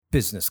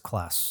Business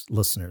class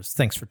listeners,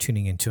 thanks for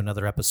tuning in to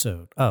another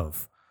episode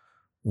of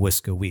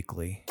Wisco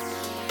Weekly.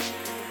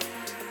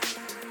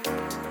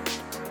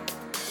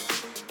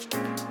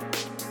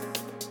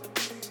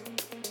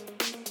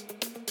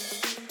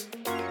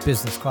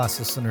 Business class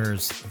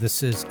listeners,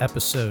 this is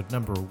episode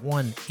number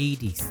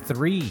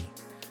 183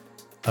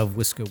 of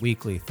Wisco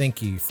Weekly.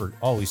 Thank you for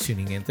always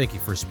tuning in. Thank you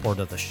for support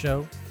of the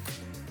show.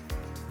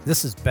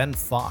 This is Ben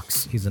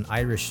Fox. He's an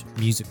Irish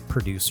music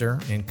producer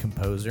and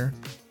composer.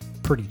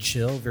 Pretty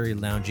chill, very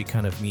loungy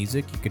kind of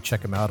music. You could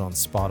check him out on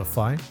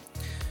Spotify.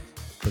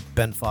 But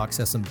Ben Fox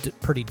has some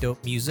pretty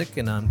dope music,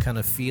 and I'm kind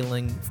of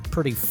feeling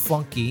pretty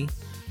funky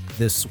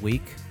this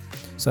week.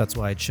 So that's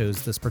why I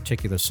chose this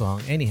particular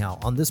song. Anyhow,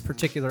 on this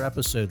particular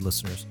episode,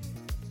 listeners,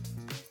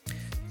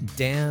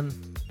 Dan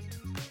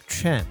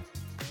Chen.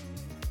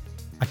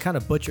 I kind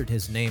of butchered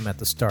his name at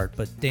the start,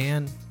 but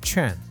Dan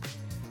Chen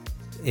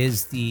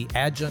is the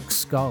adjunct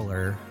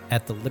scholar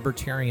at the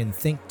libertarian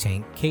think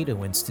tank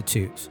Cato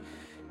Institute.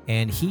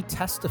 And he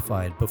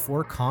testified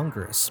before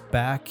Congress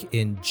back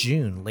in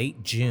June,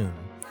 late June.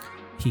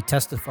 He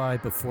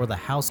testified before the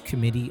House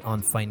Committee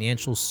on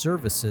Financial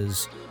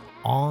Services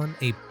on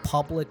a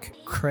public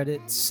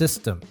credit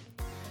system.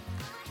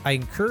 I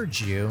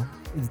encourage you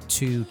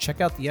to check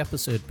out the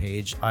episode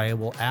page. I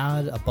will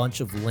add a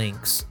bunch of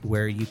links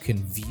where you can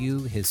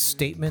view his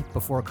statement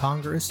before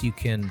Congress. You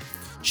can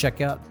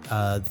check out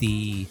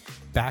the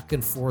back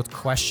and forth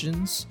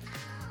questions.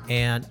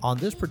 And on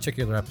this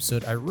particular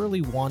episode, I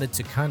really wanted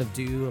to kind of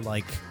do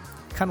like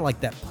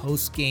that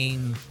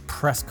post-game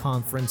press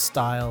conference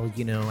style,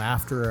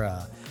 after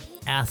a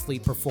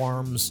athlete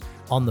performs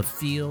on the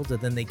field and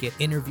then they get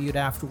interviewed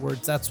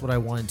afterwards. That's what I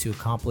wanted to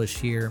accomplish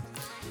here.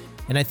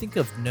 And I think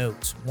of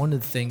note, one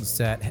of the things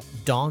that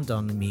dawned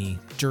on me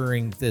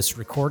during this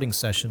recording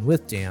session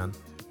with Dan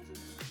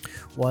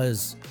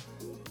was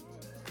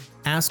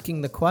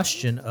asking the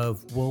question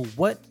of, well,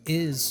 what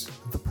is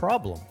the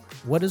problem?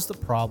 What is the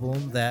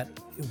problem that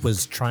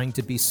was trying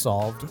to be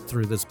solved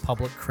through this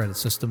public credit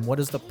system? What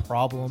is the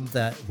problem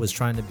that was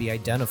trying to be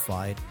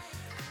identified?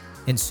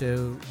 And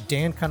so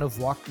Dan kind of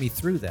walked me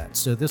through that.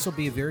 So this will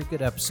be a very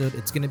good episode.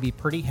 It's going to be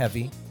pretty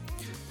heavy.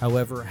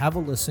 However, have a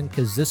listen,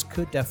 because this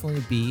could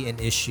definitely be an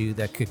issue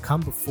that could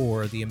come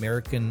before the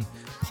American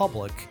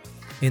public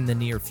in the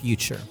near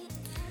future.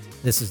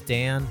 This is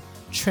Dan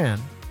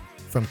Chen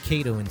from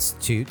Cato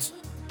Institute.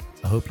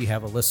 I hope you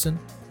have a listen.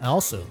 And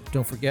also,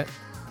 don't forget,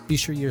 be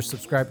sure you're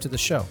subscribed to the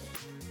show.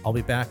 I'll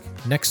be back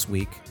next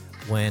week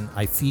when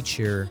I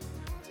feature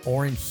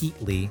Orrin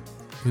Heatley,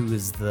 who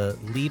is the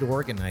lead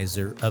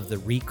organizer of the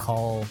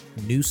Recall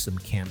Newsom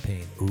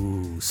campaign.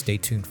 Ooh, stay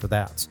tuned for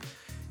that.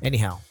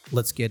 Anyhow,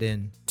 let's get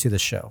into the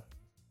show.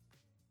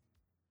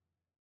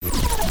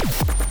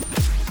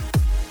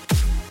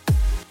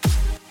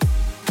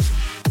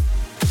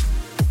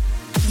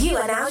 You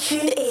are now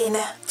tuned in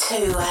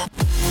to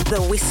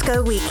the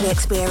Wisco Weekly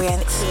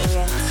Experience.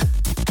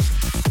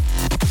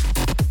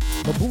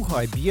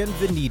 Mabuhay,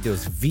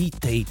 bienvenidos,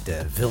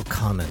 vitete,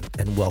 willkommen,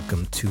 and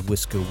welcome to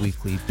Wisco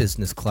Weekly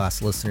Business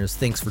Class listeners.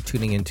 Thanks for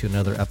tuning in to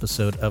another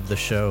episode of the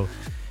show.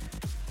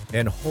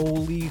 And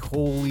holy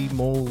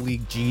moly,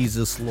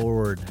 Jesus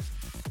Lord.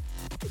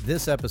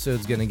 This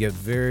episode's going to get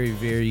very,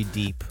 very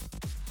deep.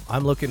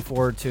 I'm looking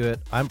forward to it.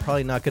 I'm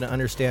probably not going to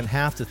understand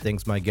half the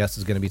things my guest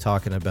is going to be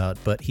talking about,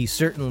 but he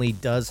certainly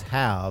does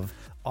have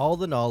all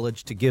the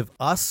knowledge to give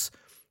us,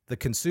 the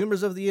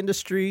consumers of the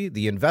industry,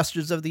 the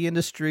investors of the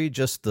industry,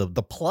 just the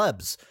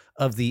plebs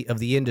of the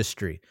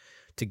industry,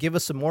 to give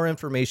us some more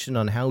information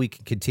on how we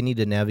can continue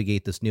to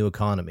navigate this new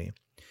economy.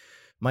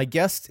 My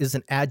guest is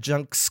an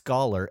adjunct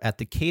scholar at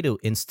the Cato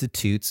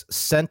Institute's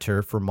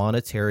Center for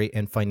Monetary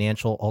and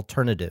Financial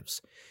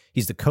Alternatives.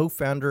 He's the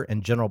co-founder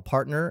and general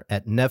partner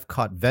at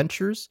Nevcott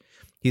Ventures.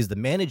 He's the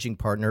managing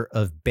partner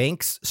of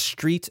Banks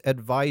Street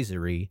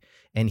Advisory,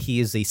 and he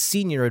is a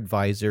senior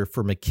advisor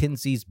for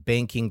McKinsey's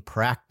banking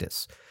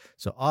practice.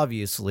 So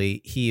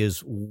obviously, he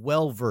is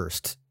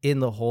well-versed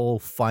in the whole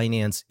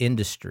finance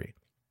industry.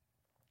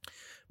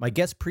 My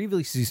guest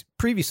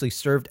previously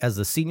served as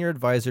the senior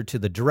advisor to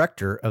the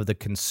director of the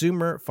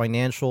Consumer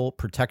Financial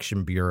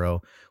Protection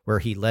Bureau, where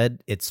he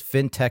led its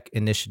fintech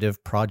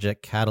initiative,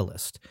 Project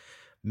Catalyst.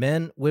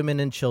 Men, women,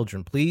 and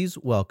children, please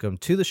welcome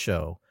to the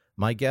show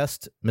my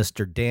guest,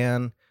 Mr.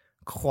 Dan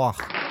Kwok.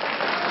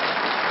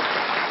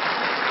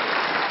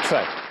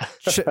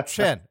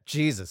 Chen.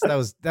 Jesus, that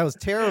was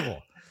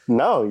terrible.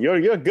 No,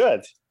 you're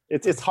good.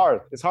 It's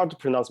hard. It's hard to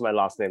pronounce my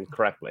last name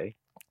correctly.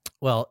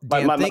 Well,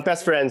 Dan, my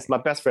best friends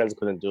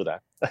couldn't do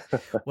that.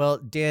 Well,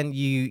 Dan,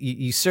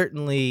 you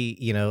certainly,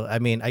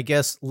 I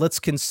guess let's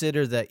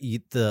consider that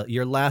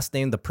your last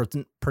name,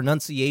 the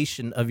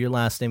pronunciation of your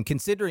last name,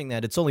 considering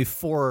that it's only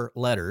 4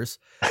 letters,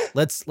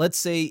 let's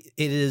say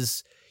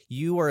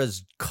you are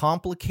as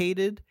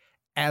complicated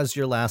as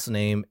your last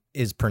name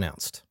is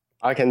pronounced.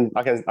 I can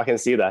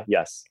see that.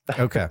 Yes.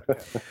 Okay.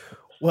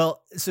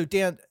 Well, so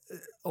Dan,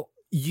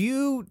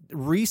 you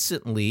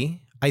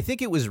recently I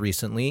think it was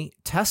recently,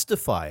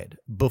 testified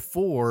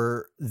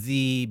before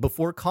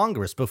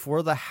Congress,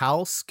 before the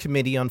House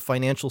Committee on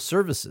Financial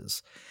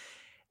Services.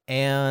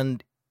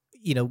 And,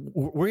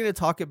 we're going to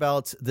talk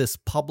about this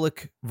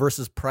public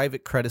versus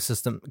private credit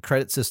system,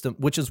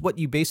 which is what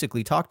you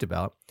basically talked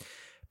about.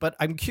 But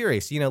I'm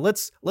curious,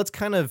 let's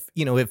kind of,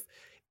 if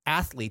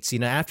athletes,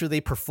 after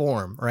they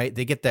perform, right,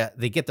 they get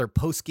their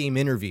post-game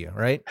interview,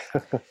 right?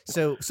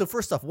 So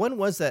first off, when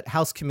was that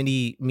House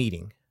Committee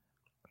meeting?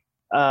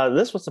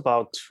 This was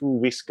about 2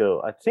 weeks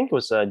ago. I think it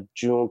was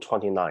June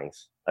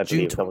 29th. I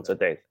believe that was the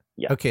date.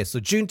 Yeah. Okay, so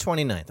June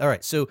 29th. All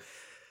right. So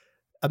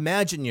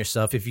imagine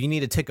yourself, if you need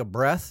to take a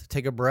breath.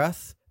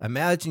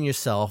 Imagine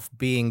yourself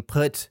being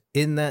put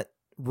in that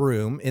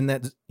room, in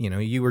that,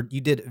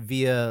 you did it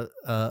via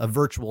a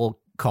virtual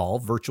call,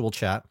 virtual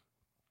chat.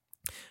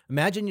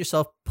 Imagine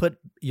yourself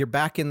you're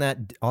back on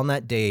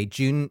that day,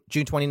 June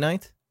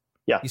 29th?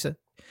 Yeah. You said?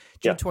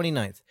 June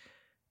 29th.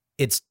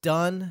 It's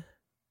done.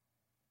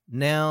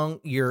 Now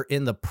you're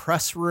in the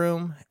press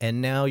room,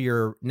 and now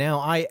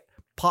I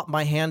pop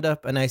my hand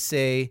up and I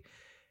say,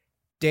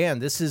 Dan,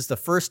 this is the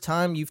first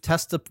time you've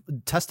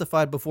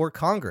testified before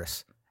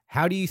Congress.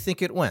 How do you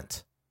think it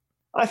went?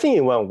 I think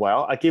it went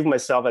well. I give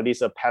myself at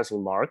least a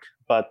passing mark,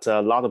 but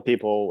a lot of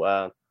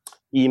people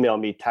email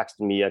me, text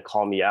me,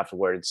 call me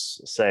afterwards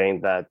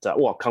saying that,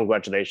 well,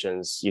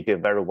 congratulations, you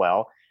did very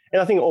well.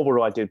 And I think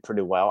overall I did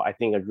pretty well. I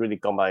think I really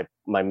got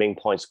my main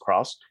points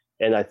across.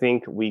 And I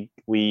think we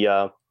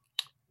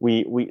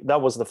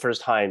that was the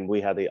first time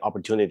we had the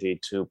opportunity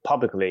to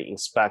publicly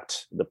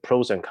inspect the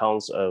pros and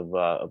cons of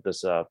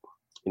this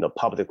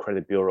Public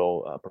Credit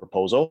Bureau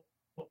proposal,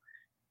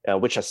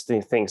 which I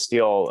think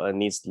still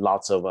needs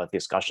lots of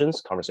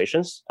discussions,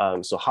 conversations.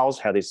 So House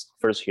had its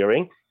first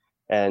hearing,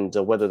 and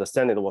whether the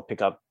Senate will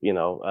pick up,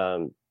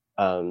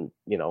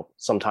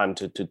 sometime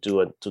to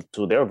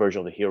do their version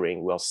of the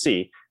hearing, we'll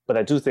see. But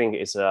I do think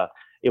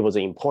it was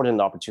an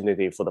important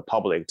opportunity for the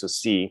public to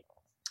see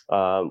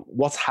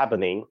what's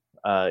happening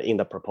in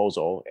the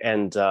proposal,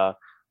 and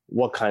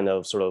what kind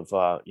of sort of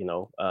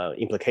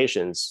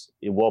implications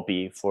it will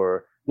be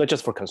for not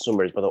just for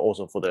consumers, but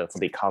also for the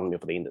economy,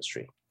 for the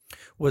industry.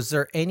 Was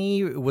there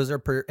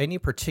any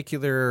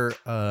particular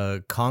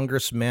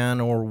congressman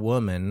or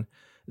woman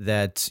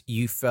that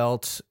you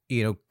felt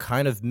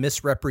kind of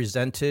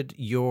misrepresented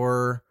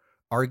your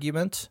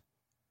argument?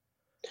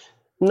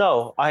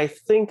 No, I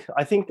think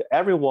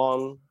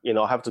everyone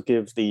have to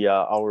give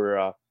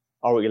our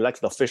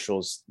elected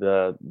officials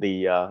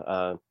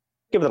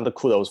give them the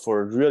kudos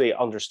for really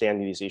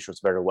understanding these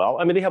issues very well.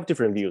 I mean, they have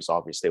different views,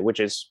 obviously,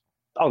 which is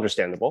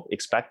understandable,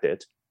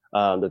 expected.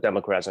 The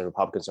Democrats and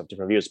Republicans have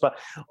different views. But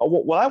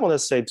what I want to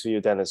say to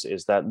you, Dennis,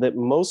 is that the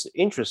most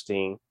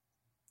interesting,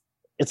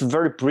 it's a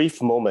very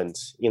brief moment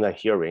in a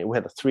hearing. We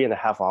had a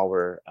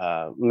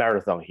 3.5-hour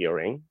marathon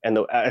hearing. And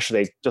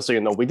actually, just so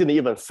you know, we didn't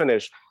even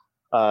finish.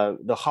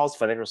 The House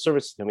Financial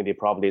Services Committee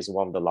probably is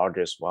one of the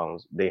largest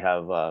ones. They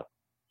have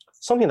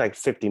something like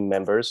 50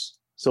 members.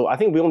 So I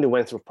think we only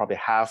went through probably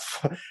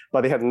half,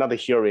 but they had another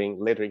hearing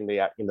later in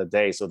the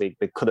day, so they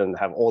couldn't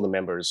have all the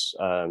members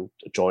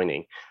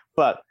joining.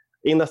 But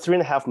in the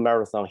 3.5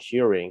 marathon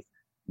hearing,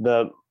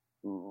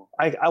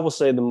 I would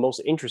say the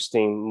most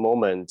interesting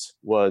moment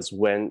was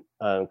when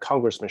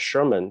Congressman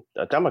Sherman,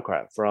 a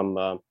Democrat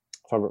from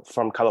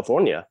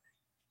California,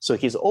 so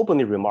his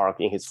opening remark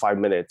in his 5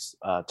 minutes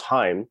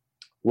time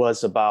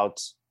was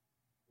about,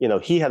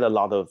 he had a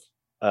lot of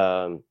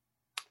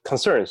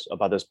concerns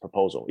about this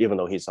proposal, even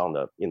though he's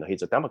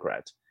he's a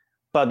Democrat.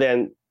 But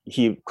then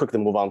he quickly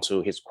moved on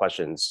to his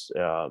questions,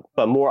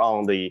 but more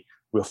on the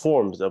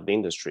reforms of the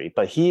industry.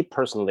 But he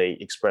personally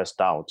expressed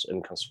doubts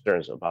and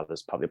concerns about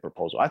this public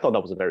proposal. I thought that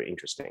was very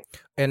interesting.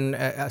 And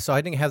so I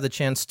didn't have the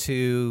chance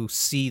to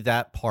see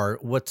that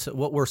part. What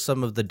were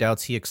some of the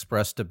doubts he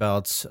expressed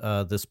about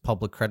this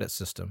public credit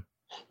system?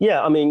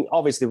 Yeah, I mean,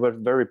 obviously we're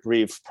very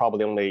brief,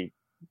 probably only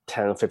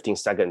 10, 15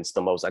 seconds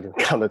the most. I didn't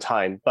count the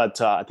time,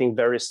 but I think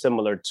very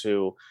similar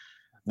to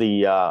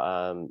the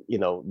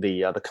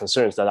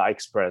concerns that I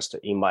expressed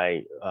in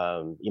my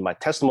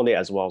testimony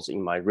as well as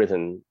in my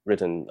written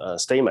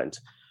statement,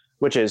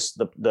 which is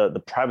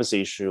the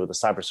privacy issue, the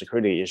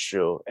cybersecurity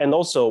issue, and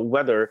also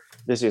whether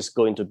this is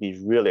going to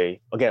be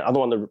really, again, I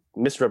don't want to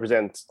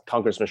misrepresent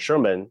Congressman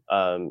Sherman.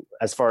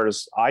 As far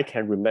as I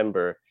can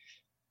remember,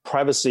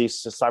 privacy,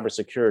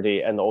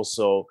 cybersecurity, and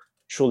also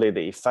truly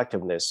the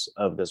effectiveness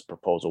of this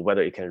proposal,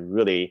 whether it can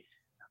really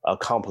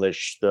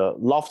accomplish the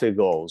lofty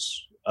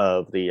goals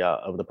of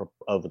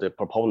the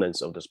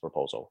proponents of this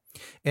proposal.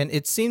 And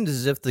it seemed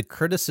as if the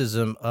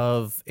criticism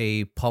of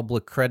a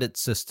public credit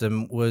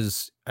system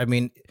was, I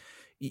mean,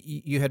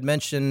 you had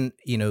mentioned,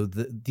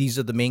 these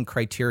are the main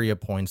criteria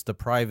points: the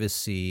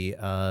privacy,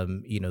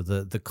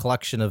 the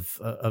collection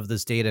of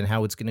this data and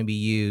how it's going to be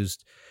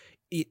used.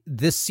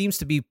 This seems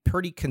to be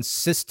pretty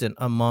consistent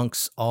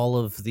amongst all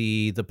of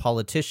the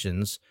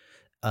politicians,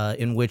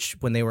 in which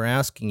when they were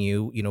asking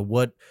you,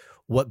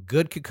 what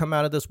good could come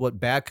out of this,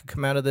 what bad could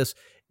come out of this,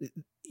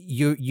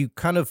 you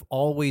kind of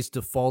always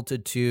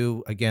defaulted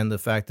to, again, the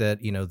fact that,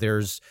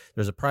 there's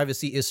a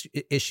privacy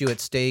issue at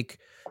stake.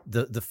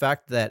 The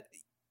fact that,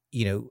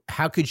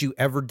 how could you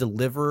ever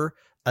deliver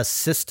a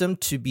system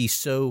to be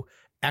so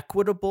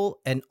equitable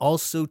and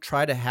also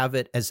try to have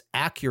it as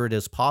accurate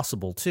as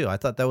possible too? I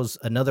thought that was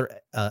another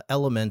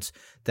element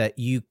that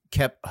you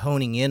kept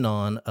honing in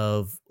on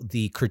of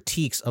the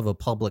critiques of a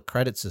public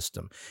credit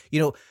system.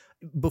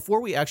 Before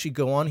we actually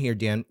go on here,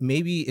 Dan,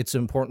 maybe it's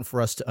important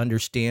for us to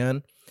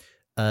understand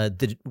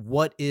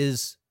what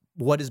is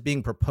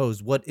being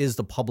proposed. What is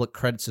the public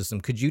credit system?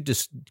 Could you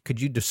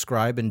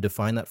describe and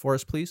define that for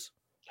us, please?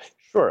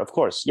 Sure, of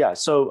course. Yeah.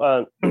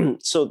 So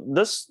so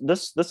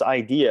this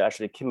idea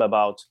actually came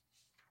about.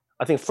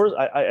 I think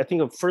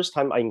the first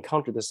time I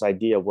encountered this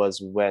idea was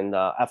when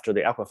after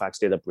the Equifax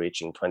data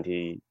breach in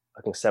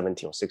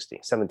 2017 or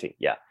 17.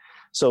 Yeah.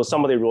 So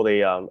somebody wrote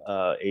a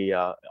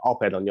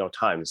op-ed on New York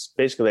Times,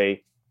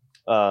 basically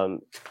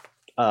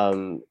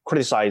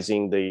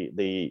criticizing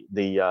the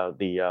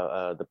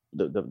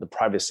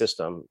private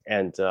system,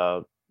 and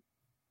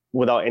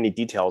without any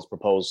details,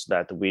 proposed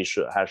that we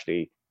should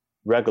actually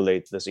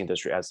regulate this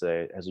industry as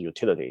a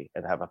utility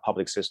and have a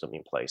public system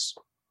in place.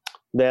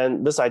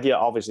 Then this idea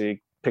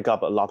obviously picked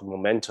up a lot of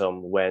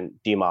momentum when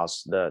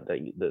DMAS,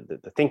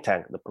 the think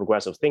tank, the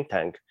progressive think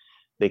tank,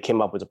 they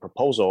came up with a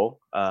proposal,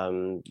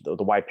 the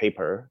white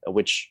paper,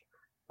 which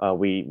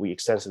we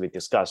extensively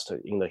discussed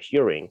in the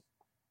hearing,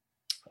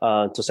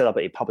 to set up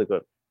a public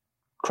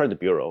credit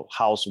bureau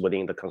housed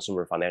within the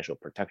Consumer Financial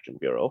Protection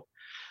Bureau.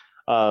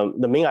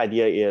 The main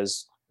idea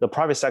is the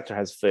private sector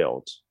has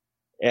failed,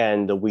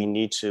 and we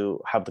need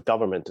to have the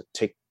government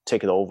take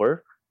it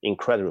over in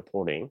credit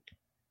reporting.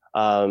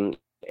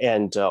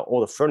 And all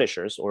the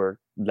furnishers or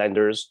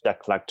lenders, debt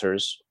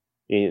collectors,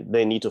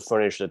 they need to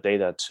furnish the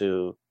data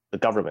to the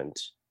government.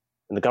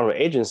 And the government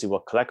agency will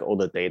collect all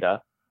the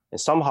data.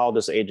 And somehow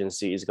this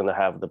agency is going to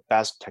have the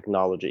best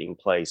technology in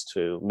place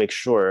to make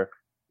sure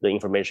the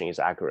information is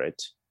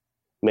accurate,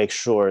 make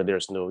sure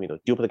there's no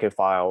duplicate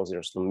files,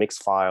 there's no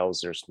mixed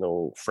files, there's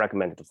no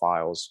fragmented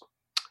files,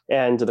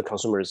 and the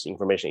consumer's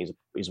information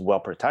is well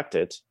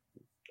protected.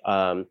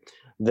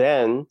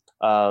 Then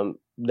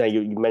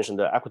you mentioned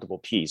the equitable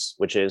piece,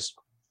 which is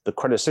the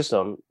credit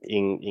system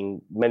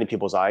in many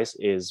people's eyes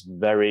is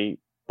very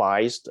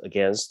biased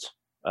against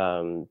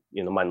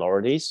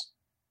minorities,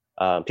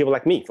 people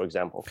like me, for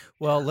example.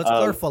 Well, let's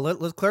clarify.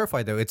 Let's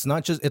clarify though. It's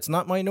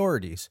not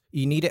minorities.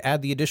 You need to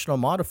add the additional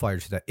modifier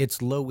to that.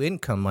 It's low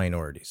income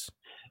minorities.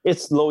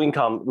 It's low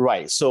income,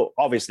 right? So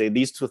obviously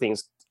these two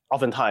things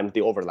oftentimes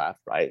they overlap,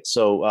 right?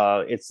 So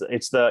it's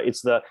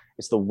the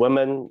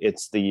women,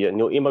 it's the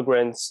new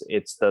immigrants,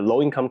 it's the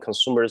low income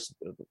consumers.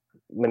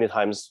 Many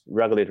times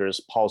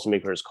regulators,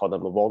 policymakers call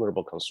them the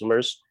vulnerable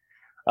consumers.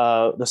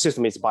 The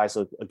system is biased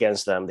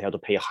against them. They have to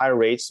pay higher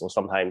rates, or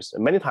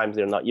many times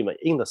they're not even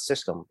in the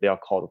system. They are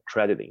called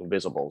credit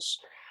invisibles.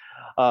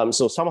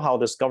 So somehow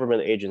this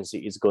government agency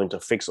is going to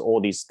fix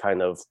all these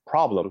kind of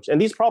problems, and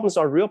these problems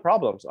are real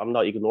problems. I'm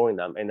not ignoring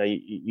them. And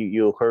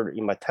you heard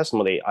in my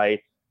testimony, I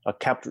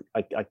kept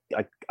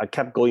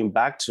going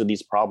back to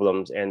these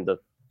problems and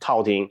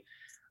touting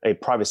a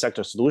private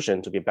sector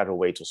solution to be a better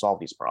way to solve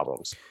these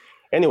problems.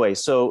 Anyway,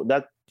 so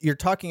that you're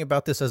talking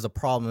about this as a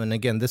problem, and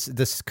again,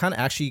 this kind of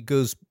actually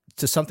goes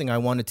to something I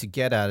wanted to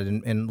get at,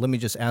 and let me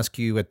just ask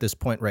you at this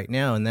point right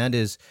now, and that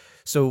is,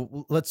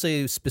 so let's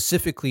say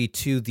specifically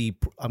to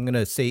I'm going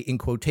to say in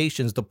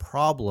quotations, the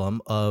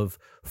problem of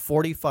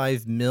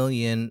 45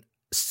 million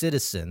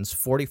citizens,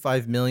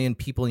 45 million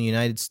people in the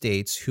United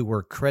States who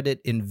were credit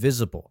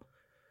invisible.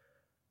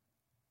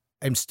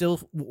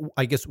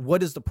 I guess,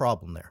 what is the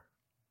problem there?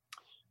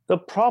 The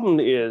problem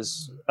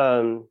is,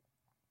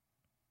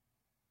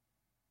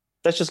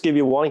 let's just give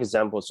you one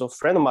example. So a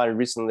friend of mine a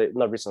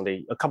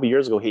couple of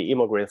years ago, he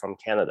immigrated from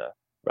Canada,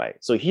 right?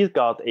 So he's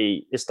got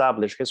a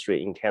established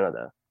history in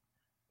Canada,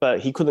 but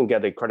he couldn't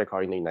get a credit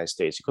card in the United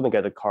States. He couldn't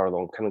get a car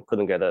loan,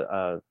 couldn't get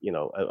a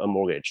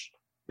mortgage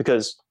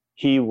because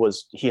he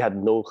had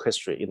no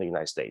history in the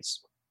United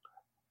States.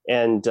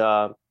 And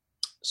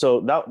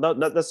so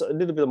that's a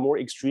little bit more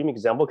extreme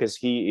example because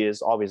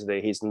he's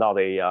not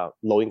a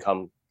low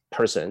income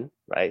person,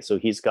 right? So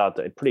he's got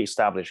a pretty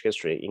established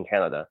history in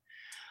Canada.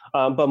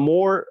 But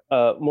more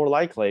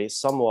likely,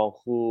 someone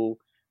who,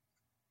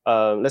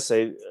 let's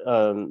say,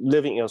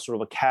 living in a sort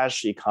of a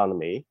cash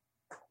economy,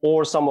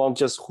 or someone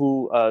just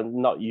who are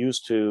not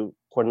used to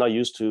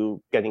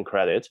getting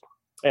credit,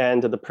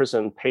 and the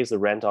person pays the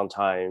rent on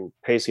time,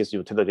 pays his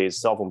utilities,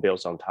 cell phone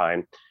bills on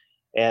time,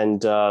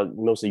 and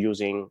mostly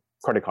using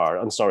debit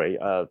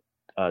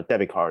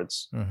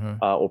cards,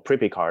 or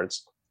prepaid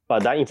cards.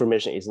 But that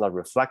information is not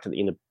reflected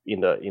in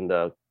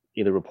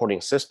the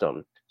reporting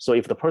system. So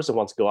if the person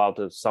wants to go out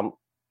to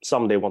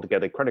someday want to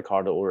get a credit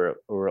card or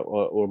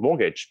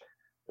mortgage,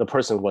 the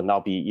person will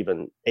not be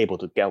even able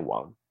to get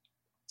one.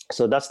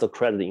 So that's the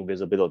credit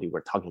invisibility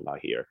we're talking about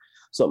here.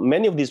 So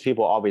many of these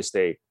people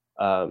obviously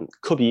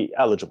could be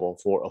eligible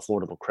for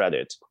affordable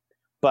credit,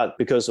 but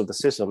because of the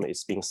system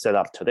is being set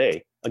up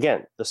today,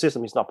 again, the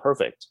system is not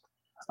perfect.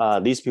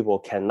 these people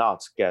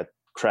cannot get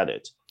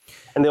credit.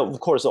 And then, of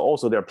course,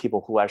 also there are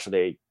people who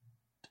actually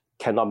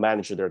cannot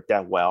manage their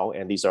debt well,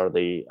 and these are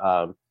the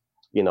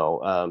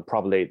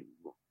probably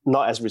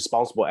not as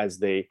responsible as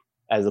the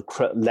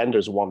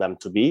lenders want them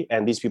to be,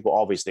 and these people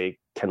obviously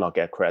cannot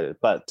get credit.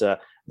 But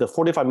the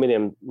 45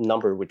 million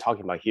number we're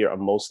talking about here are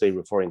mostly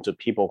referring to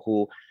people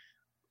who,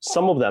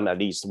 some of them at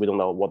least, we don't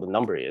know what the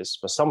number is,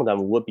 but some of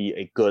them would be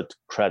a good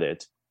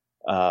credit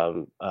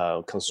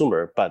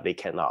consumer, but they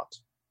cannot.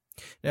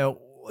 Now,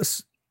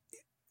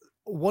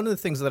 one of the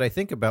things that I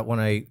think about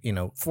when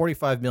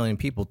 45 million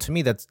people, to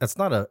me, that's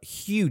not a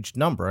huge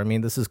number. I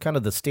mean, this is kind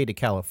of the state of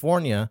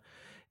California.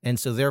 And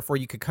so therefore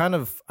you could kind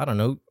of, I don't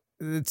know,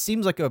 it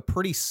seems like a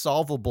pretty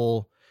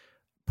solvable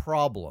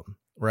problem,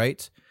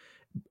 right?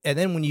 And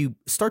then when you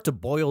start to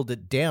boil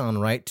it down,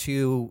 right,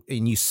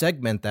 and you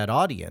segment that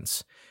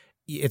audience,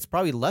 it's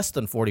probably less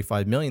than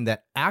 45 million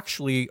that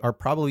actually are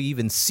probably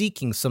even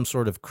seeking some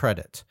sort of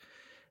credit.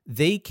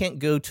 They can't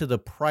go to the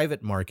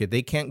private market.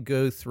 They can't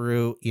go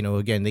through,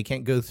 they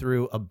can't go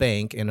through a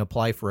bank and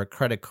apply for a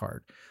credit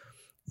card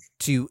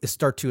to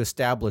start to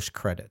establish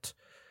credit.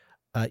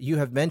 You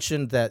have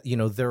mentioned that,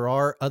 there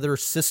are other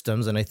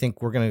systems, and I think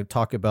we're going to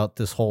talk about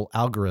this whole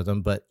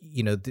algorithm, but,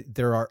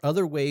 there are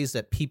other ways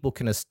that people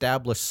can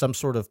establish some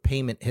sort of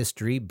payment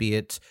history, be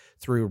it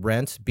through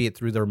rent, be it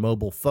through their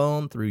mobile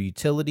phone, through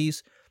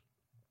utilities.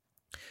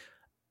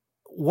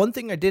 One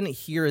thing I didn't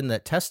hear in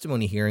that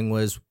testimony hearing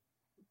was,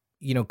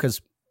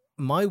 because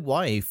my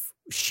wife,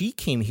 she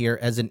came here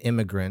as an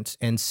immigrant,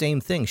 and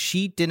same thing.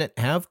 She didn't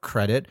have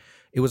credit.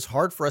 It was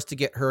hard for us to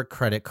get her a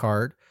credit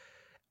card.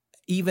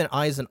 Even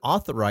I, as an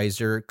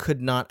authorizer,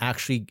 could not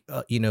actually,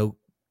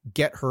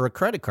 get her a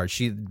credit card.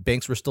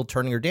 Banks were still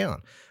turning her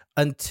down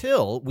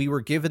until we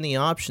were given the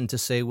option to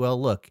say, well,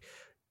 look,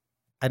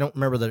 I don't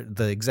remember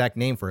the exact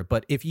name for it,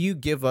 but if you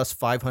give us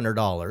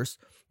 $500,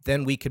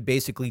 then we could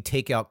basically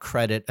take out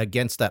credit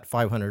against that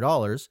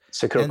 $500.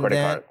 Secure credit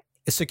card.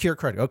 A secure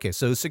credit. Okay,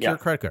 so secure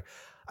credit card.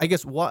 I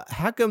guess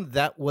how come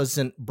that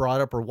wasn't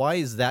brought up, or why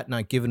is that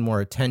not given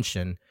more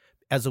attention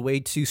as a way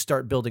to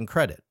start building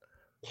credit?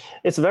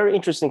 It's a very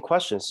interesting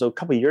question. So a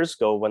couple of years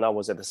ago, when I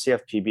was at the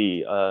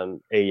CFPB,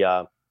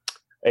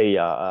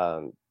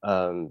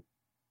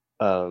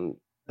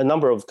 a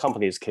number of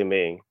companies came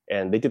in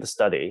and they did a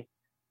study.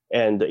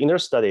 And in their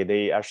study,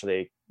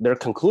 their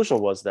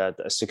conclusion was that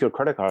a secure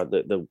credit card,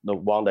 the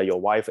one that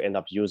your wife ended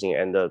up using,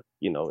 and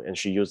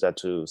she used that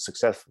to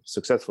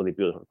successfully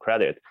build her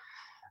credit,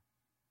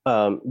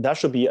 that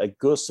should be a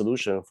good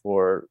solution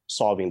for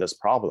solving this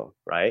problem,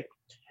 right?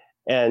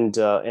 And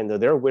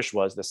their wish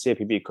was the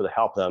CFPB could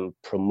help them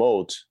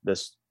promote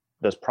this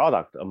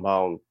product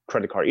among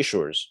credit card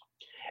issuers.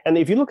 And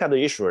if you look at the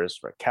issuers,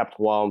 right,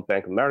 Capital One,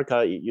 Bank of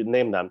America, you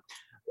name them,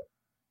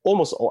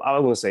 almost all, I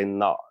wouldn't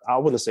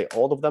say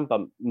all of them,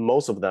 but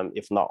most of them,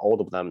 if not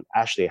all of them,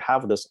 actually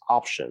have this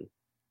option.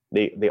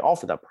 They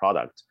offer that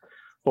product.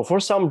 But for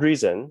some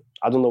reason,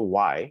 I don't know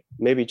why,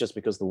 maybe just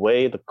because the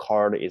way the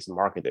card is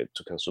marketed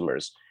to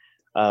consumers,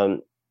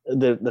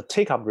 the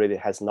take-up rate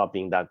has not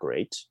been that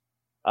great.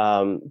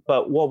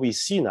 But what we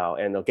see now,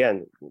 and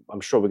again,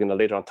 I'm sure we're going to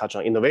later on touch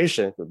on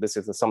innovation. This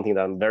is something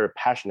that I'm very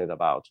passionate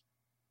about.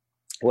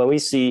 When we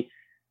see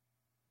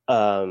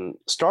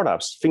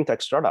startups,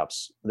 fintech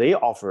startups, they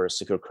offer a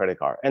secure credit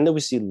card, and then we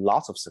see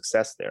lots of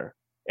success there.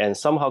 And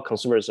somehow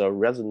consumers are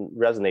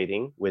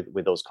resonating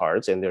with those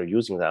cards, and they're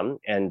using them,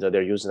 and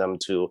they're using them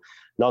to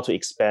not to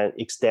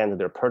extend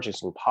their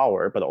purchasing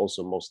power, but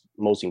also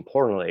most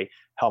importantly,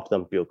 help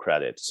them build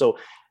credit. So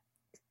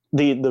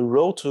the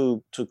road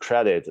to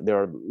credit,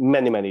 there are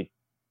many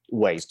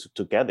ways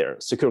to get there.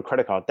 Secure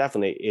credit card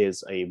definitely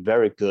is a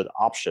very good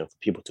option for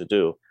people to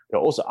do. There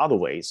are also other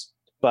ways,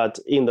 but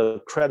in the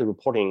credit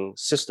reporting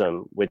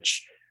system,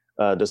 which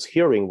this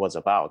hearing was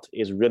about,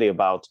 is really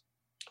about,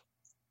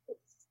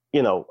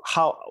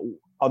 how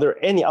are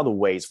there any other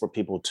ways for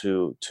people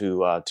to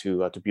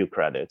build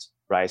credit,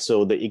 right?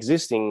 So the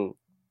existing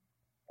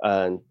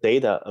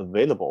data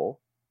available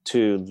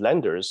to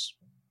lenders,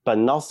 but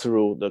not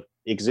through the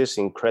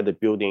existing credit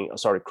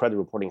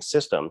reporting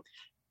system,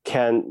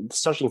 can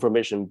such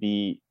information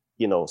be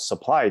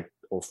supplied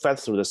or fed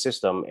through the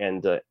system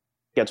and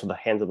get to the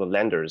hands of the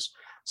lenders,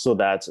 so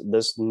that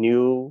this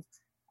new,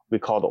 we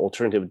call the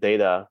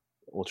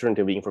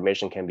alternative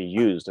information can be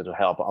used to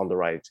help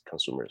underwrite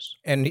consumers.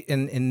 And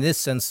in this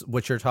sense,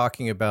 what you're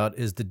talking about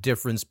is the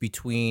difference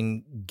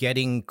between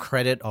getting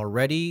credit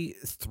already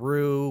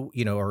through,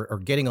 or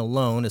getting a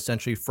loan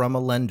essentially from a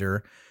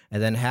lender,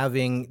 and then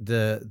having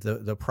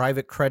the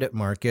private credit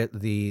market,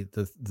 the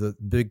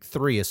big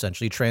three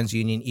essentially,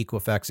 TransUnion,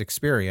 Equifax,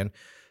 Experian,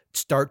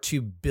 start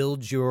to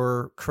build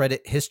your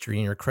credit history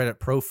and your credit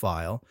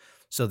profile.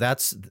 So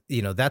that's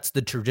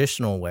the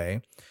traditional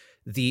way.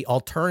 The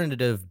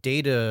alternative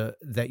data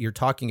that you're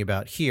talking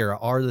about here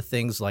are the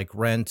things like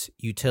rent,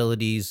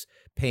 utilities,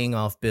 paying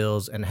off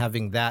bills, and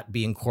having that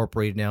be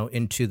incorporated now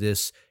into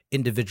this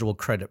individual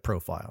credit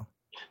profile.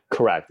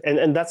 Correct.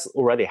 And that's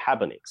already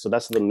happening. So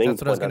that's the main point.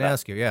 That's what I was going to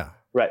ask you, yeah.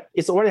 Right.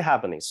 It's already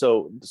happening.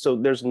 So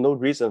there's no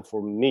reason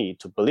for me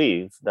to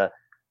believe that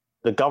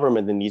the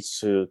government needs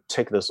to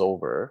take this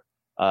over,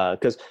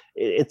 because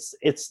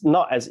it's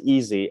not as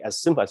easy,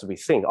 as simple as we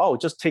think. Oh,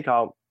 just take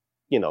out,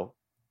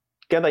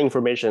 get the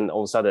information,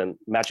 all of a sudden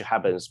magic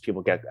happens,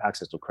 people get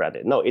access to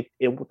credit. No, it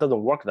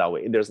doesn't work that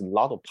way. There's a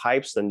lot of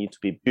pipes that need to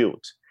be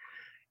built,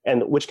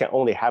 and which can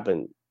only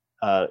happen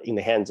in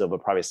the hands of a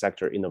private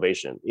sector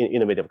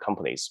innovative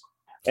companies.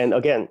 And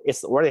again,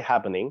 it's already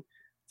happening.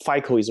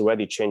 FICO is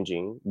already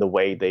changing the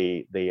way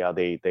they do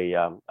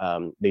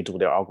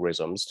their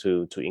algorithms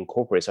to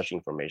incorporate such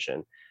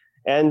information,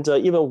 and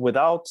even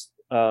without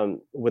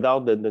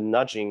the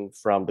nudging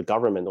from the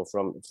government or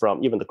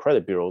from even the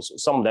credit bureaus,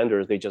 some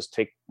lenders, they just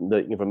take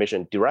the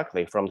information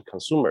directly from the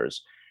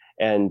consumers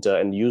and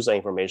use that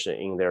information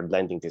in their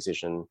lending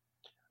decision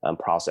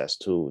process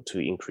to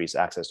increase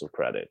access to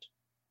credit.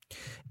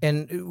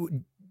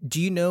 And do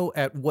you know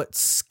at what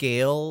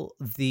scale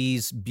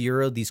these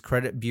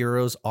credit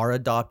bureaus are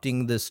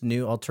adopting this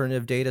new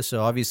alternative data?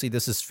 So obviously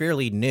this is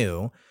fairly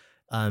new.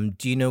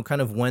 Do you know kind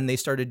of when they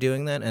started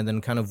doing that, and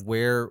then kind of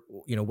where,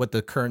 what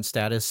the current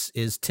status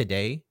is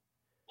today?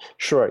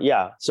 Sure.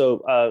 Yeah.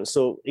 So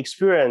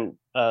Experian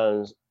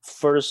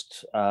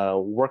first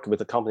worked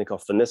with a company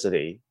called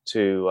Finicity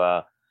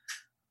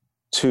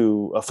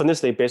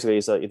Finicity basically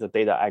is a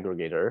data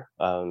aggregator.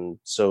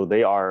 So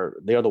they are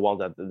the ones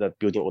that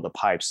building all the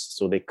pipes.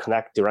 So they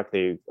connect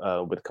directly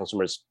with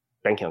consumers'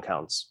 banking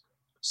accounts.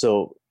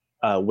 So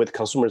with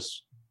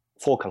consumers'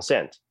 full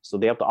consent, so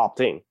they have to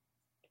opt in.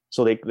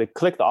 So they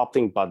click the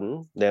opt-in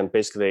button, then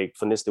basically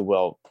Finicity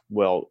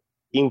will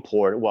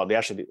import. Well, they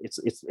actually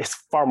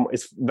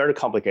it's very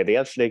complicated. They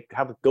actually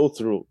have to go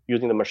through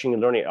using the machine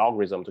learning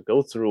algorithm to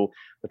go through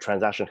the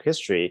transaction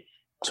history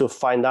to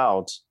find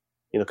out,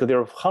 because there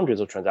are hundreds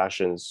of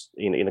transactions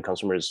in the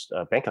consumer's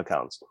bank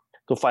accounts,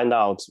 to find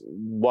out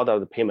what are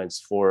the payments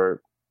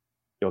for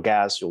your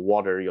gas, your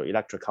water, your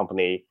electric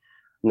company,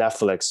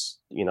 Netflix.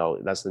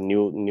 That's the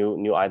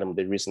new item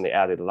they recently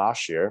added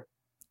last year.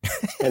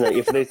 And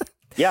if they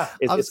Yeah.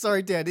 I'm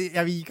sorry, Dan.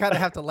 I mean, you kind of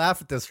have to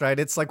laugh at this, right?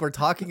 It's like we're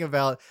talking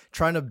about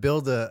trying to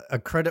build a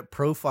credit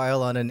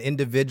profile on an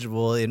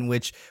individual, in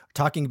which we're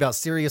talking about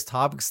serious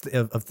topics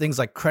of things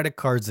like credit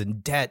cards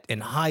and debt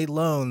and high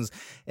loans.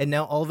 And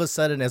now all of a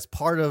sudden, as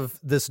part of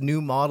this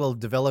new model of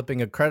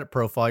developing a credit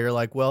profile, you're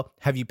like, well,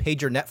 have you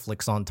paid your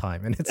Netflix on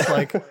time? And it's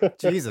like,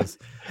 Jesus.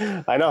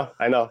 I know.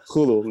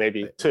 Hulu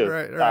maybe too.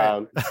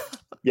 Right.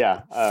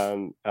 Yeah.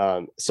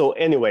 So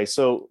anyway,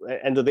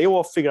 and they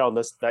will figure out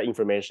that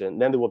information.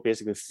 Then they will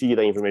basically feed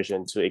the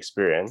information to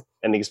Experian,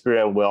 and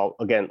Experian will,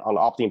 again, on an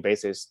opt-in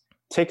basis,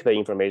 take the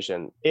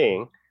information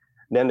in,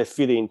 then they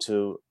feed it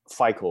into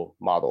FICO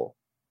model.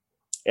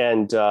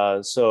 And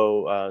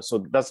so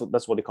that's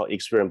what they call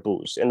Experian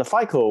Boost. And the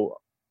FICO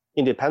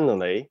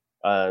independently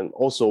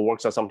also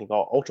works on something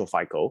called Ultra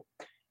FICO,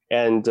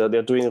 and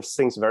they're doing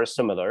things very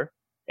similar.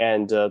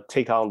 And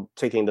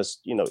taking this,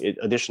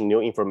 additional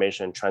new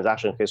information,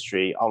 transaction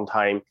history,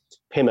 on-time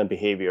payment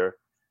behavior,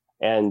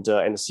 and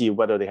see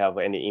whether they have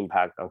any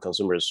impact on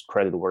consumers'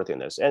 credit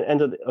worthiness.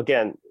 And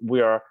again,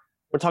 we're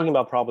talking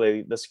about,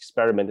 probably this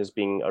experiment is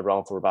being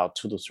around for about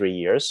 2 to 3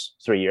 years.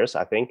 3 years,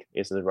 I think,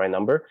 is the right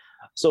number.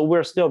 So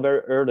we're still very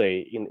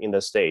early in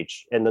the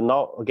stage, and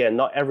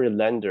not every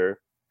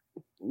lender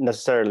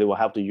necessarily will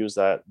have to use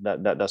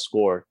that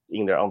score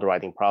in their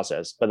underwriting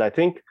process. But I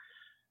think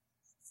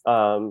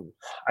I'm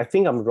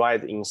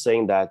right in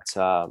saying that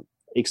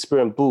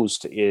Experian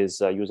Boost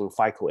is using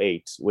FICO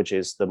 8, which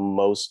is the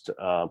most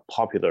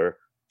popular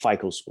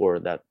FICO score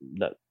that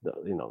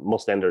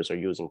most lenders are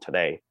using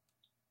today.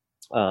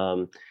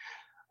 So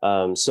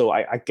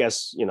I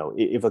guess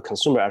if a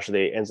consumer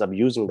actually ends up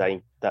using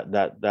if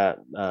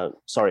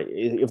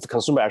the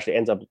consumer actually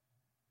ends up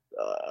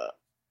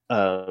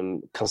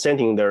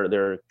consenting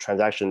their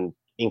transaction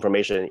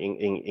information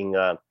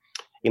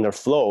in their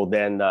flow,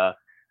 then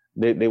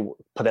they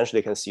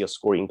potentially can see a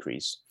score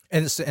increase.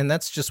 And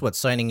that's just what,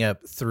 signing up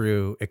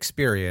through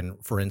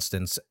Experian, for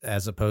instance,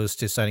 as opposed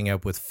to signing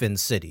up with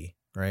Finicity,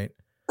 right?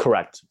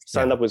 Correct.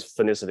 Sign up with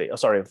Finicity.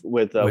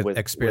 With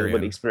Experian.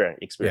 With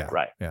Experian,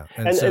 right? Yeah.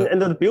 And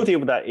the beauty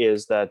of that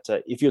is that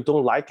if you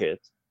don't like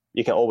it,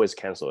 you can always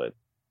cancel it.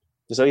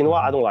 So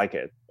what, I don't like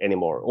it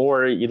anymore,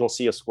 or you don't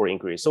see a score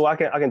increase. So I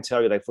can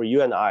tell you that for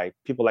you and I,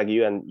 people like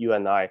you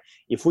and I,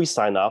 if we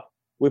sign up,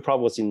 we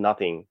probably see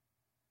nothing.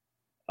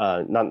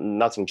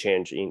 Nothing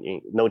change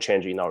no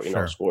change in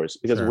our scores,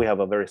 because we have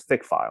a very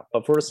thick file.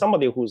 But for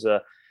somebody who's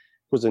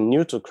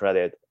new to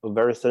credit, a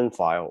very thin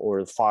file,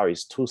 or the file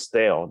is too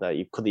stale that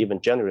you could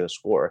even generate a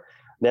score,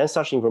 then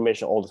such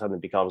information all of a sudden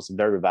becomes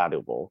very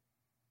valuable,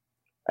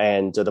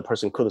 and the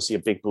person could see a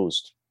big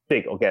boost.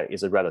 Big, again,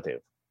 is a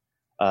relative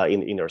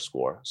in their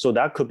score. So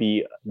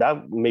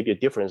that may be a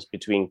difference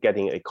between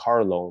getting a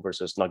car loan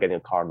versus not getting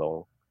a car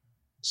loan.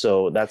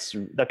 So that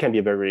can be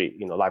very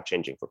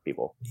life-changing for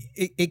people.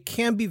 It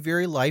can be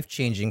very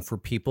life-changing for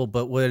people,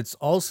 but what's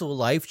also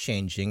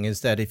life-changing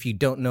is that if you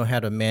don't know how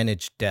to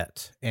manage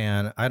debt,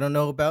 and I don't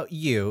know about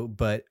you,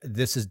 but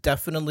this is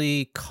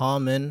definitely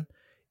common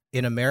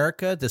in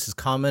America, this is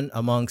common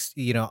amongst,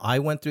 I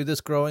went through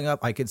this growing up.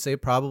 I could say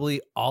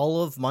probably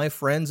all of my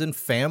friends and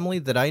family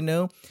that I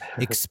know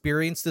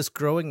experienced this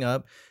growing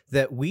up,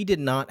 that we did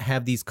not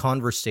have these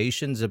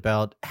conversations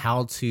about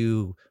how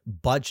to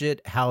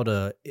budget, how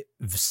to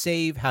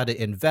save, how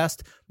to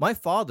invest. My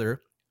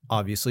father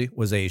obviously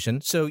was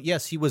Asian. So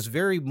yes, he was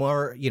very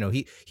more,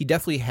 he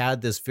definitely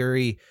had this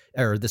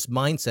this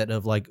mindset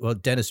of like, well,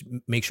 Dennis,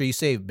 make sure you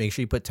save, make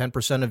sure you put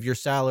 10% of your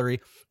salary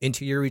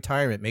into your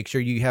retirement, make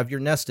sure you have your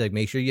nest egg,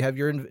 make sure you have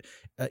your,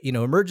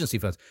 emergency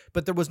funds.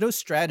 But there was no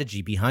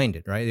strategy behind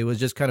it, right? It was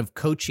just kind of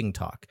coaching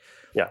talk.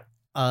 Yeah.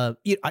 I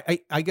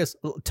guess,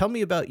 tell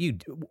me about you.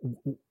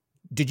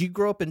 Did you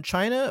grow up in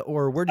China,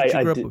 or where did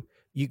you grow up?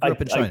 You grew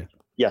up in China.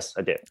 Yes,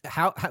 I did.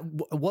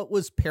 What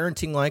was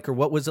parenting like, or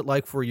what was it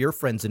like for your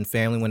friends and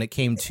family when it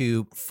came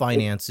to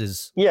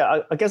finances? Yeah,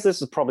 I guess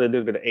this is probably a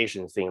little bit of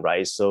Asian thing,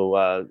 right?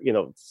 So,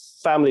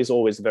 family is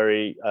always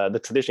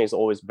the tradition is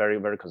always very,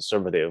 very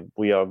conservative.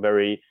 We are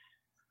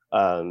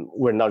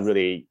we're not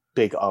really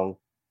big on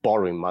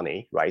borrowing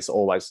money, right? It's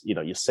always,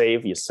 you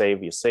save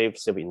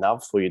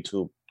enough for you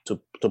to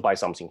buy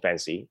something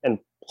fancy, and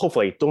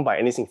hopefully don't buy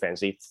anything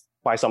fancy.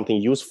 Buy something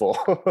useful.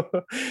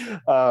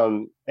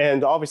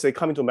 And obviously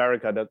coming to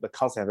America, the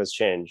concept has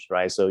changed,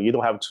 right? So you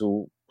don't have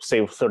to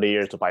save 30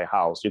 years to buy a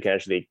house. You can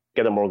actually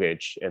get a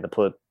mortgage and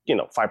put,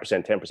 5%,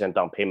 10%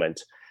 down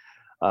payment.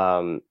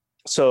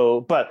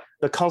 But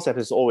the concept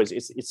is always,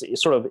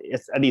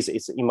 at least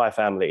it's in my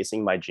family, it's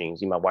in my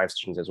genes, in my wife's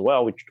genes as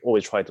well. We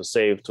always try to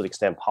save to the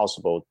extent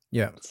possible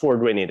for a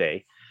rainy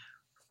day.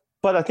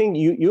 But I think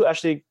you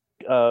actually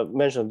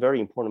mentioned a very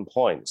important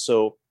point.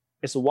 So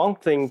it's one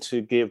thing to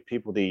give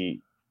people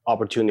the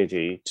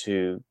opportunity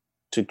to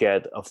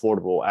get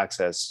affordable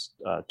access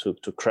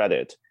to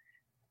credit.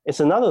 It's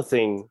another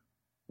thing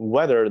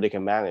whether they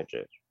can manage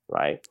it,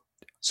 right?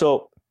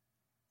 So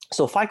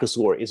FICO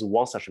score is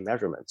one such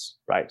measurement,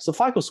 right? So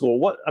FICO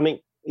score,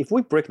 if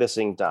we break this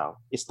thing down,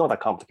 it's not that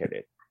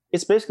complicated.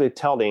 It's basically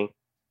telling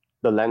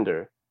the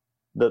lender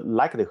the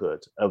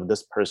likelihood of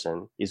this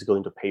person is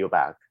going to pay you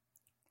back,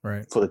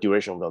 right, for the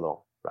duration of the loan,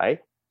 right?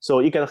 So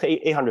you get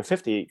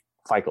 850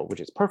 FICO, which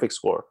is perfect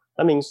score.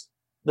 That means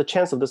the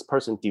chance of this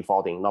person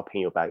defaulting, not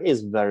paying you back,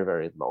 is very,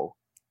 very low.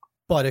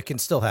 But it can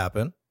still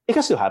happen. It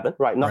can still happen,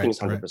 right? Nothing is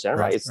 100%,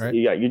 right? It's right.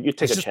 Yeah, you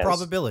take it's a just chance.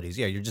 Probabilities.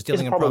 Yeah, you're just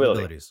dealing in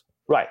probabilities.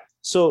 Right.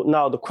 So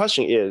now the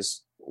question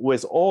is,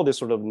 with all this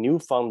sort of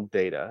newfound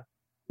data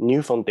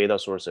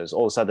sources,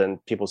 all of a sudden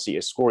people see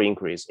a score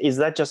increase. Is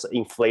that just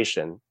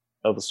inflation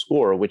of the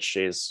score, which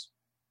is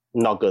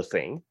not a good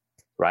thing,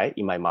 right?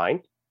 In my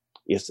mind,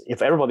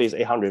 if everybody is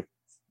 800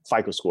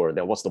 FICO score,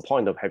 then what's the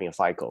point of having a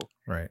FICO?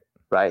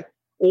 Right.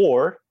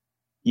 Or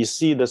you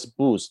see this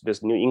boost,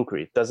 this new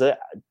increase.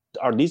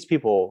 Are these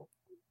people,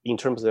 in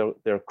terms of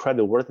their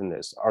credit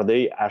worthiness, are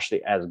they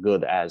actually as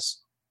good as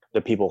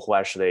the people who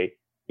actually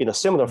in a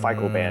similar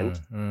FICO band,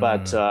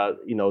 but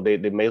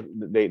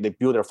they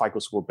build their FICO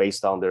score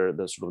based on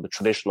the sort of the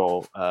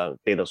traditional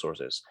data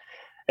sources?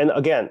 And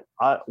again,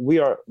 we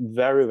are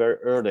very, very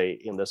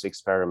early in this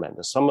experiment.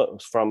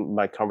 From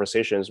my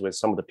conversations with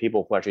some of the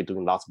people who are actually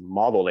doing lots of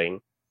modeling,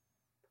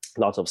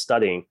 lots of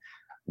studying,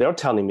 they're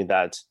telling me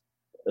that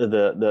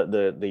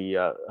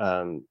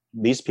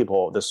these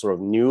people, the sort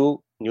of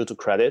new to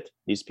credit,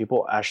 these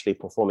people actually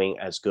performing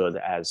as good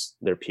as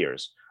their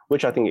peers,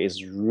 which I think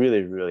is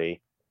really,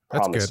 really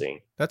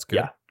promising. That's good.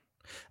 Yeah.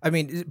 I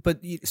mean, but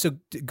so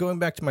going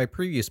back to my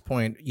previous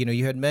point,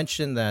 you had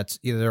mentioned that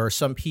there are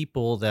some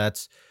people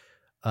that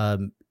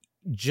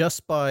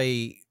just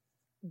by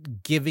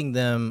giving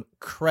them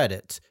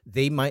credit,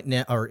 they might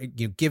not, or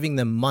giving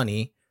them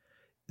money,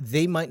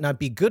 they might not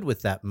be good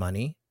with that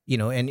money,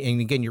 and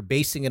again, you're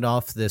basing it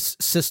off this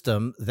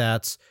system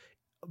that's,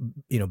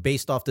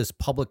 based off this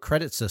public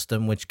credit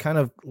system, which kind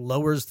of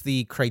lowers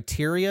the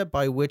criteria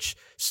by which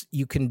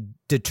you can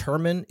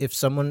determine if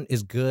someone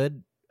is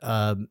good,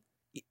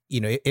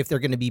 if they're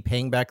going to be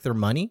paying back their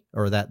money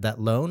or that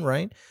loan,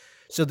 right?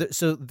 So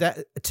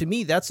that to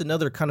me, that's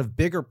another kind of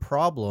bigger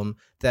problem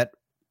that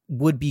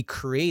would be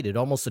created,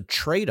 almost a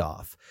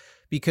trade-off,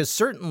 because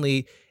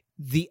certainly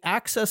the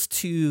access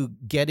to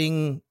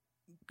getting,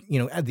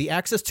 the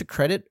access to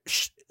credit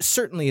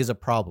certainly is a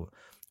problem.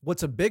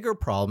 What's a bigger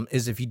problem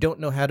is if you don't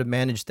know how to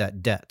manage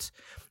that debt.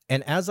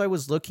 And as I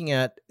was looking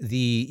at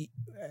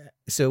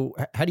so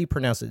how do you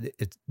pronounce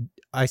it?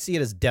 I see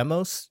it as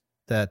Demos.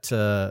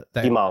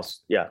 DeMoss,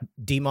 yeah.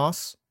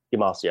 DeMoss,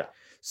 yeah.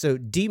 So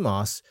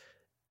DeMoss,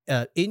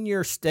 in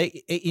your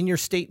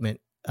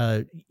statement,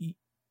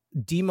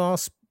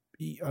 DeMoss.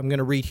 I'm going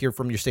to read here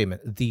from your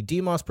statement. The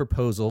DeMoss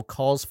proposal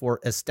calls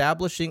for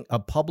establishing a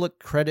public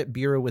credit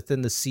bureau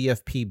within the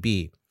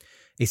CFPB,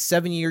 a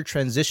 7-year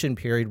transition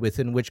period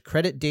within which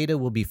credit data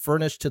will be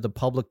furnished to the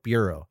public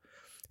bureau.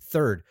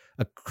 Third,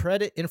 a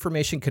credit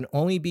information can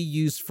only be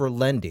used for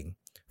lending.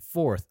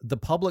 Fourth, the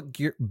public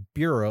credit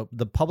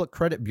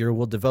bureau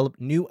will develop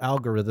new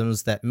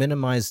algorithms that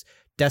minimize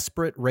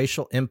disparate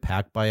racial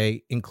impact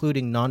by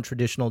including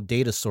non-traditional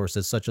data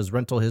sources such as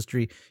rental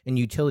history and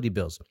utility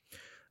bills.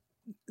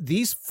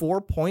 these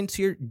 4 points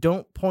here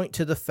don't point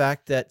to the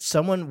fact that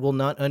someone will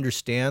not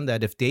understand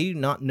that if they do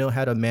not know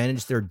how to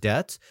manage their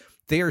debt,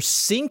 they are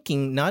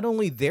sinking not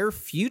only their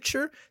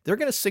future, they're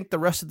going to sink the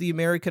rest of the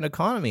American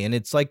economy. And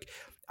it's like,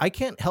 I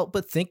can't help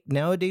but think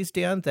nowadays,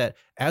 Dan, that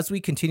as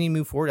we continue to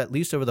move forward, at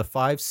least over the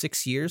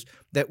 5-6 years,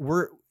 that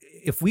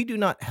if we do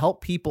not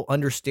help people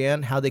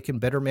understand how they can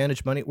better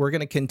manage money, we're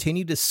going to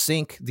continue to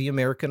sink the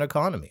American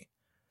economy.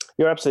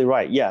 You're absolutely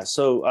right. Yeah.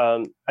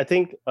 So I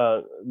think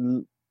there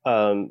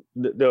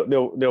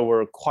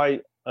were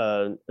quite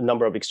a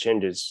number of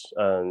exchanges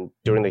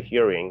during the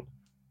hearing.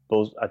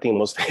 Both, I think,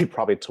 mostly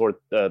probably toward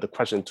the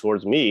question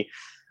towards me,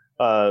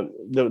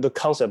 the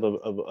concept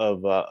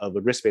of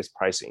risk-based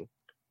pricing,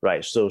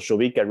 right? So should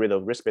we get rid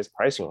of risk-based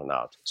pricing or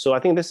not? So I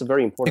think this is a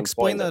very important.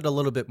 Explain that a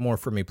little bit more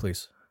for me,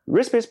 please.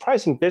 Risk-based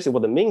pricing, basically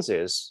what it means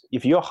is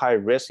if you're high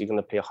risk, you're going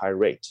to pay a high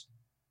rate.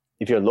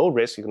 If you're low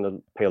risk, you're going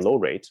to pay a low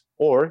rate.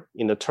 Or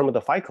in the term of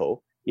the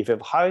FICO, if you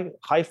have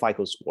high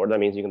FICO score, that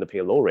means you're going to pay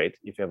a low rate.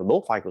 If you have a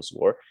low FICO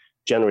score,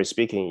 generally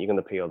speaking, you're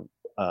going to pay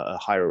a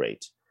higher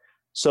rate.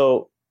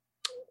 So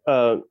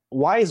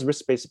why is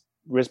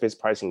risk-based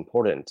pricing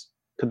important?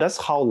 Because that's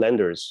how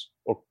lenders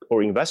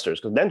or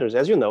investors, because lenders,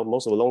 as you know, a lot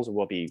of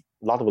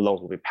the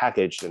loans will be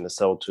packaged and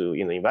sold to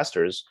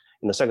investors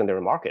in the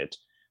secondary market.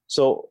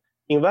 So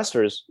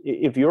investors,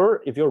 if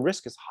your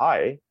risk is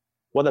high,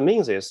 what that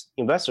means is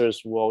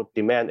investors will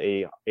demand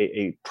a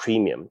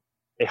premium,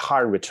 a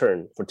higher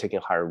return for taking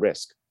higher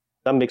risk.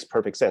 That makes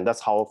perfect sense.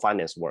 That's how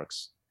finance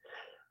works.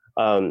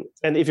 And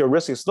if your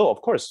risk is low,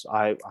 of course,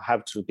 I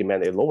have to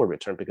demand a lower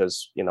return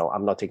because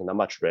I'm not taking that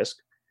much risk.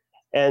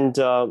 And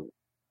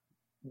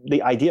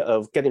the idea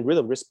of getting rid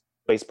of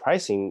risk-based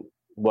pricing,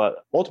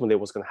 what ultimately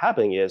what's going to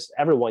happen is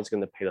everyone is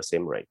going to pay the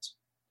same rate.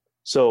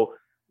 So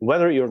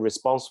whether you're a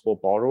responsible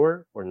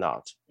borrower or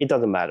not, it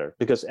doesn't matter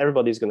because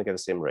everybody's going to get the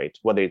same rate,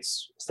 whether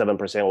it's 7%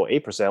 or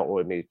 8%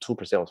 or maybe 2% or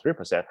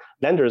 3%.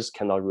 Lenders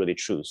cannot really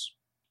choose.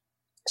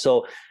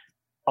 So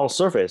on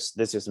surface,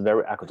 this is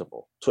very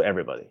equitable to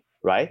everybody,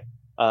 right?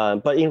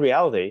 But in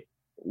reality,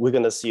 we're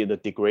going to see the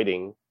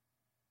degradation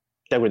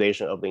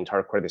of the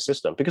entire credit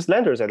system because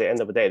lenders at the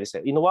end of the day, they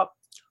say, you know what?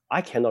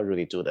 I cannot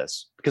really do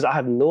this because I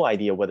have no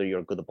idea whether you're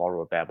a good borrower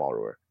or bad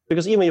borrower.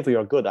 Because even if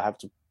you're good, I have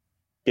to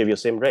give you the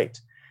same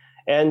rate.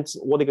 And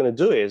what they're going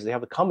to do is they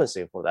have to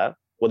compensate for that.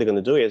 What they're going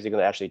to do is they're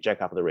going to actually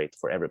jack up the rate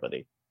for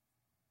everybody.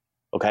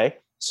 Okay,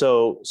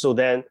 so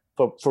then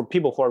for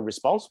people who are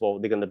responsible,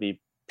 they're going to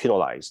be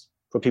penalized.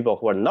 For people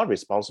who are not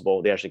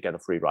responsible, they actually get a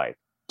free ride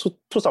to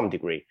some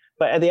degree.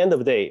 But at the end of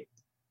the day,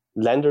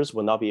 lenders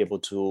will not be able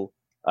to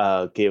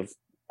give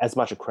as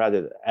much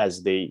credit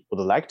as they would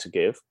like to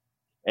give,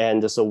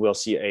 and so we'll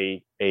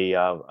see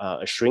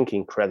a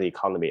shrinking credit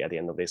economy at the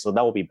end of the day. So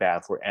that will be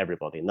bad for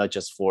everybody, not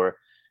just for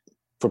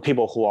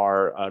people who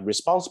are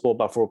responsible,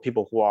 but for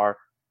people who are,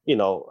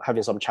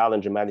 having some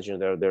challenge in managing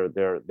their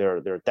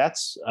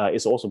debts,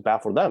 it's also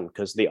bad for them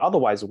because they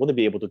otherwise wouldn't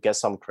be able to get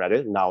some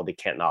credit. Now they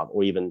cannot,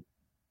 or even,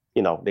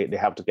 they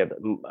have to get,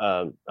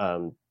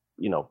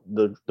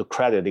 the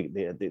credit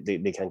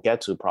they can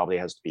get to probably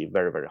has to be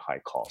very, very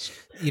high cost.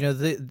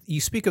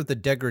 You speak of the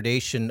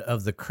degradation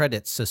of the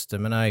credit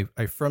system, and I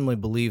firmly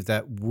believe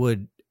that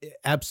would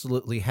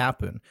absolutely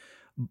happen.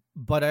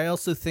 But I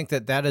also think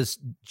that is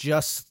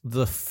just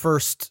the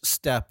first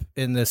step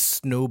in this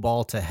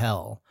snowball to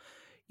hell.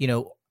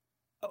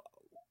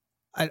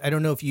 I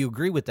don't know if you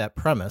agree with that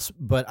premise,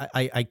 but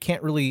I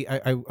can't really.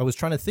 I was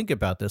trying to think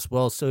about this.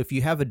 Well, so if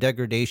you have a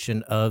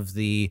degradation of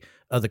the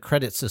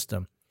credit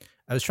system,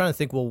 I was trying to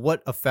think, well,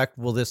 what effect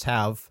will this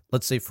have?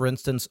 Let's say, for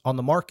instance, on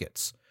the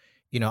markets.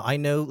 I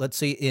know, let's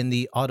say in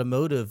the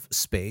automotive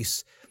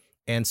space,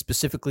 and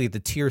specifically the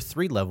tier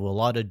 3 level, a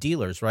lot of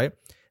dealers, right?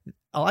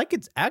 I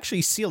could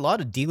actually see a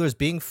lot of dealers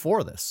being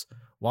for this.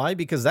 Why?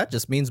 Because that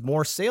just means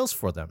more sales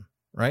for them,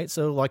 right?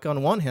 So like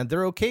on one hand,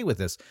 they're okay with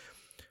this.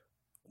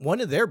 One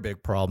of their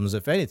big problems,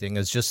 if anything,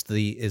 is just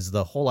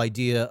the whole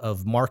idea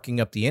of marking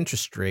up the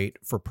interest rate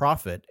for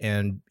profit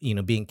and,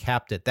 being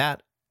capped at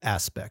that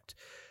aspect.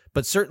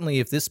 But certainly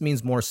if this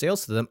means more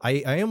sales to them,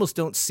 I almost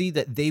don't see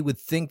that they would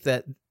think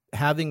that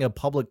having a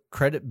public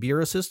credit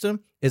bureau system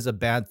is a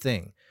bad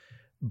thing.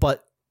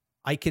 But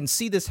I can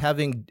see this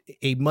having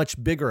a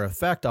much bigger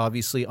effect,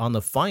 obviously, on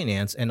the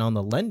finance and on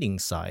the lending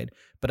side,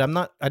 but I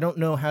don't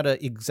know how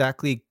to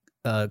exactly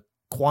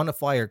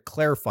quantify or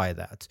clarify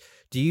that.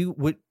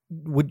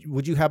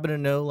 Would you happen to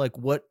know like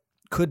what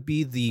could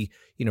be the,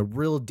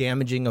 real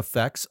damaging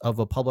effects of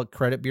a public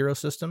credit bureau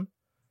system?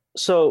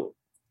 So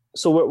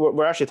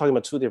we're actually talking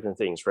about two different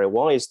things, right?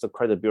 One is the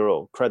credit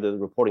bureau credit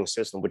reporting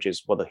system, which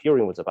is what the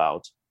hearing was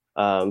about.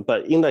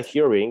 But in the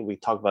hearing, we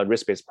talk about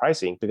risk-based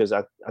pricing because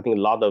I think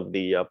a lot of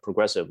the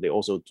progressive, they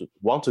also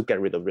want to get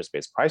rid of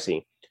risk-based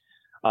pricing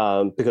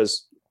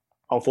because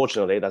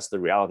unfortunately, that's the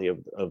reality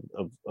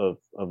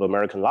of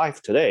American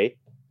life today.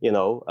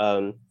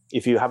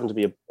 If you happen to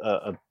be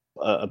a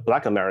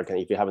Black American,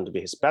 if you happen to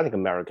be Hispanic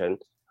American,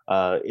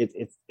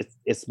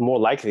 it's more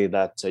likely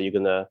that you're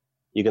gonna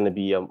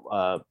be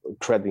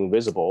credit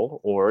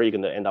invisible, or you're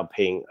gonna end up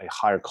paying a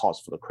higher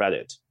cost for the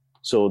credit.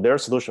 So their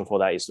solution for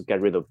that is to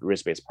get rid of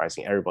risk-based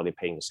pricing, everybody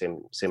paying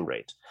the same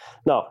rate.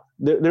 Now,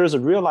 there is a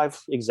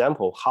real-life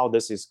example how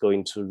this is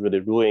going to really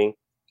ruin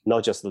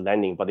not just the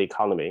lending, but the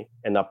economy,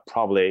 and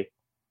probably,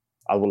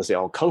 I wouldn't say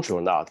our country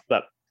or not,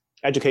 but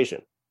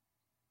education.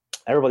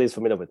 Everybody is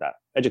familiar with that,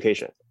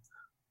 education.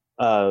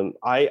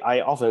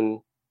 I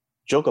often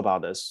joke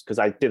about this because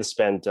I did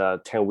spend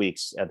 10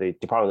 weeks at the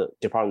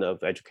Department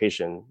of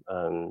Education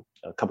a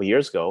couple of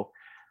years ago.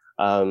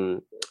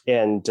 And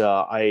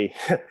I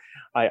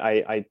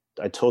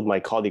told my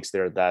colleagues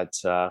there that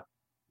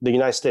the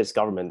United States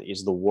government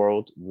is the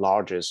world's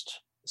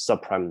largest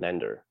subprime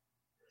lender.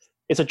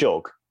 It's a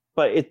joke,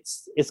 but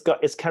it's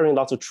carrying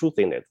lots of truth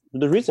in it.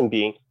 The reason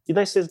being, the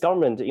United States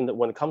government,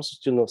 when it comes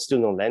to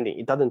student lending,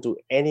 it doesn't do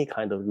any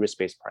kind of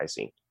risk-based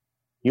pricing.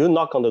 You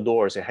knock on the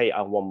door and say, hey,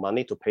 I want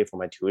money to pay for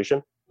my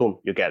tuition. Boom,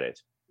 you get it.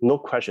 No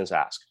questions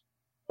asked.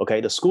 Okay,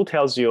 the school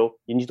tells you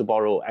you need to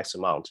borrow X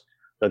amount.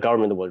 The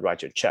government will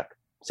write you a check,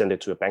 send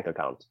it to your bank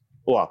account,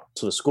 or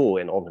to the school,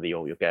 and ultimately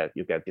you get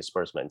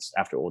disbursements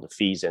after all the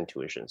fees and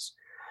tuitions.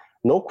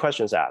 No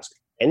questions asked.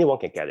 Anyone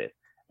can get it.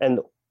 And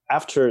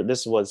after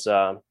this was,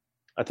 I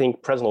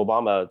think President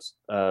Obama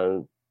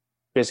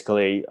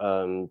basically,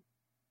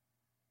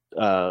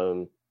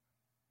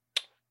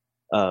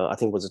 I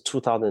think it was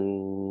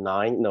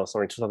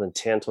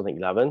 2010,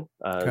 2011.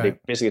 Okay. They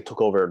basically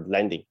took over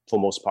lending for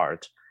most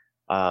part.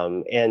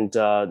 And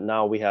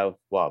now we have,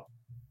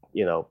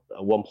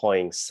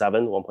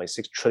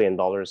 1.6 trillion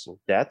dollars in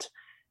debt.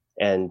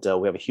 And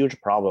we have a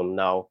huge problem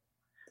now.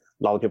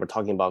 A lot of people are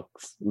talking about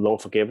loan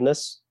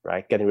forgiveness,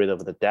 right? Getting rid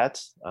of the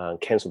debt,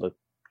 cancel the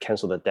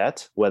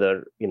debt,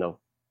 whether, the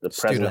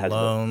president has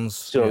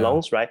student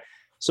loans, right?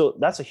 So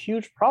that's a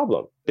huge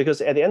problem because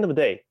at the end of the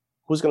day,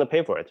 who's going to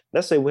pay for it?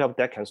 Let's say we have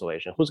debt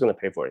cancellation. Who's going to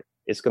pay for it?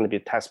 It's going to be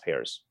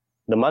taxpayers.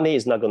 The money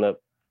is not going to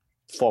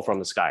fall from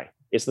the sky.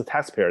 It's the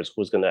taxpayers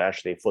who's going to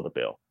actually foot the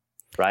bill,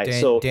 right?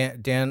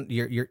 Dan,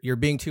 you're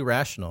being too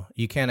rational.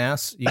 You can't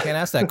ask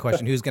that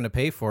question. Who's going to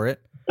pay for it?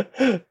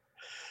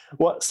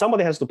 Well,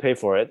 somebody has to pay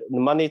for it. The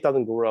money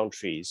doesn't grow on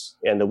trees,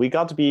 and we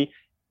got to be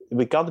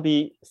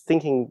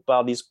thinking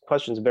about these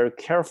questions very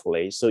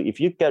carefully. So if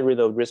you get rid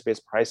of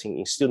risk-based pricing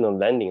in student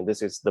lending,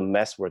 this is the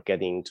mess we're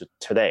getting into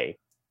today.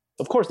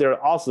 Of course, there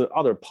are also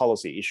other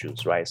policy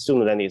issues, right?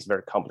 Student lending is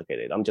very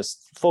complicated. I'm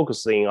just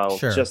focusing on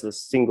just a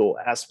single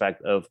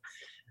aspect of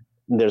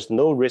there's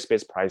no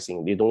risk-based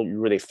pricing. You don't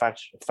really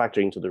factor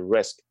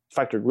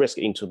risk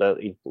into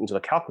the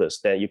calculus,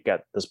 then you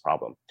get this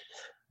problem.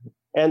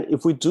 And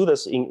if we do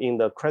this in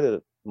the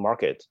credit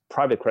market,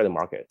 private credit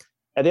market,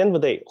 at the end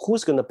of the day,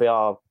 who's going to bail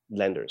out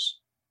lenders?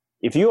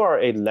 If you are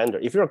a lender,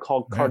 if you're a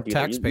card dealer,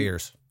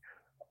 taxpayers.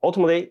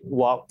 Ultimately,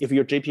 well, if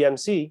you're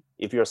JPMC,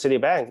 if you're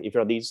Citibank, if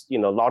you're these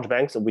large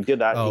banks, we did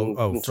that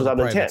in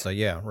 2010. So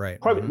yeah, right.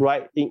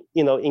 Right. In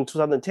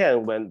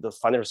 2010, when the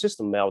financial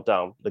system melted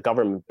down, the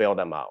government bailed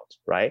them out,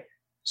 right?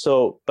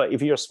 So, but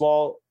if you're a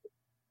small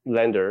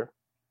lender,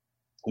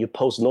 you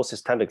pose no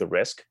systemic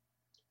risk,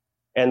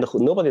 and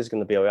nobody's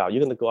going to bail you out.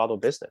 You're going to go out of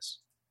business,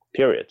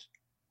 period.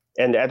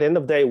 And at the end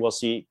of the day, we'll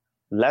see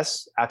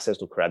less access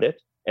to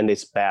credit, and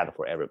it's bad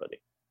for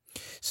everybody.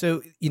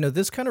 So,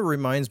 this kind of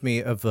reminds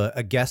me of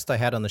a guest I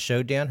had on the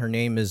show, Dan. Her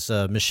name is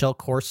Michelle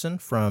Corson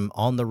from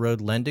On the Road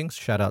Lending.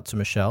 Shout out to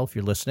Michelle if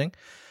you're listening.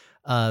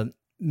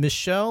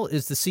 Michelle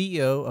is the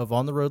CEO of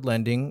On the Road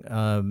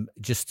Lending,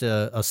 just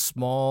a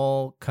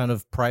small kind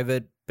of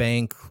private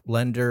bank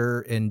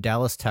lender in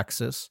Dallas,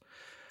 Texas.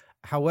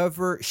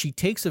 However, she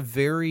takes a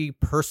very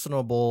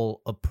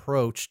personable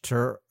approach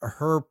to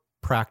her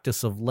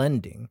practice of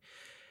lending.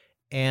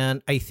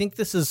 And I think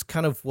this is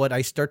kind of what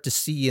I start to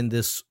see in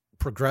this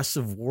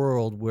progressive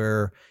world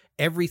where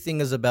everything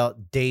is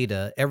about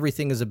data,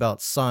 everything is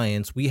about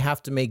science. We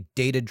have to make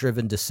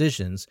data-driven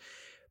decisions.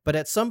 But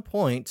at some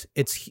point,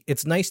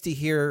 it's nice to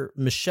hear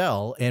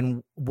Michelle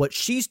and what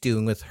she's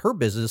doing with her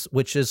business,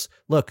 which is,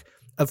 look,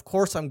 of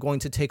course, I'm going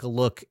to take a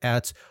look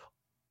at,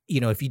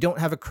 if you don't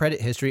have a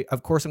credit history,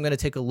 of course, I'm going to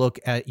take a look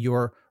at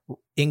your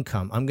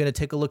income. I'm going to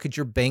take a look at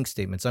your bank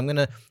statements. I'm going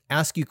to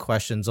ask you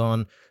questions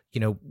on,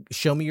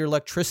 show me your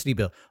electricity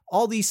bill,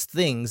 all these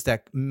things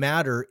that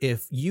matter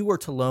if you were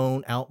to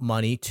loan out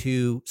money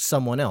to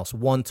someone else,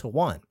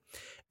 one-to-one.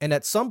 And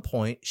at some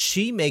point,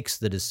 she makes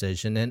the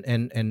decision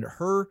and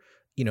her,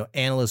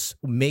 analysts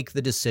make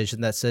the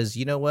decision that says,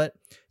 you know what,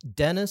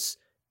 Dennis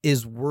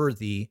is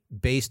worthy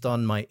based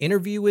on my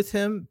interview with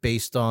him,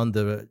 based on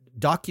the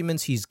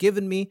documents he's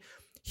given me.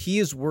 He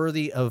is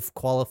worthy of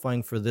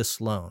qualifying for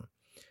this loan.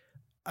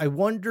 I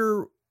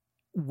wonder,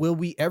 will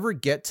we ever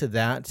get to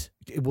that?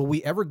 Will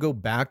we ever go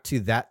back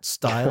to that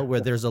style where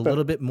there's a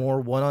little bit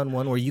more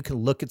one-on-one where you can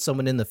look at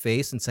someone in the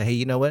face and say, hey,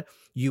 you know what?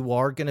 You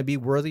are going to be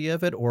worthy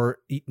of it, or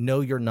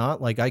no, you're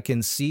not. Like, I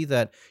can see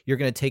that you're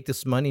going to take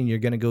this money and you're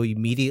going to go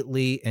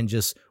immediately and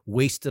just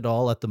waste it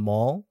all at the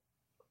mall.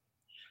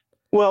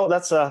 Well,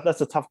 that's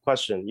a tough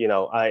question.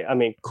 I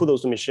mean,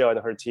 kudos to Michelle and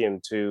her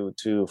team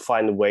to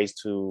find ways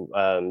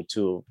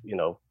to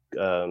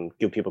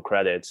give people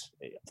credit.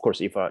 Of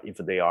course, if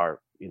they are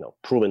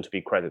proven to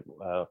be credit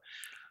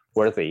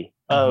worthy.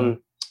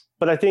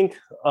 But I think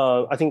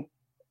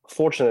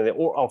fortunately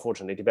or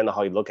unfortunately, depending on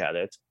how you look at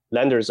it,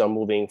 lenders are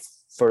moving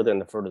further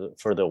and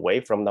further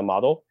away from the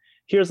model.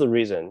 Here's the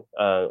reason.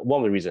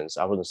 One of the reasons,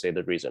 I wouldn't say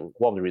the reason.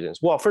 One of the reasons.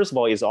 Well, first of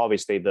all, is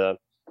obviously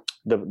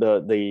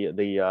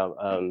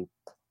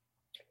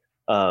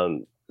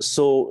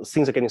so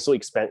things are getting so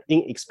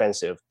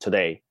inexpensive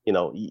today.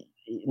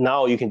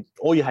 Now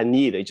all you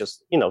need is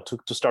just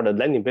to start a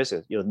lending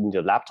business. You need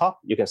a laptop.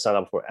 You can sign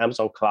up for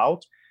Amazon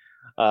Cloud,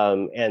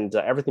 and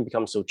everything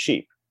becomes so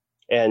cheap.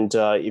 And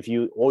if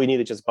all you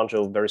need is just a bunch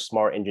of very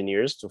smart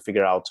engineers to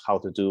figure out how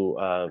to do,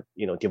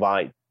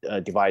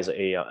 devise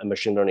a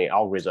machine learning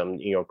algorithm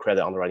in your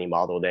credit underwriting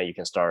model, then you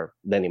can start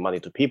lending money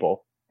to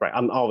people, right?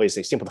 I'm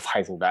obviously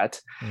simplifying that.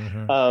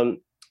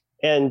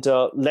 And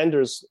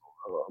lenders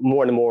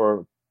more and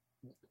more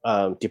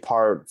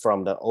depart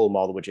from the old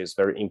model, which is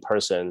very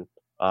in-person,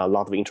 a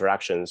lot of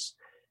interactions.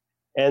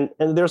 And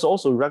there's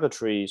also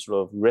regulatory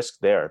sort of risk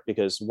there,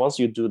 because once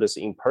you do this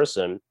in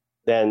person,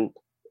 then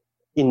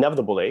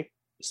inevitably,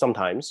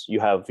 sometimes you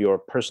have your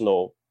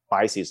personal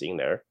biases in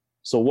there.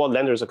 So what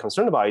lenders are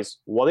concerned about is,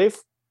 what if,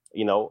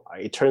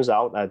 it turns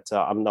out that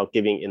I'm not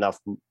giving enough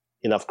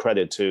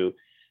credit to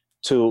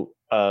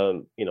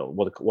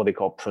what they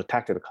call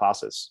protected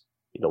classes,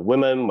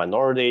 women,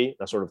 minority,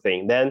 that sort of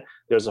thing. Then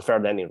there's a fair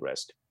lending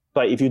risk.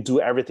 But if you do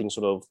everything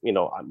sort of,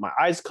 my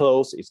eyes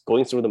closed, it's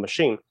going through the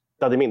machine,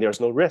 doesn't mean there's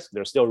no risk.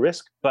 There's still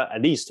risk, but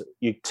at least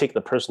you take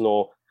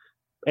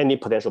any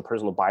potential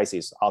personal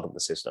biases out of the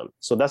system.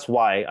 So that's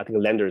why I think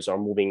lenders are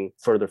moving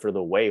further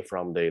away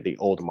from the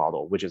old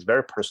model, which is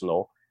very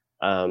personal,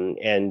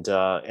 and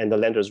the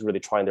lenders really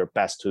trying their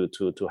best to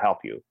help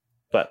you.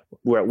 But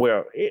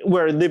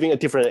we're living a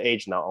different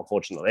age now,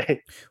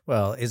 unfortunately.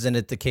 Well, isn't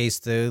it the case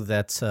though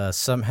that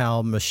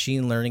somehow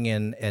machine learning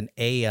and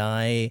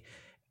AI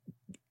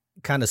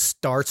kind of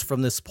starts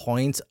from this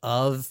point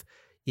of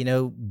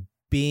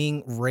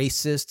being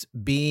racist,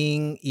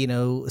 being,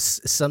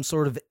 some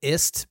sort of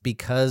ist,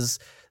 because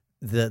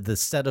the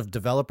set of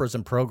developers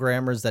and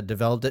programmers that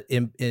developed it,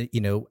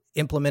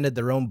 implemented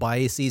their own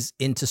biases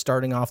into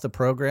starting off the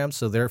program.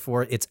 So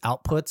therefore its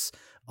outputs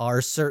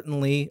are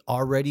certainly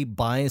already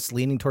biased,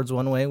 leaning towards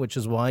one way, which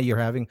is why you're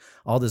having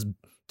all this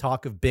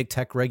talk of big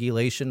tech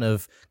regulation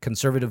of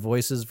conservative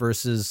voices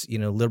versus,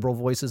 liberal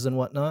voices and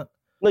whatnot.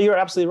 No, you're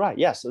absolutely right.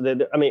 Yes.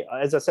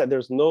 As I said,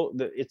 there's no,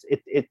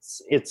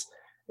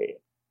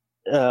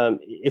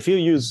 if you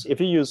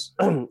use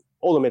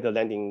automated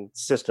lending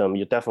system,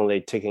 you're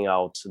definitely taking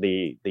out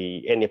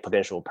any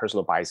potential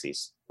personal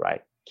biases,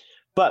 right?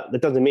 But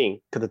that doesn't mean,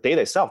 because the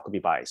data itself could be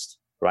biased,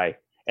 right?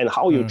 And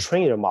how you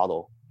train your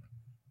model,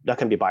 that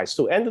can be biased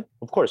too. And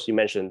of course, you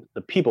mentioned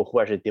the people who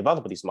actually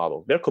develop this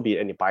model, there could be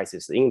any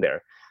biases in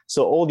there.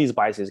 So all these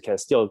biases can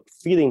still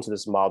feed into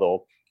this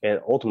model and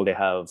ultimately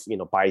have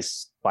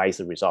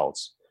biased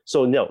results.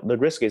 So no, the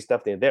risk is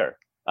definitely there.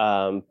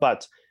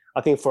 But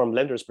I think from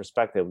lenders'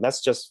 perspective,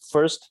 let's just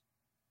first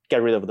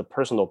get rid of the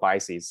personal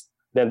biases.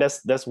 Then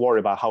let's worry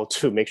about how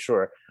to make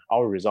sure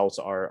our results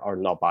are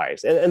not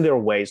biased. And there are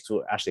ways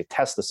to actually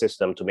test the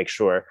system to make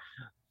sure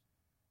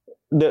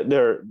that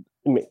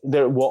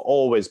there will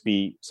always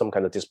be some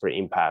kind of disparate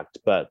impact,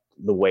 but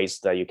the ways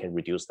that you can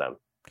reduce them.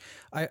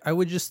 I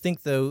would just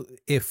think though,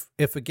 if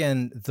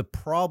again the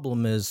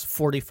problem is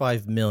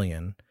 45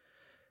 million,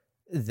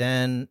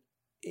 then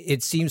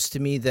it seems to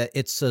me that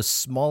it's a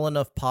small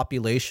enough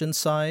population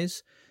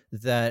size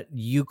that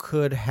you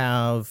could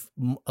have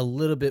a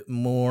little bit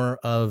more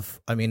of,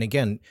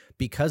 again,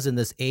 because in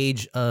this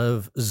age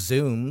of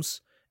Zooms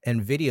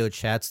and video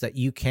chats, that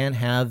you can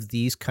have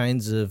these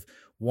kinds of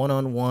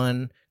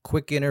one-on-one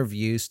quick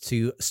interviews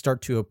to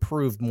start to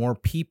approve more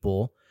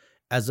people,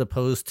 as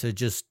opposed to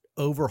just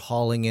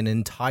overhauling an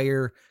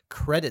entire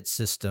credit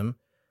system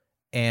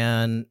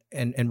and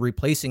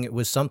replacing it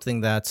with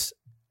something that's,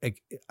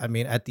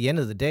 at the end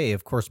of the day,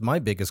 of course, my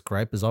biggest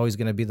gripe is always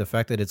going to be the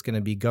fact that it's going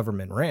to be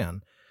government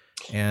ran.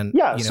 And,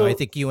 I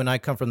think you and I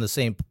come from the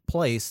same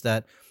place,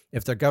 that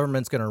if the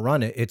government's going to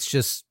run it, it's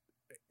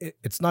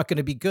not going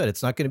to be good.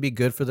 It's not going to be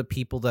good for the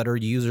people that are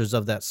users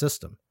of that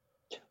system.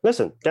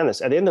 Listen,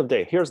 Dennis, at the end of the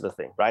day, here's the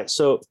thing, right?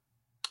 So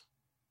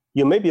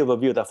you may be of a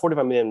view that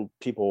 45 million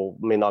people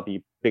may not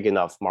be big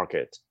enough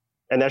market.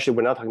 And actually,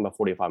 we're not talking about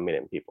 45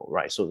 million people,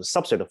 right? So the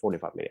subset of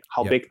 45 million,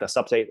 how big the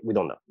subset, we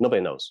don't know.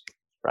 Nobody knows,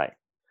 right?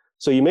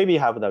 So you maybe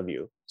have that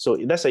view. So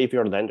let's say if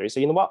you're a lender, you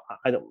say, you know what,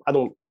 I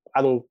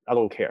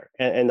don't care,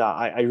 and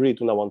I really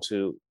do not want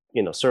to,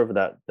 serve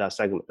that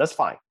segment. That's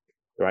fine,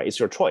 right? It's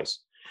your choice.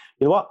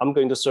 You know what? I'm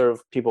going to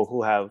serve people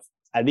who have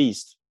at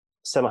least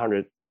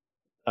 700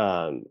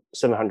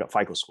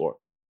 FICO score.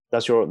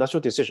 That's your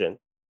decision.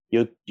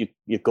 You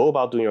go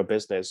about doing your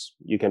business.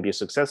 You can be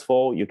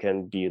successful. You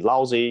can be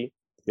lousy.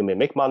 You may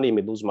make money. You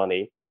may lose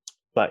money,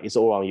 but it's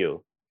all on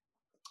you.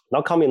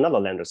 Now coming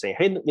another lender saying,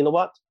 hey, you know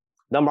what?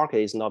 That market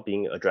is not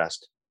being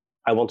addressed.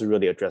 I want to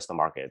really address the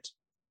market,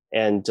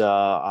 and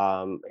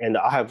I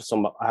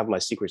have my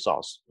secret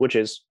sauce, which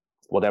is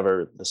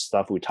whatever the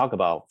stuff we talk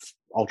about,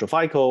 Ultra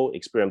FICO,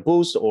 Experian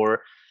Boost,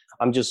 or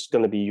I'm just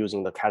going to be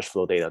using the cash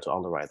flow data to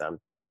underwrite them.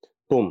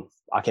 Boom,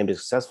 I can be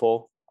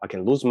successful, I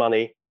can lose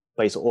money,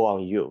 but it's all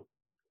on you.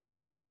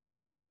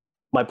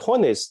 My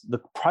point is the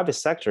private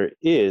sector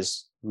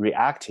is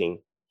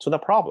reacting to the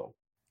problem,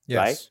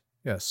 right?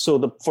 Yes.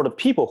 So for the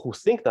people who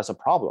think that's a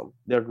problem,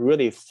 they're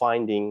really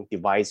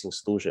devising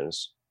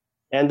solutions.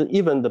 And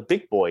even the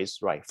big boys,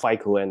 right,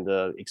 FICO and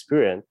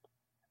Experian,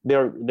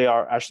 they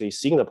are actually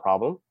seeing the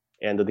problem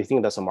and they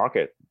think that's a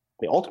market.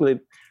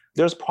 Ultimately,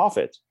 there's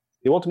profit.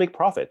 They want to make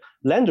profit.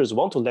 Lenders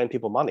want to lend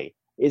people money.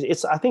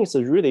 I think it's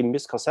a really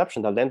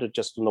misconception that lenders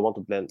just do not want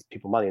to lend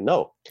people money.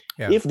 No,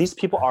 if these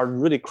people are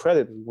really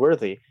credit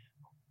worthy,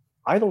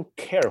 I don't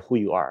care who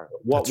you are,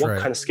 what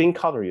kind of skin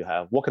color you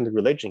have, what kind of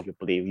religion you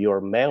believe. You're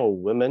man or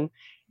woman,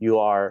 you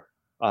are,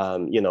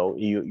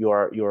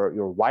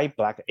 you're white,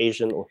 black,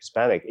 Asian, or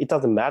Hispanic. It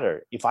doesn't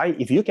matter.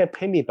 If you can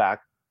pay me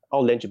back,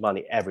 I'll lend you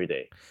money every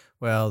day.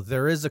 Well,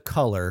 there is a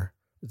color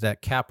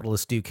that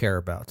capitalists do care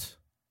about.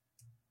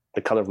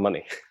 The color of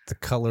money. The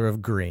color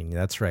of green.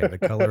 That's right. The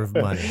color of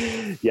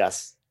money.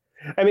 Yes.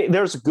 I mean,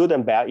 there's good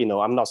and bad.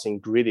 I'm not saying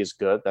greed is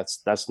good.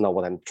 That's not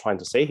what I'm trying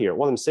to say here.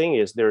 What I'm saying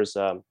is there's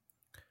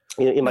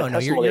in my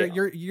testimony.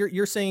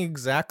 You're saying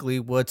exactly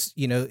what's,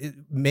 it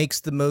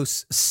makes the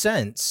most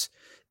sense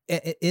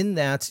in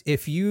that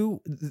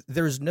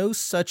there's no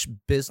such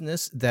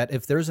business that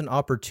if there's an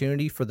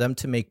opportunity for them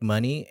to make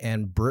money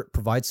and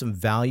provide some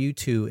value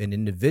to an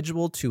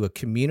individual, to a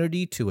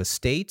community, to a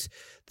state,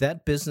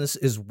 that business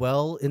is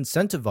well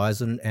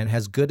incentivized and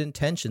has good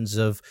intentions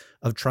of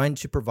trying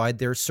to provide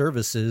their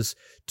services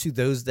to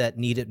those that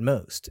need it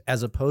most,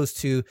 as opposed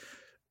to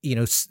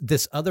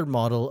this other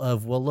model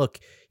of, well, look,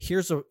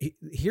 here's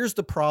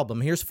the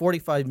problem. Here's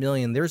 45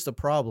 million. There's the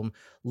problem.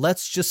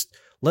 Let's just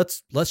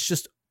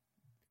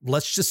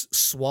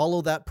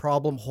swallow that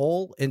problem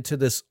whole into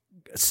this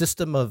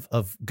system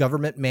of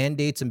government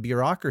mandates and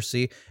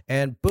bureaucracy,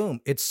 and boom,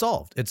 it's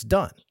solved. It's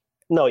done.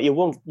 No, it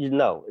won't.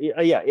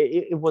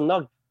 It will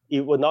not.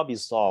 It will not be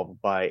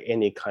solved by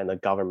any kind of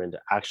government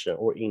action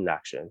or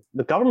inaction.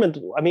 The government.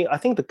 I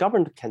think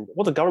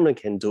what the government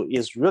can do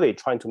is really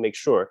trying to make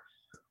sure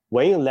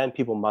when you lend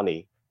people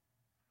money,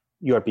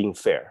 you are being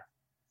fair.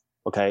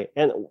 Okay,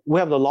 and we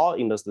have the law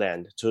in this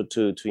land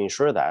to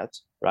ensure that,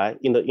 right?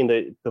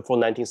 Before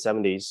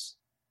 1970s,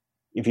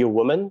 if you're a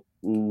woman,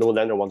 no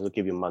lender wanted to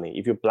give you money.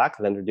 If you're black,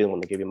 lender didn't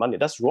want to give you money.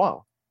 That's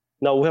wrong.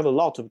 Now we have a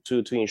law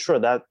to ensure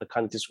that the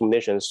kind of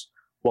discriminations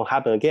won't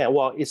happen again.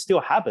 Well, it still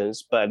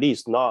happens, but at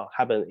least not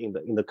happen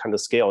in the kind of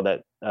scale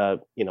that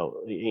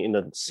in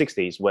the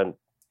 60s when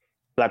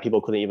black people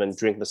couldn't even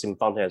drink the same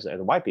fountain as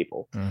white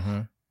people.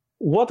 Mm-hmm.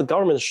 What the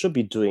government should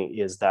be doing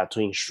is that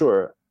to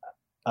ensure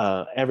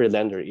every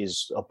lender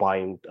is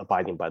abiding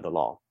by the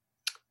law.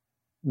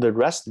 The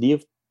rest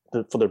leave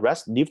to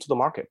the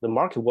market. The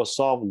market will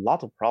solve a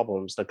lot of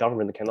problems the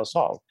government cannot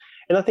solve.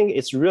 And I think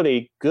it's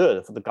really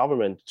good for the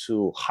government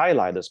to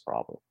highlight this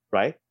problem,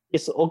 right?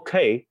 It's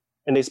okay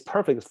and it's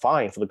perfectly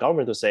fine for the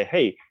government to say,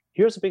 hey,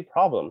 here's a big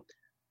problem.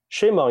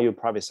 Shame on you,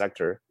 private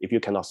sector, if you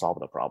cannot solve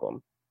the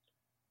problem.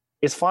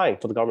 It's fine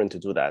for the government to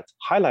do that.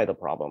 Highlight the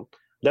problem.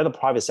 Let the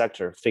private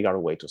sector figure out a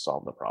way to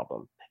solve the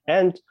problem.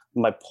 And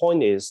my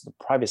point is the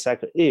private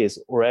sector is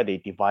already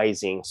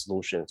devising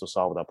solutions to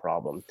solve that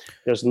problem.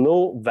 There's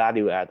no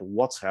value add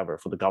whatsoever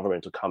for the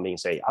government to come in and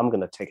say, I'm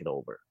going to take it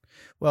over.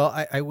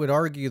 Well, I would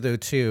argue, though,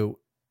 too,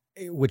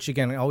 which,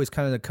 again, always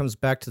kind of comes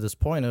back to this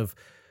point of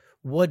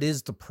what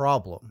is the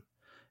problem?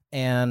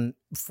 And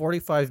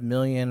 45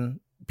 million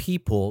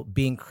people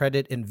being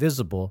credit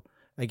invisible,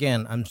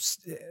 again, I'm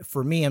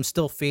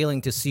still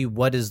failing to see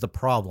what is the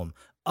problem,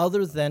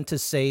 other than to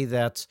say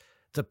that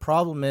the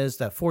problem is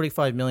that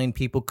 45 million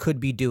people could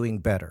be doing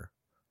better,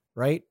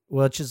 right?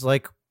 Which is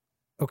like,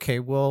 okay,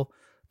 well,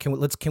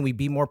 can we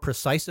be more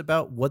precise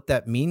about what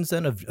that means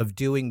then of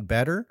doing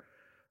better?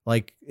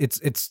 Like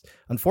it's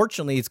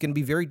unfortunately it's going to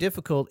be very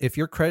difficult if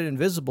you're credit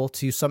invisible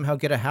to somehow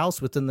get a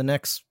house within the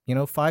next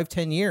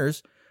 5-10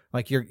 years.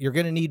 Like you're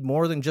going to need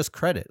more than just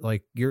credit.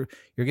 Like you're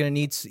going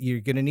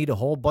to need a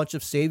whole bunch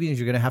of savings.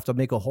 You're going to have to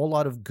make a whole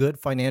lot of good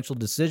financial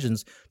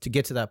decisions to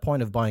get to that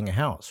point of buying a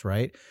house,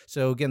 right?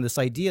 So again, this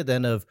idea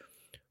then of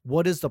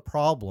what is the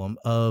problem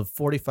of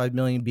 45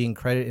 million being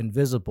credit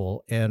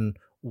invisible, and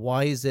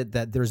why is it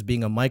that there's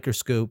being a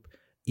microscope,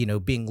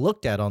 being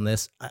looked at on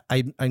this?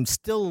 I'm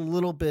still a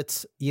little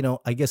bit,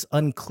 I guess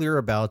unclear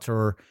about,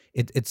 or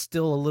it's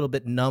still a little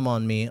bit numb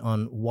on me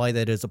on why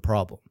that is a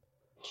problem.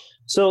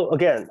 So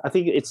again, I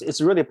think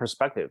it's really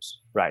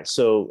perspectives, right?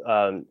 So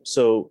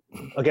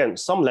again,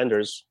 some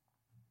lenders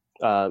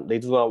they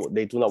do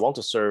not want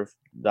to serve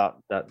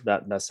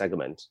that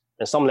segment,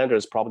 and some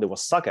lenders probably will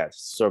suck at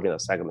serving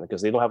that segment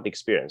because they don't have the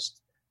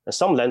experience. And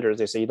some lenders,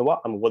 they say,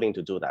 I'm willing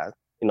to do that.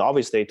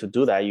 Obviously, to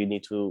do that, you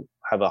need to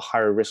have a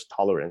higher risk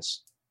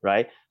tolerance,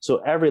 right? So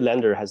every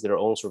lender has their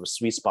own sort of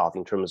sweet spot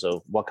in terms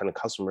of what kind of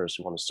customers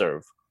you want to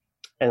serve.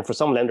 And for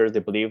some lenders, they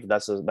believe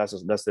that's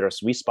their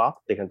sweet spot.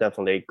 They can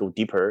definitely go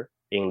deeper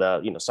in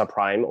the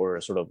subprime, or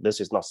sort of,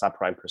 this is not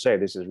subprime per se.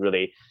 This is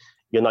really,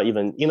 you're not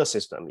even in the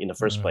system in the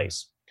first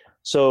place.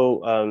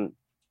 So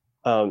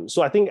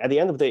So I think at the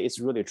end of the day, it's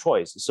really a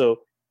choice.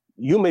 So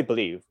you may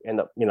believe,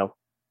 and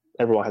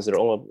everyone has their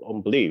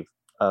own belief,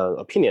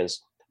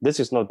 opinions. This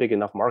is not a big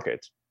enough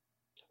market.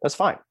 That's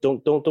fine.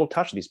 Don't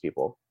touch these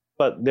people.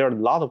 But there are a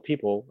lot of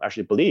people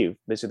actually believe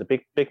this is a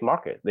big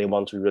market. They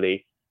want to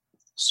really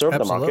serve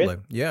the market.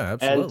 Yeah,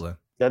 absolutely. And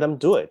let them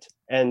do it.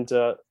 And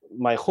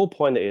my whole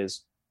point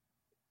is,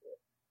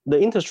 the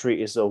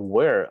industry is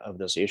aware of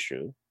this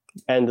issue,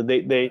 and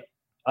they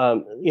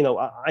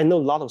I know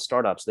a lot of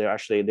startups.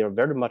 They're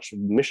very much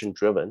mission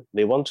driven.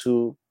 They want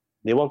to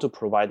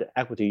provide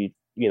equity,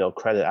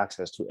 credit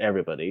access to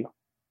everybody.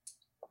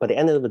 But at the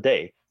end of the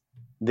day,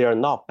 they are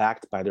not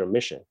backed by their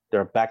mission.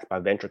 They're backed by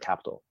venture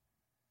capital.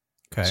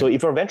 Okay. So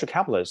if you're a venture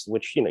capitalist,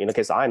 which in the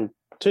case I'm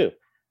too,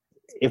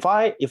 if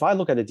I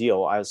look at a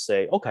deal, I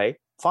say, okay,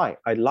 fine,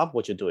 I love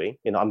what you're doing.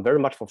 I'm very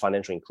much for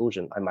financial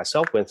inclusion. I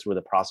myself went through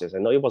the process. I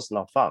know it was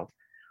not fun,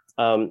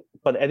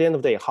 but at the end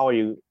of the day, how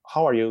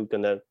are you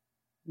gonna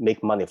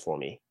make money for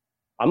me?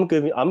 I'm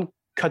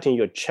cutting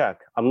you a check.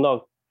 I'm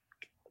not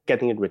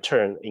getting a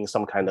return in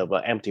some kind of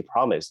empty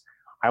promise.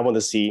 I want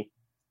to see,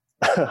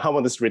 I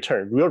want this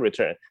real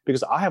return,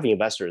 because I have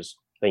investors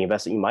that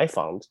invest in my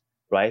fund,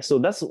 right? So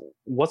that's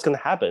what's going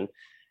to happen,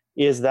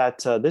 is that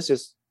this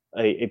is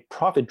a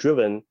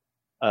profit-driven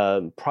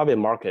private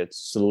market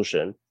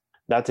solution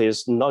that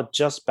is not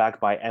just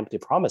backed by empty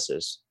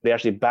promises. They're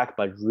actually backed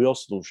by real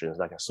solutions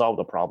that can solve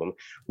the problem.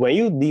 When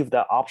you leave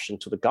that option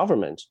to the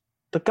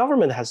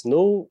government has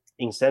no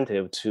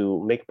incentive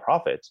to make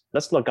profit.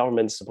 That's what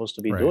government is supposed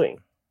to be doing,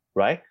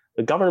 right?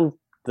 The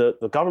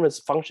government's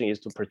function is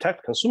to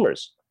protect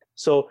consumers.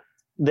 So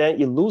then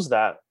you lose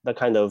that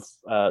kind of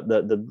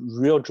the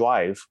real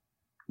drive.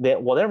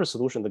 Then whatever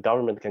solution the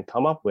government can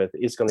come up with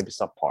is going to be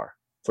subpar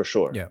for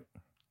sure. Yeah.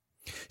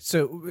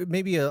 So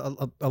maybe a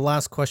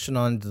last question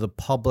on the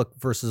public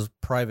versus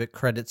private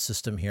credit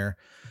system here.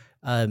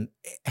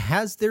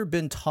 Has there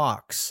been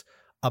talks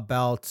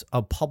about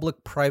a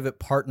public-private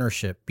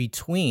partnership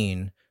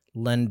between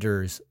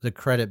lenders, the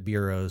credit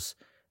bureaus,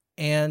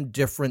 and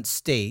different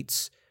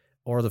states,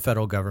 or the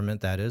federal government,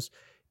 that is,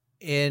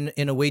 in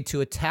a way to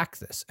attack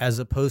this, as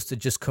opposed to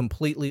just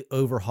completely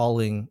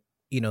overhauling,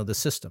 the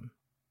system?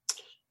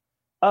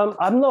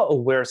 I'm not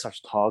aware of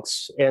such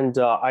talks, and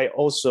I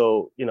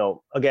also,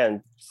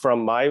 again,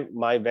 from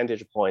my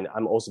vantage point,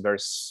 I'm also very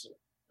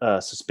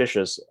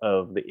suspicious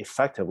of the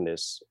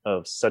effectiveness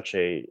of such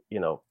a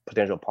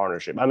potential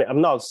partnership. I mean,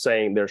 I'm not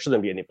saying there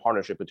shouldn't be any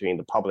partnership between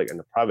the public and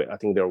the private. I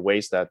think there are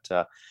ways that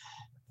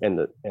and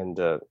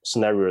the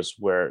scenarios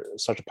where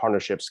such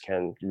partnerships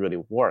can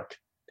really work.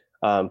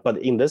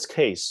 But in this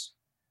case,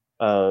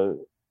 I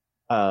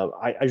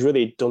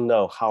really don't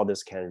know how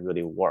this can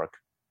really work.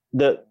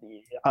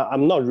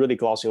 I'm not really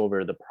glossing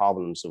over the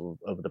problems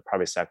of the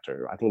private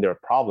sector. I think there are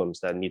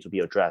problems that need to be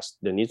addressed.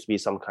 There needs to be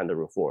some kind of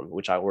reform,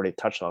 which I already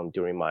touched on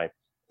during my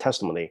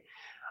testimony.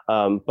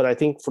 But I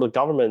think for the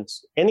government,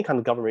 any kind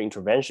of government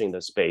intervention in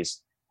this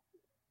space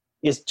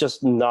is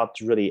just not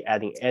really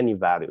adding any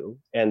value,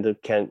 and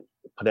it can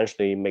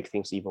potentially make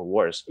things even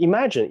worse.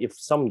 Imagine if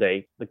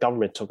someday the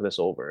government took this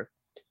over.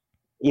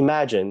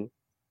 Imagine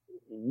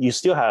you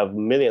still have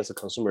millions of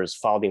consumers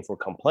filing for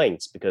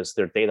complaints because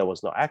their data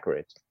was not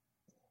accurate.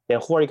 Then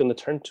who are you going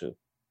to turn to?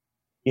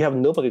 You have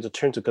nobody to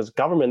turn to, because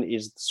government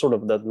is sort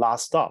of the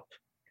last stop.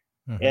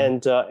 Mm-hmm.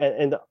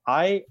 And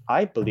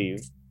I believe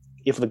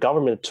if the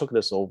government took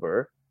this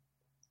over,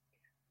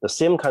 the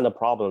same kind of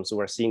problems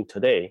we're seeing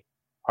today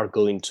are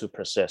going to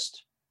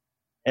persist.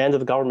 And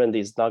the government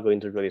is not going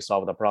to really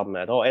solve the problem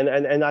at all.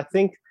 And I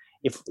think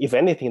if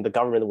anything, the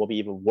government will be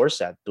even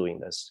worse at doing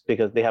this,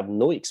 because they have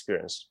no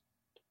experience,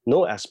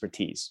 no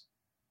expertise.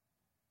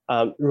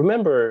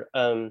 Remember,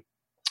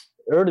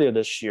 earlier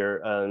this year,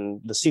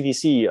 the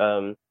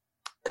CDC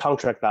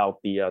contracted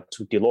out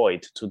to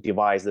Deloitte to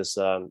devise this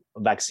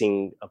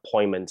vaccine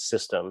appointment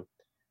system.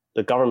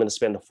 The government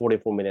spent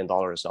 $44 million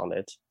on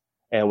it.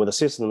 And when the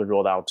system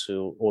rolled out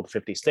to all the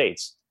 50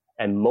 states,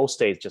 and most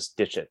states just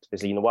ditched it. They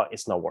said, you know what,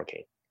 it's not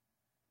working.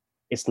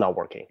 It's not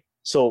working.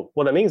 So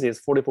what that means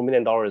is $44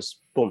 million,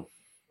 boom,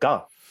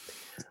 gone.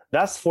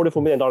 That's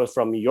 $44 million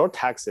from your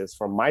taxes,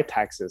 from my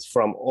taxes,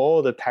 from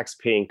all the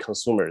tax-paying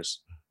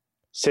consumers,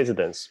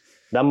 citizens.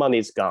 That money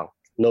is gone.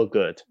 No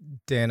good.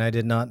 Dan, I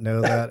did not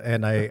know that,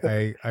 and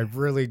I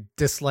really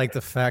dislike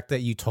the fact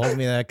that you told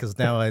me that, because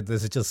now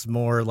this is just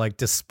more like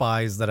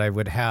despise that I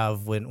would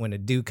have when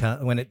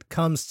it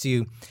comes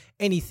to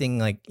anything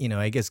like,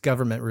 I guess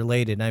government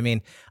related. I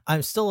mean,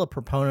 I'm still a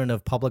proponent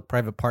of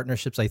public-private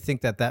partnerships. I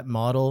think that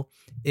model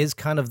is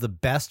kind of the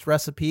best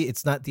recipe.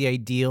 It's not the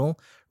ideal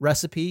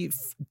recipe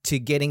to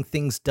getting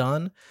things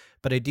done,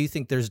 but I do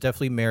think there's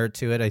definitely merit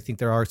to it. I think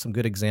there are some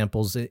good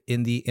examples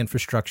in the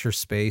infrastructure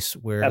space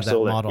where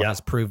Absolutely. That model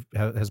has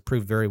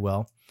proved very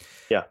well.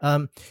 Yeah.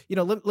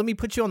 Let me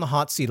put you on the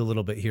hot seat a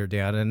little bit here,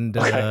 Dan, and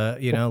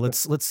okay.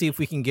 Let's see if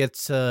we can get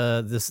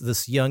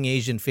this young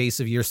Asian face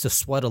of yours to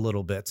sweat a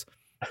little bit.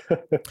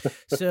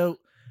 So,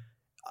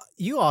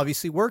 you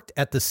obviously worked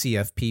at the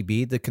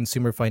CFPB, the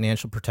Consumer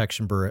Financial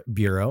Protection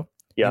Bureau.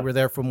 Yeah. You were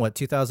there from what,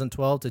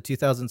 2012 to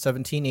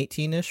 2017,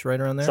 18-ish, right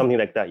around there? Something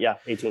like that. Yeah.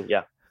 18.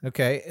 Yeah.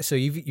 Okay. So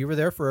you were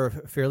there for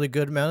a fairly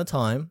good amount of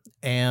time.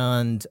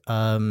 And,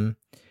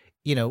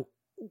 you know,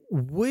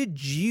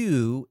 would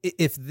you,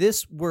 if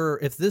this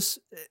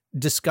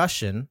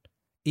discussion,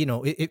 you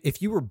know,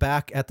 if you were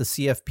back at the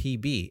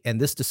CFPB and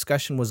this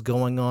discussion was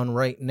going on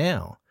right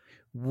now,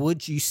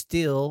 would you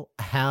still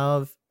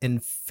have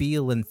and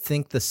feel and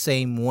think the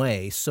same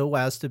way, so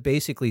as to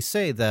basically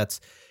say that,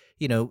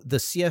 you know, the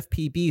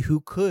CFPB,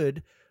 who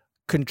could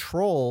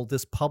control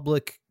this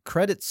public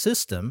credit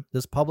system,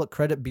 this public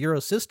credit bureau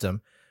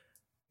system,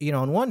 you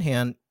know, on one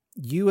hand,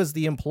 you as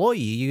the employee,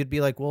 you'd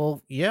be like,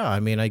 well, yeah, I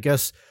mean, I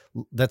guess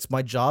that's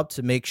my job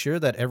to make sure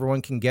that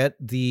everyone can get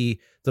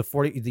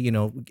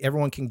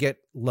everyone can get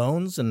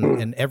loans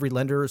and every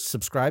lender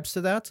subscribes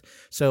to that.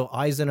 So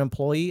I, as an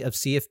employee of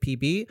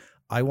CFPB,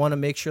 I want to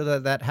make sure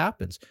that that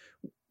happens.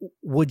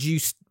 Would you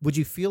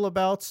feel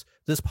about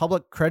this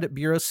public credit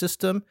bureau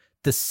system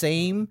the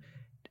same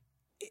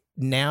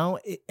now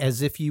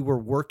as if you were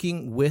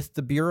working with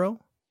the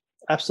bureau?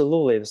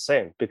 Absolutely the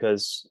same,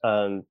 because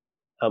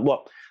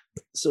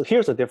so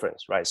here's the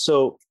difference, right?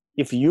 So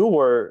if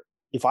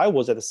I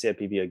was at the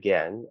CFPB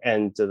again,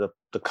 and the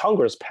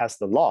Congress passed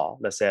the law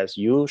that says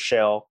you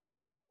shall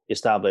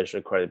establish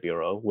a credit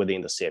bureau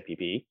within the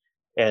CFPB,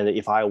 and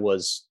if I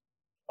was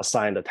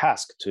assigned a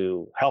task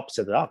to help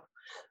set it up,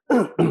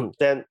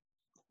 then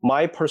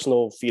my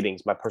personal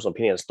feelings, my personal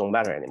opinions don't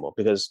matter anymore,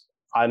 because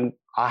I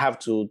have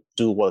to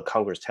do what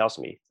Congress tells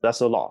me. That's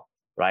the law,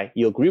 right?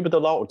 You agree with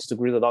the law or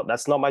disagree with the law,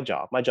 that's not my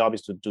job. My job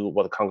is to do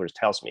what the Congress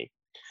tells me.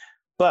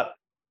 But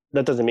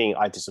that doesn't mean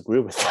I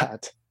disagree with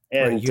that.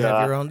 And right, you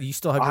have your own. You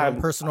still have your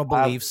own personal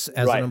beliefs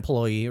as an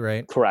employee,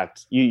 right?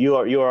 Correct. You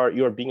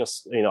are being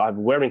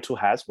I'm wearing two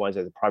hats. One is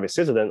as a private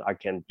citizen, I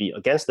can be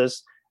against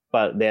this,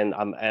 but then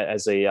I'm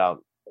as a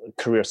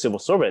career civil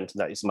servant.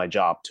 That is my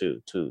job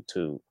to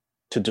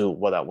do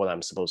what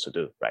I'm supposed to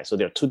do, right? So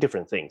there are two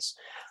different things.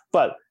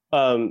 But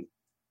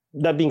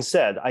that being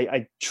said,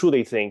 I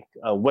truly think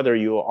whether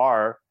you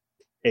are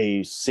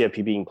a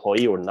CFPB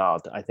employee or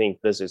not, I think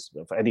this is,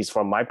 at least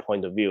from my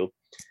point of view,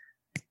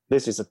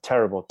 this is a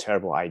terrible,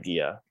 terrible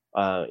idea.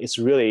 It's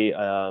really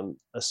a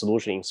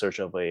solution in search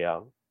of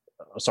a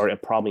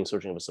problem in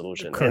search of a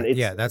solution. Correct. And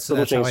it's that's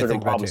solution how in I certain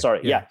think problem. about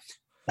it. Yeah,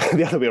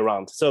 the other way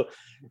around. So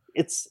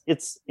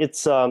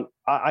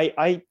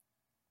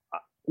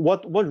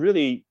what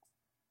really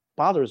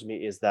bothers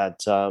me is that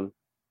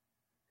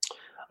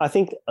I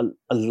think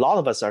a lot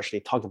of us are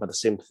actually talking about the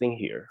same thing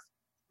here,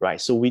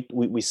 right? So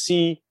we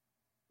see,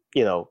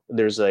 you know,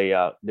 there's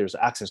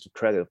access to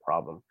credit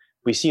problem.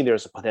 We see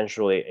there's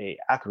potentially a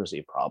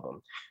accuracy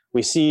problem.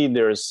 We see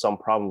there's some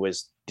problem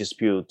with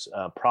dispute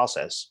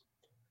process.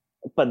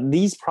 But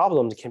these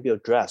problems can be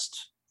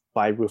addressed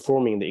by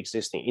reforming the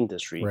existing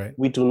industry. Right.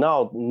 We do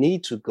not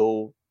need to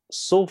go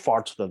so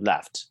far to the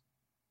left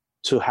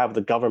to have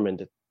the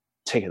government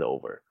take it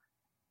over.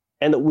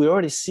 And we're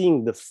already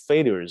seeing the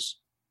failures,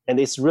 and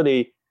it's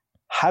really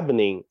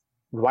happening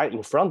right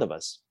in front of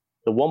us.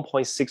 The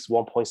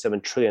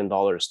 $1.7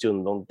 trillion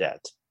student loan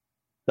debt.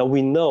 Now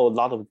we know a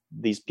lot of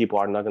these people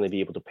are not going to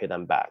be able to pay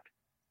them back.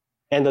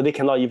 And they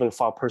cannot even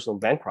file personal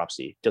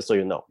bankruptcy, just so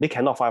you know. They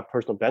cannot file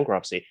personal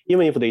bankruptcy.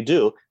 Even if they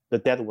do, the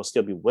debt will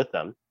still be with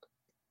them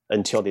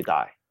until they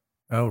die.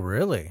 Oh,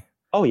 really?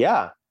 Oh,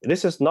 yeah.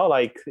 This is not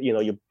like, you know,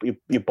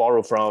 you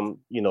borrow from,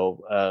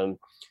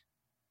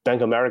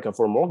 Bank of America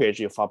for a mortgage,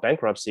 you file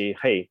bankruptcy,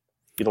 hey,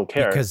 you don't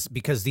care.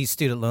 Because these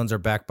student loans are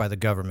backed by the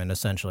government,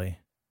 essentially.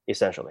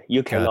 Essentially,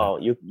 you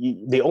cannot.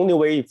 The only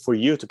way for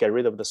you to get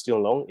rid of the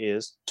student loan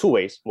is two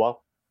ways. One,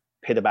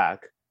 pay it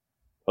back.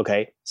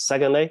 Okay.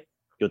 Secondly,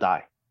 you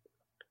die.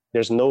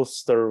 There's no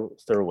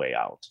third way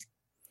out.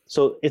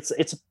 So it's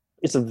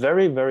a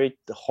very, very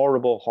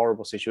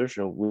horrible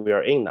situation we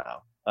are in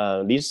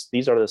now.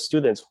 These are the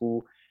students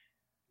who,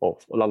 a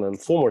lot of them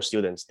former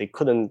students, they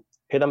couldn't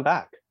pay them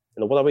back.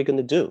 You know, what are we going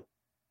to do?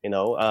 You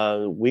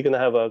know, we're going to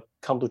have a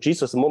come to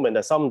Jesus moment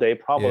that someday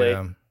probably.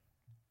 Yeah.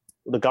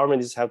 The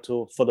government just have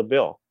to foot the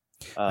bill.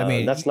 I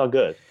mean, that's not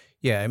good.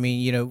 Yeah, I mean,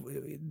 you know,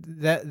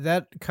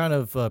 that kind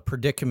of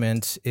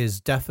predicament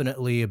is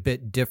definitely a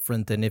bit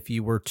different than if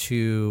you were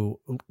to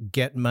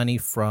get money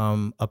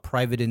from a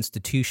private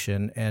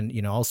institution. And,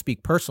 you know, I'll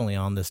speak personally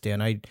on this,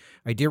 Dan. I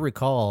do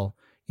recall,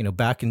 you know,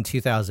 back in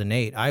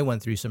 2008, I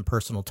went through some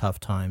personal tough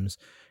times,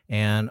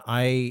 and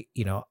I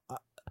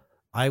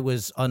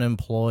was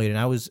unemployed and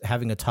I was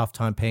having a tough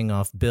time paying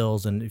off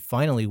bills. And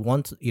finally,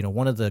 one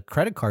of the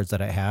credit cards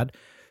that I had,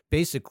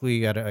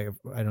 basically, I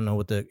don't know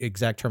what the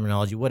exact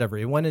terminology, whatever,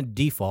 it went in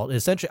default.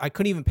 Essentially, I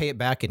couldn't even pay it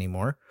back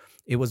anymore.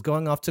 It was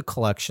going off to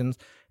collections.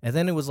 And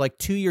then it was like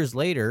 2 years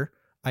later,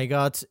 I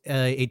got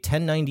a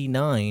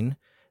 1099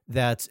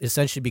 that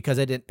essentially because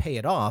I didn't pay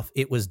it off,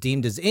 it was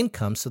deemed as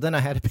income. So then I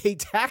had to pay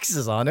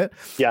taxes on it.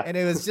 Yeah. And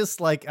it was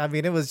just like, I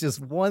mean, it was just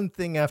one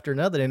thing after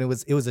another. And it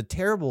was a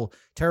terrible,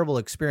 terrible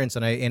experience.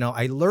 And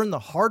I learned the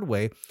hard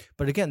way.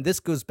 But again, this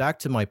goes back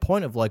to my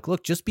point of like,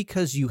 look, just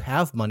because you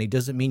have money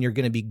doesn't mean you're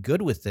going to be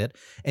good with it.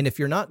 And if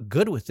you're not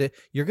good with it,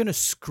 you're going to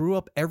screw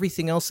up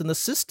everything else in the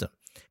system.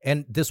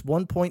 And this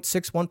 1.6,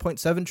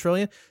 1.7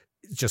 trillion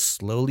just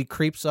slowly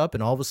creeps up.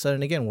 And all of a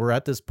sudden, again, we're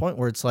at this point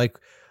where it's like,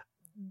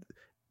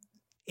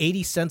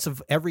 80 cents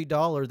of every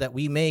dollar that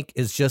we make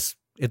is just,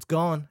 it's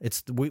gone.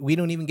 We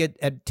don't even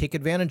take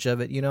advantage of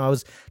it. You know, I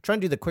was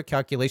trying to do the quick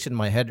calculation in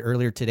my head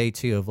earlier today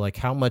too, of like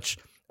how much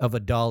of a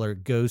dollar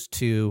goes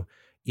to,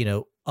 you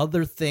know,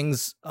 other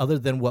things other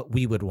than what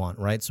we would want.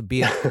 Right. So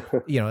be it,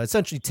 you know,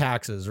 essentially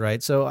taxes.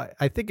 Right. So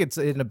I think it's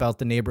in about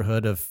the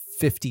neighborhood of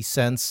 50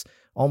 cents,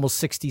 almost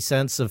 60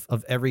 cents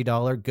of every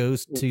dollar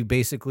goes to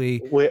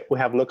basically. We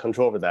have no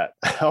control over that.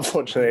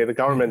 Unfortunately, the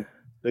government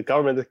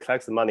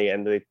collects the money,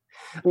 and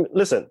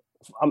listen.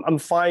 I'm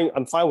fine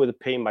with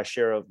paying my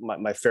share of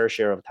my fair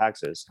share of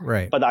taxes.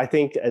 Right. But I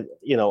think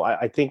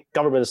I think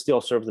government still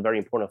serves a very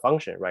important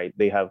function. Right.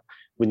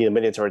 We need a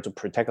military to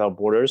protect our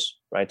borders.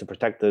 Right. To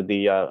protect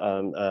the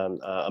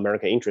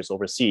American interests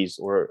overseas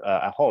or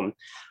at home,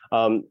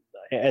 and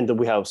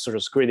we have Social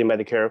Security,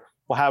 Medicare,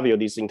 what have you,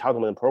 these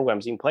entitlement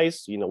programs in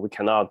place. You know, we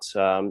cannot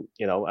a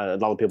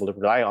lot of people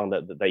rely on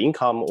the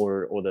income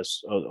or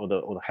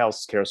the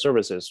health care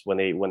services when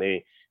they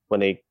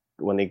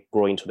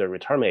grow into their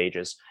retirement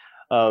ages.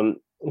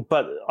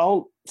 But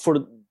for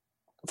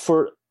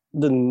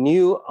the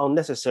new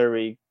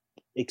unnecessary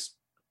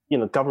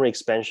government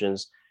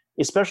expansions,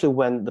 especially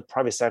when the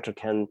private sector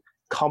can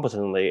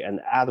competently and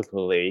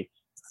adequately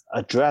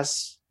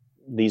address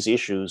these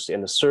issues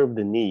and serve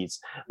the needs.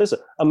 Listen,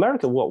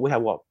 America, we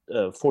have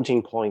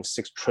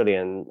 14.6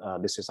 trillion.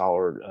 This is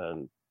our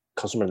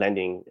consumer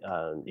lending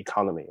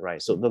economy,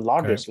 right? So the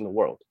largest in the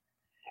world.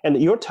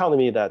 And you're telling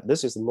me that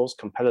this is the most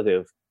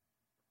competitive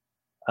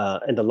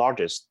and the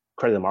largest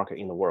credit market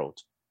in the world,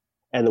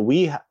 and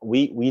we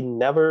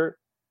never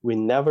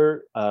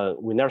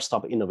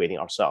stop innovating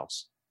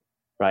ourselves,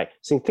 right?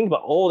 So think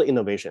about all the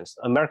innovations.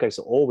 America is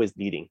always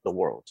leading the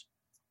world,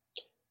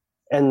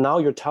 and now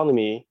you're telling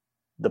me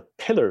the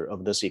pillar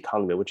of this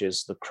economy, which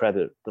is the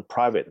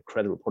private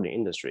credit reporting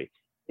industry,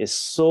 is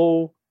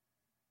so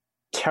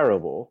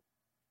terrible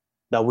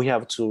that we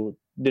have to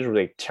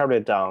literally tear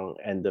it down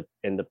and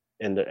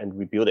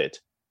rebuild it.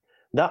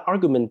 That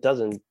argument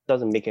doesn't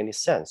make any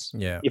sense.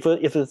 Yeah. If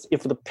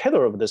the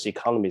pillar of this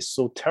economy is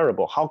so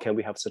terrible, how can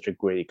we have such a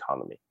great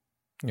economy?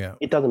 Yeah.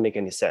 It doesn't make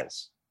any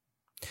sense.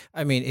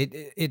 I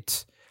mean,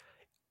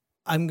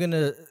 I'm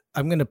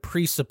gonna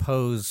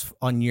presuppose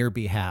on your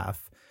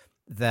behalf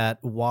that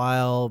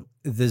while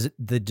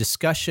the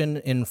discussion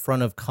in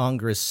front of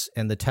Congress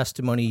and the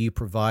testimony you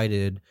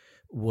provided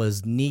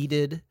was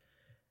needed,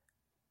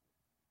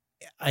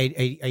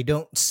 I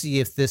don't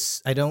see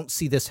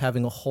this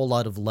having a whole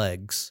lot of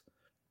legs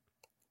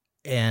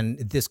and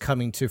this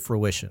coming to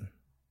fruition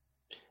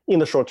In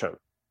the short term,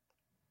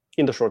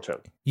 we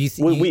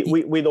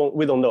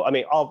don't know. I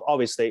mean,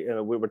 obviously,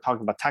 we were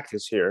talking about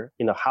tactics here.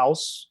 In the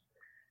House,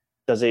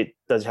 does it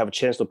have a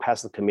chance to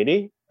pass the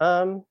committee?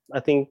 I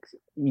think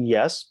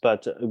yes,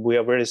 but we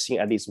have already seen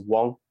at least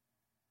one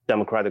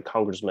Democratic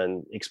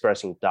congressman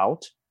expressing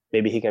doubt.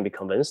 Maybe he can be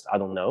convinced. I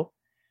don't know.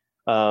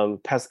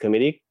 Pass the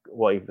committee.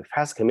 Well, if it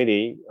pass the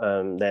committee,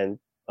 then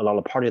along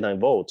the party line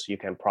votes, you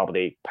can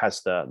probably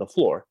pass the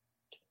floor.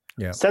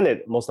 Yeah.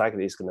 Senate most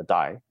likely is going to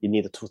die. You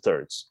need the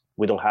 2/3.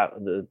 We don't have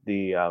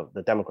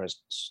the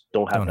Democrats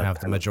don't have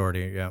the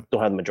majority. Yeah.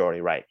 Don't have the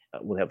majority, right?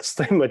 We have the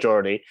same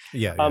majority.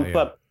 Yeah.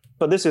 But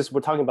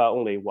we're talking about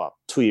only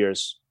 2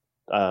 years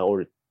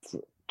or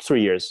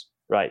 3 years,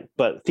 right?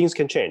 But things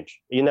can change.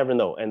 You never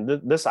know. And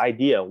this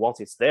idea, once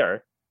it's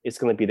there, it's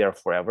going to be there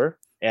forever,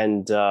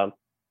 and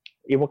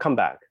it will come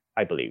back,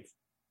 I believe.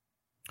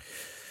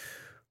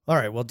 All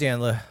right, well,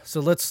 Dan, so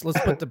let's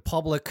put the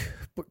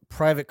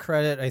public-private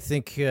credit. I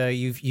think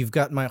you've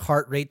got my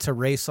heart rate to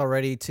race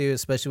already too,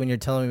 especially when you're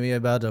telling me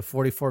about a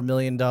 $44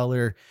 million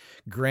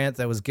grant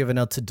that was given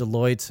out to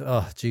Deloitte.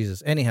 Oh,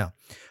 Jesus. Anyhow,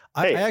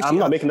 I'm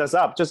not making this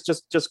up.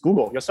 Just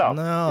Google yourself.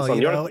 No,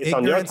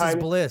 ignorance is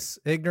bliss.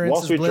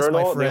 Ignorance is bliss,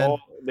 my friend.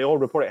 They all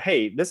reported,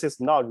 hey, this is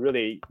not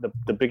really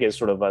the biggest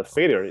sort of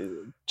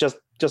failure.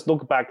 Just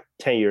look back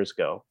 10 years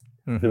ago.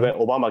 Mm-hmm. When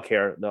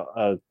Obamacare,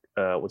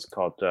 what's it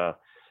called?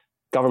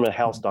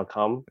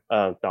 governmenthealth.com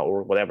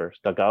or whatever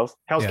 .gov,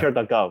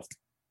 healthcare.gov,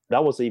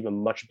 that was even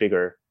much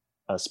bigger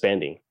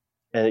spending,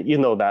 and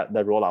that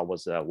rollout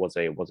was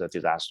a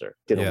disaster.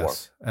 Didn't work.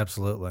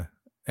 Absolutely.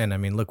 And I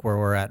mean, look where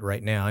we're at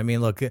right now. I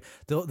mean, look,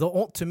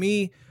 to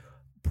me,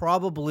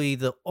 probably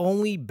the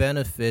only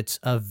benefits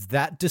of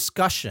that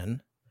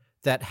discussion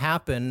that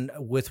happened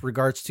with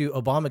regards to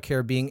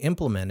Obamacare being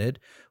implemented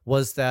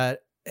was that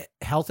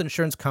health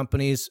insurance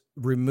companies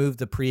removed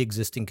the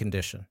pre-existing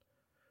condition.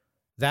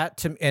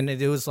 And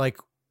it was like,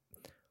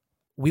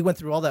 we went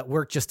through all that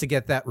work just to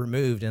get that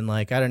removed. And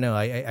like, I don't know,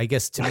 I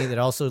guess to me that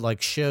also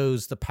like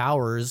shows the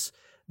powers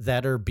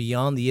that are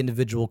beyond the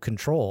individual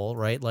control,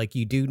 right? Like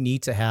you do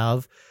need to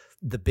have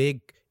the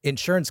big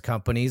insurance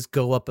companies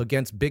go up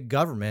against big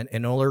government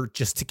in order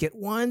just to get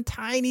one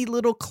tiny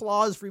little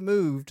clause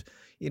removed,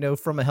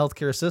 from a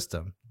healthcare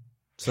system.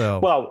 So,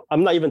 well,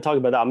 I'm not even talking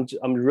about that.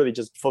 I'm really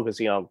just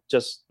focusing on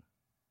just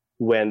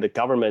when the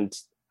government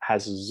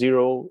has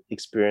zero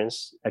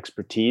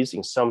expertise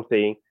in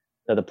something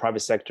that the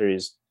private sector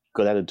is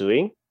good at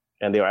doing,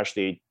 and they're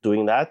actually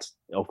doing that.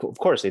 Of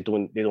course, they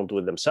don't do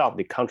it themselves.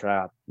 They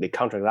contract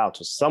out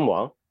to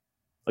someone.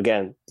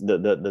 Again,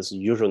 the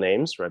usual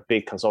names, right?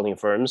 Big consulting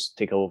firms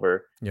take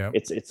over. Yeah,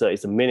 it's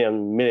a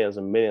millions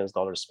and millions of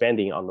dollars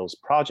spending on those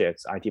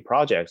projects, IT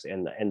projects,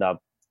 and end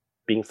up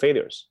being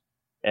failures,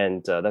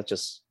 and that's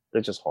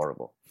just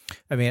horrible.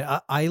 I mean,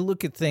 I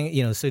look at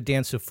things, so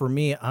Dan, so for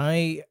me,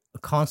 I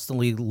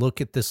constantly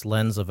look at this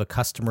lens of a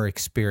customer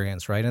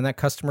experience, right? And that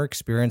customer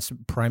experience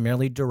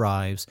primarily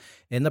derives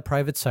in the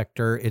private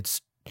sector.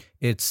 It's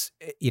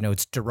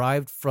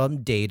derived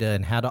from data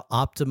and how to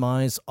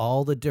optimize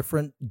all the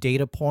different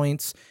data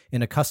points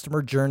in a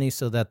customer journey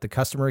so that the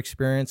customer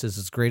experience is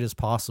as great as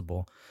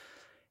possible.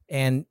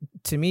 And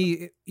to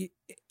me,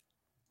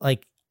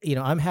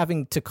 I'm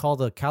having to call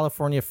the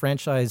California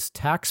Franchise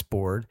Tax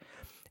Board,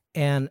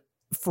 and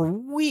for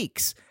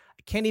weeks,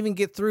 I can't even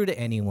get through to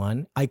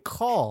anyone. I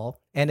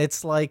call, and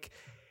it's like,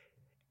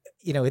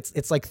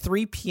 it's like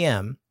 3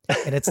 p.m.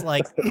 and it's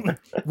like,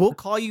 we'll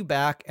call you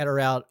back at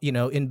around,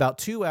 in about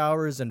 2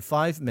 hours and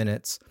 5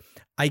 minutes.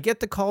 I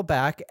get the call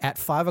back at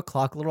 5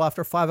 o'clock, a little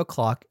after 5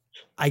 o'clock.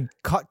 I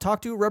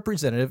talked to a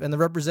representative, and the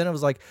representative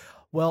was like,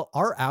 well,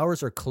 our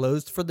hours are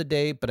closed for the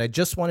day, but I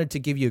just wanted to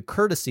give you a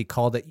courtesy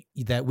call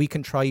that we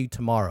can try you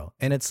tomorrow.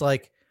 And it's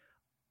like,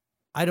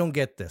 I don't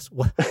get this.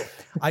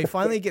 I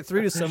finally get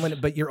through to someone,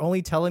 but you're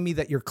only telling me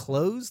that you're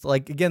closed.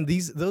 Like, again,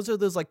 those are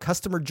those like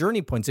customer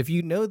journey points. If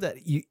you know that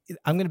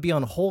I'm going to be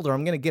on hold, or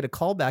I'm going to get a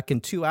call back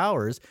in 2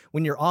 hours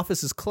when your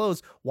office is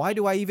closed, why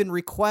do I even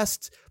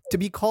request to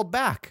be called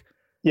back?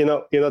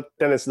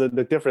 Dennis,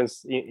 the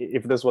difference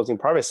if this was in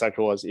private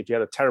sector was if you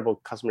had a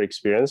terrible customer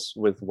experience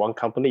with one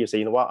company, you say,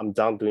 you know what, I'm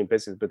done doing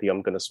business with you.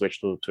 I'm going to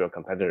switch to a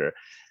competitor.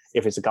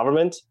 If it's a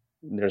government,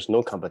 there's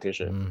no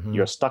competition. Mm-hmm.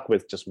 You're stuck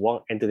with just one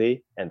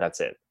entity, and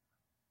that's it.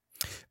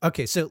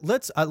 Okay, so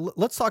let's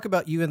talk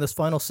about you in this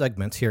final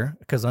segment here,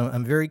 because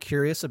I'm very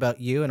curious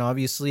about you, and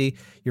obviously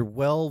you're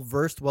well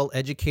versed, well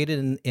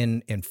educated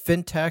in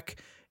fintech,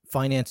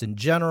 finance in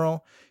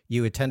general.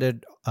 You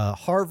attended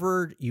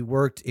Harvard. You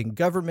worked in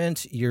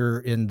government. You're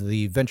in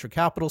the venture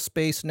capital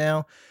space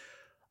now.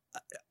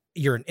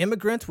 You're an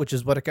immigrant, which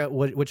is what I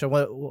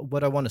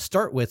want to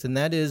start with, and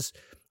that is,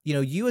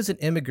 you as an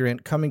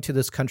immigrant coming to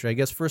this country. I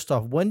guess first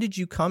off, when did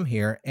you come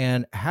here,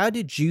 and how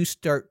did you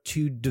start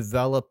to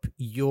develop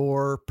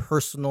your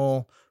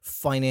personal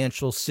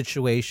financial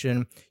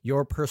situation,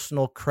 your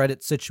personal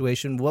credit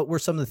situation? What were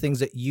some of the things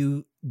that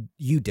you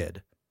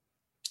did?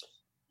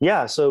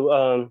 Yeah,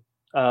 so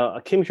I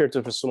came here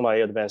to pursue my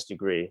advanced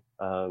degree.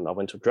 I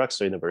went to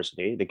Drexel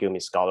University. They gave me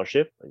a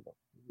scholarship.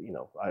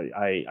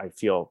 I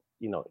feel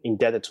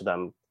indebted to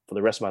them for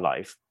the rest of my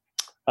life.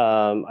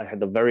 I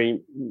had a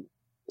very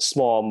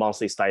small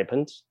monthly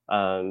stipend,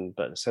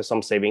 but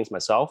some savings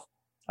myself,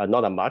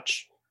 not that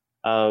much.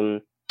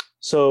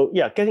 So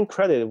yeah, getting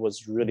credit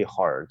was really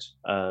hard.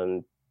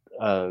 I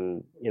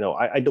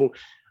don't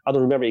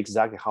remember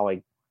exactly how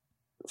I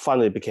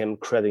finally became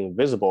credit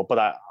invisible,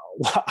 but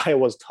what I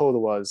was told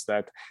was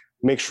that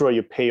make sure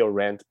you pay your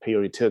rent, pay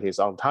your utilities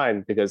on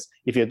time, because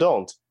if you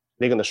don't,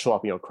 they're going to show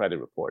up in your credit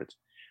report,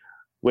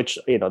 which,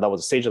 that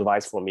was sage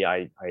advice for me.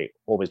 I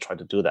always try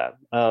to do that.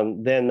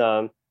 Then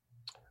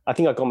I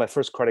think I got my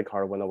first credit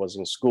card when I was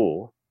in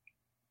school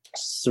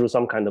through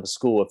some kind of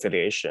school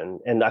affiliation.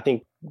 And I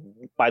think,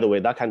 by the way,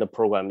 that kind of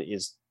program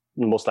is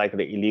most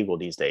likely illegal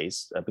these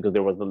days because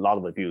there was a lot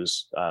of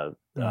abuse,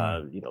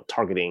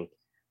 targeting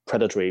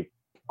predatory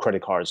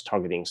credit cards,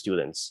 targeting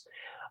students.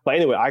 But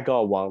anyway, I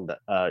got one that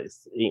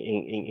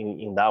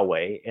in that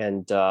way,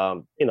 and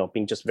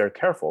being just very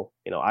careful.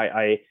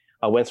 I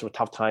went through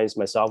tough times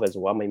myself as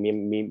well.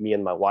 Me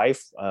and my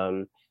wife,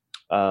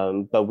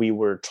 but we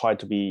were trying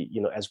to be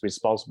as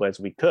responsible as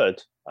we could,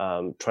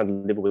 trying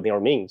to live within our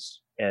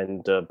means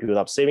and build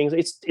up savings.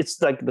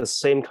 It's like the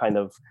same kind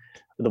of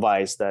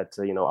advice that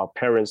our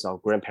parents, our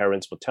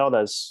grandparents would tell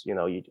us.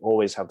 You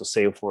always have to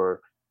save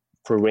for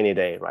a rainy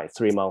day, right?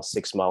 3 months,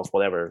 6 months,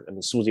 whatever.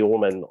 And Susie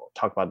Orman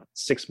talked about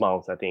 6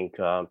 months, I think,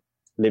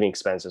 living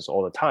expenses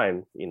all the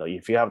time.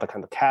 If you have that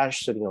kind of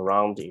cash sitting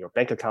around in your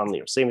bank account, in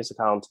your savings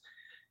account,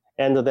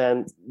 and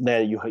then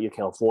you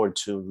can afford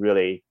to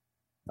really,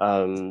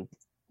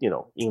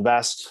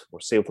 invest or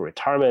save for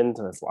retirement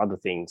and for other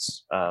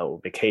things,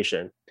 or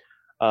vacation.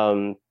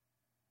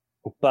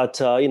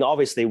 But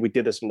obviously we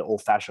did this in the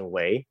old-fashioned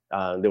way.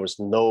 There was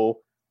no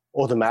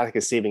automatic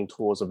saving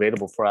tools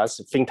available for us.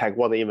 Fintech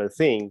wasn't even a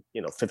thing,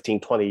 15,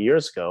 20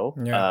 years ago.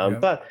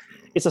 But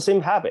it's the same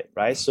habit,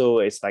 right? So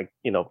it's like,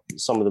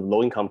 some of the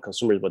low-income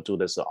consumers would do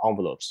this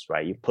envelopes,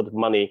 right? You put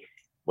money,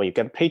 when you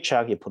get a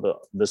paycheck, you put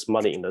this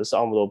money in this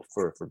envelope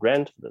for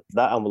rent,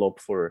 that envelope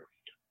for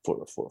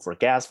for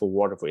gas, for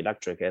water, for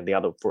electric, and the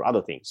other for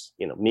other things,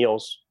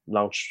 meals,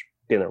 lunch,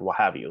 dinner, what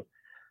have you.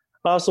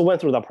 So went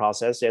through that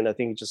process, and I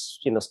think just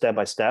step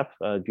by step,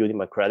 building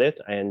my credit.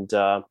 And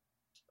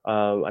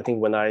I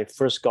think when I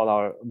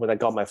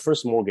got my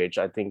first mortgage,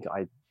 I think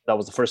that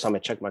was the first time I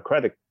checked my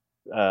credit.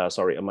 My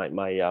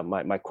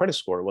credit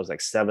score was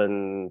like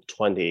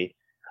 720.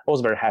 I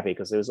was very happy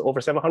because it was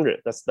over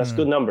 700. That's a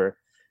good number.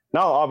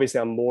 Now, obviously,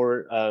 I'm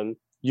more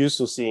used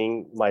to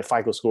seeing my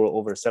FICO score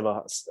over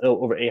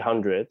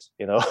 800.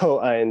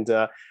 And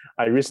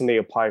I recently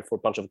applied for a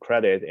bunch of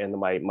credit, and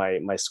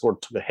my score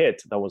took a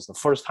hit. That was the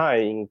first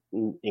time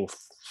in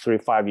 3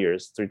 to 5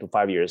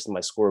 years, my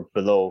score dipped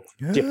below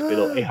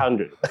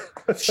 800.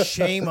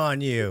 Shame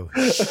on you!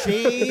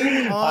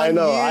 Shame on I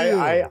know.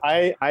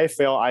 you! I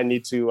feel I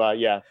need to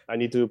I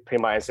need to pay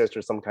my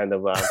ancestors some kind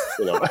of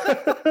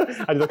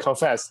I need to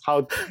confess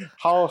how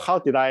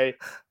did I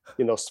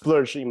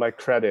splurge in my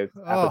credit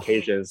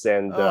applications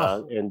and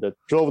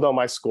drove down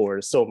my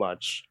score so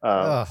much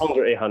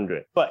under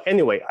 800. But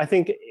anyway, I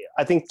think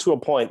to a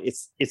point,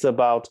 it's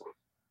about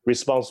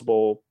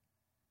responsibly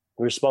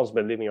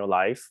living your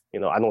life.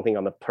 I don't think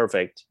I'm a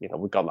perfect.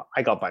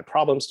 I got my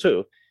problems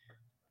too.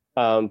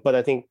 But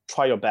I think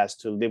try your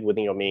best to live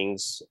within your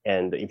means,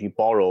 and if you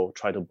borrow,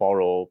 try to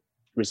borrow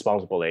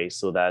responsibly,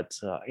 so that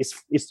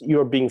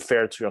you're being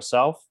fair to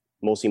yourself.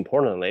 Most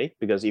importantly,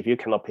 because if you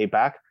cannot pay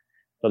back,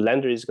 the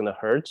lender is going to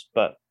hurt,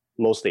 but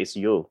mostly it's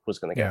you who's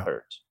going to get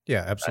hurt.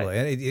 Yeah, absolutely.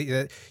 Right?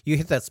 And you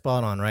hit that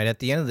spot on, right? At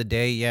the end of the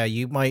day,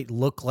 you might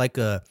look like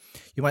a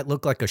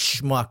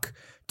schmuck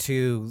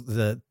to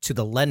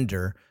the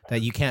lender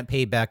that you can't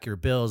pay back your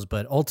bills,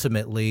 but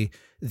ultimately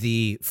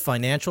the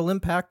financial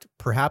impact,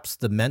 perhaps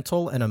the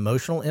mental and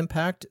emotional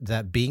impact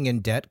that being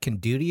in debt can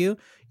do to you.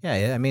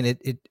 Yeah, I mean,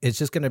 it's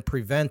just going to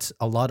prevent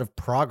a lot of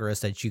progress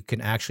that you can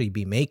actually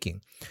be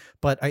making.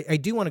 But I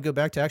do want to go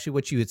back to actually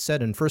what you had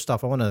said. And first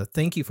off, I want to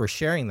thank you for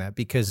sharing that,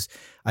 because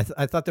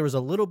I thought there was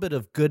a little bit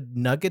of good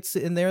nuggets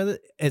in there,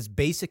 as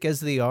basic as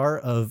they are,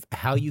 of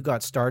how you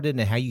got started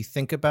and how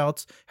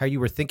you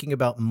were thinking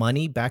about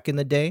money back in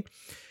the day.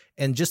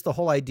 And just the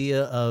whole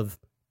idea of,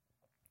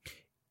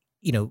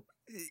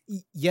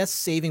 yes,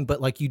 saving,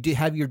 but like you do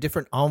have your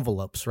different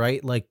envelopes,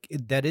 right? Like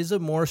that is a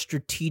more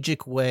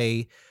strategic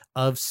way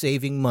of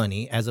saving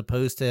money, as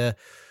opposed to,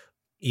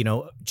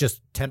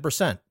 just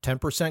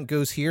 10%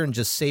 goes here and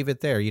just save it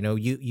there.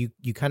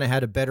 You kind of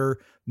had a better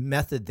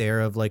method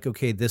there of like,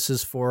 okay, this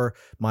is for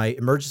my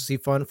emergency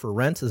fund for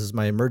rent. This is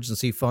my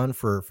emergency fund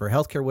for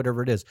healthcare,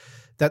 whatever it is.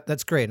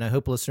 That's great. And I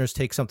hope listeners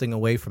take something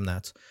away from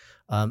that.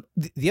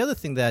 The other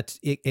thing that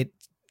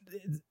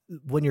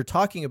when you're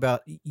talking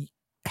about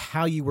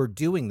how you were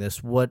doing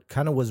this, what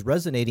kind of was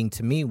resonating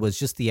to me was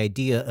just the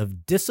idea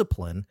of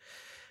discipline.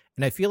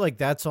 And I feel like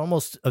that's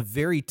almost a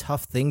very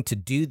tough thing to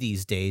do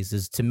these days,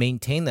 is to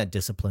maintain that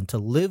discipline, to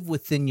live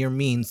within your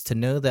means, to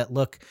know that,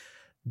 look,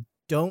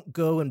 don't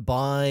go and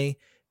buy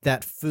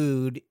that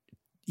food,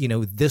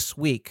 this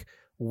week.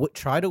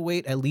 Try to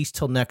wait at least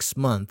till next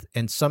month.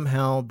 And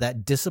somehow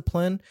that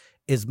discipline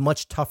is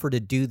much tougher to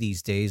do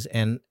these days.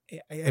 And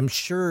I'm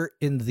sure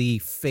in the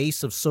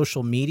face of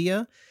social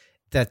media,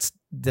 that's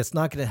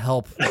not going to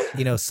help,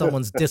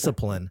 someone's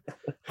discipline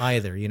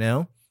either,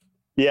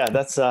 Yeah,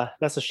 that's a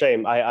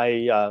shame.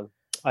 I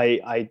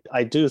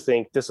do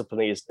think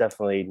discipline is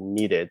definitely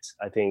needed.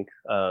 I think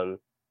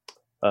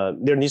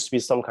there needs to be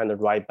some kind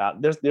of right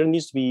balance. There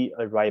needs to be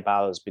a right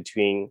balance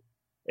between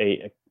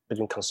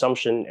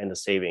consumption and the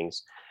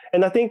savings.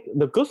 And I think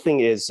the good thing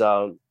is,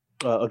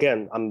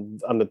 again, I'm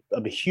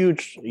a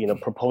huge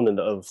proponent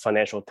of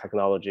financial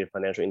technology,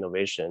 financial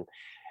innovation,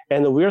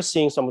 and we are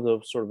seeing some of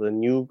the sort of the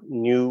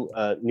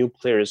new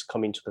players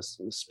coming to the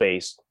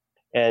space,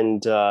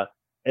 and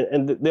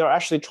they are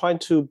actually trying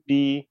to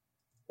be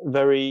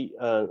very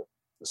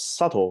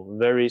subtle,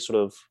 very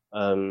sort of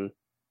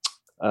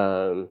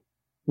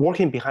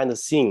working behind the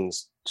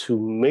scenes to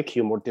make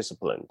you more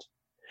disciplined.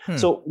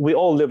 So we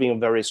all live in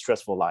very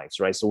stressful lives,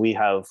 right? So we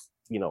have,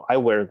 I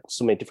wear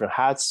so many different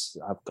hats.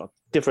 I've got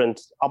different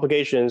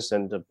obligations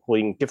and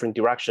pulling different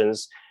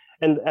directions.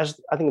 And as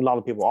I think a lot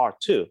of people are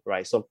too,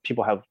 right? So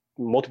people have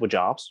multiple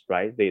jobs,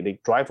 right? They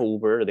drive for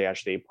Uber. They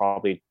actually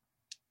probably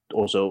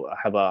also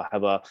have a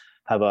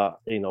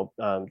being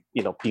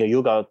a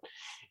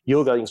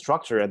yoga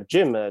instructor at the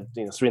gym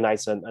 3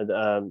 nights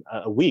a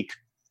week.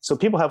 So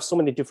people have so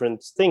many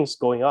different things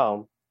going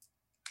on.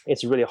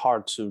 It's really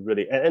hard to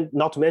really, and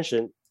not to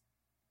mention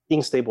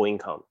unstable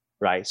income,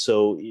 right?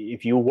 So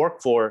if you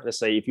work for, let's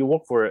say, a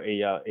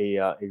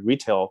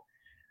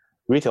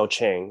retail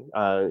chain,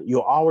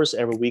 your hours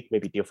every week may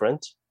be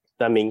different.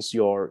 That means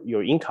your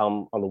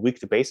income on a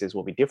weekly basis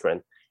will be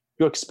different.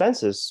 Your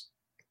expenses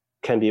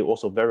can be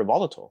also very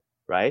volatile,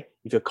 right?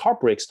 If your car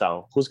breaks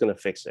down, who's going to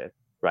fix it,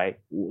 right?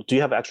 Do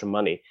you have extra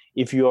money?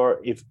 If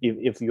you're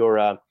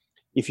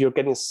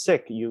getting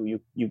sick,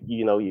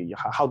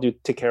 how do you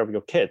take care of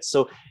your kids?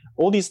 So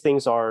all these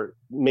things are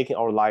making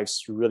our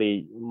lives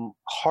really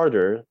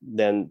harder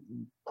than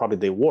probably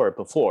they were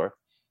before.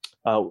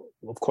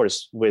 of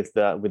course, with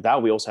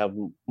that, we also have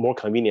more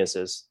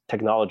conveniences.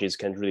 Technologies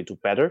can really do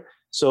better.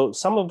 So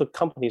some of the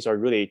companies are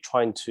really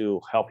trying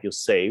to help you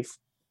save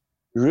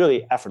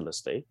really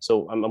effortlessly.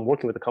 So I'm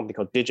working with a company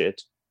called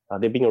Digit.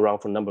 They've been around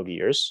for a number of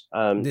years.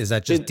 Is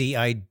that just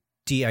DIGIT?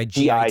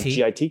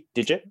 DIGIT,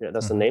 Digit. Yeah,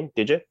 that's the name,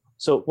 Digit.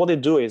 So what they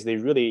do is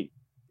they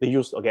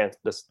use, again,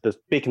 this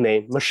big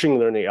name, machine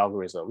learning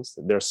algorithms,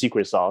 their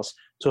secret sauce,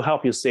 to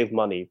help you save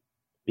money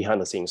behind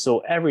the scenes. So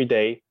every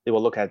day they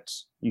will look at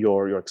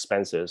your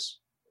expenses.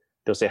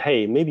 They'll say,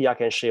 hey, maybe I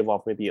can shave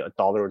off maybe $1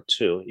 or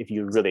 $2 if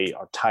you really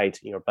are tight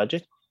in your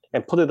budget,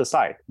 and put it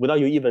aside without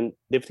you even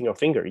lifting your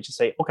finger. You just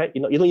say, okay,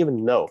 you don't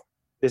even know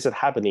this is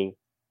happening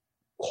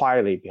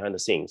quietly behind the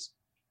scenes.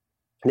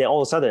 And then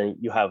all of a sudden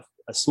you have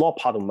a small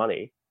pot of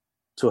money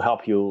to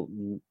help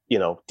you,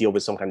 deal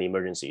with some kind of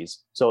emergencies.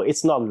 So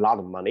it's not a lot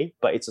of money,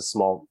 but it's a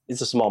small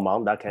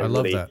amount that can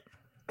really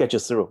get you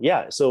through.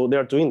 Yeah. So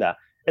they're doing that.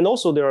 And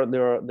also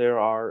there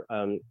are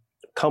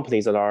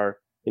companies that are,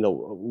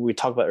 we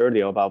talked about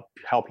earlier about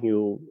helping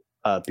you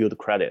build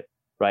credit,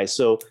 right?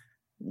 So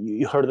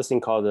you heard of this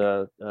thing called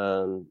what's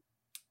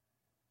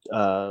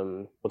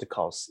it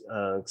called?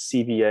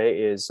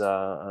 CBA is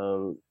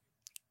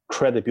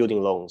credit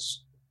building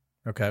loans.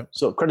 Okay.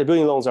 So credit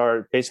building loans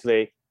are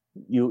basically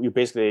you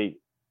basically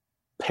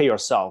pay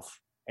yourself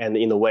and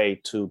in a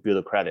way to build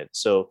a credit.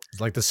 So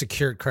it's like the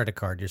secured credit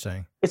card, you're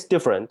saying? It's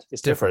different.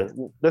 It's different.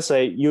 Let's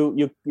say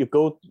you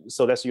go,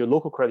 so that's your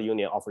local credit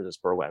union offers this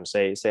program.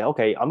 Say,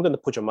 okay, I'm going to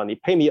put your money,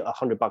 pay me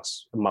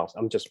 $100 a month.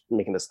 I'm just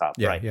making this up,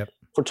 right? Yep.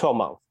 For 12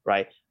 months,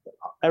 right?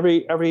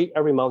 Every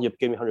month you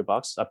give me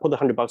 $100. I put the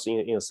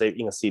 $100 in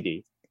a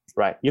CD,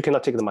 right? You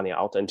cannot take the money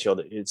out until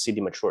the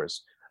CD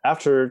matures.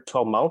 After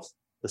 12 months,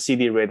 the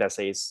CD rate, let's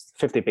say, is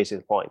 50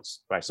 basis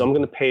points, right? So I'm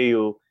going to pay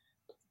you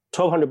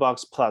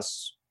 $1,200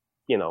 plus,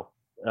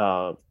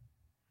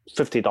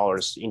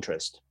 $50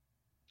 interest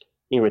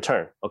in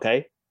return,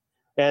 okay?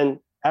 And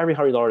every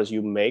 $100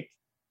 you make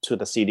to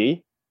the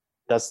CD,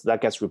 that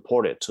gets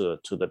reported to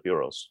the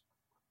bureaus.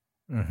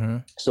 Mm-hmm.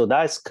 So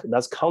that's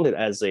counted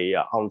as a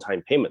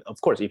on-time payment. Of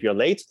course, if you're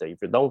late,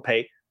 if you don't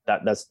pay,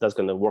 that's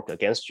going to work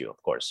against you,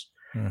 of course.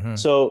 Mm-hmm.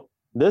 So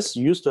this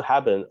used to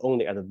happen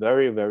only at a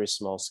very, very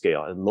small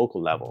scale, at local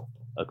level.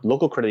 A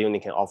local credit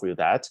union can offer you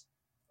that,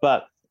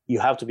 but you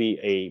have to be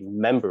a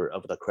member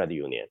of the credit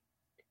union.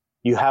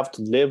 You have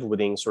to live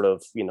within sort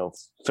of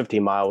 50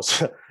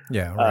 miles.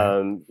 Yeah,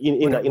 right.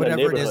 In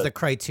whatever it is, the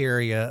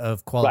criteria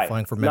of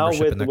qualifying for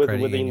membership now in the credit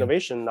union. With the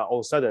innovation, now all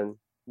of a sudden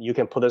you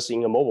can put this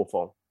in a mobile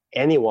phone.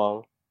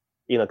 Anyone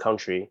in a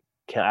country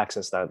can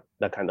access that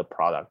kind of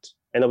product.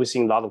 And we're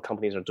seeing a lot of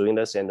companies are doing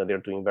this, and they're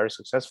doing very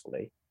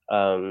successfully.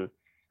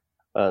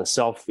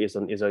 Self is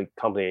a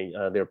company.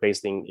 They're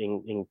based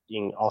in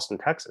Austin,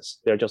 Texas.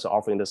 They're just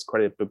offering this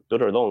credit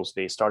builder loans.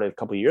 They started a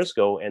couple of years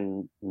ago,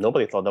 and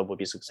nobody thought that would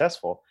be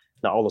successful.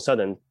 Now all of a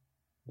sudden,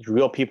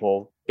 real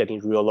people getting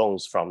real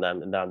loans from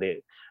them, and now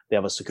they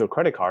have a secure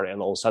credit card.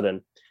 And all of a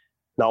sudden,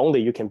 not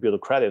only you can build a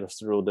credit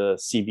through the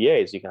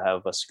CBAs, you can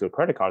have a secure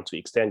credit card to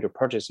extend your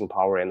purchasing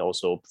power and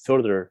also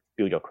further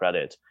build your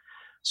credit.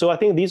 So I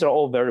think these are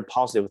all very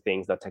positive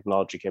things that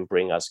technology can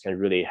bring us, can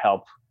really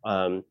help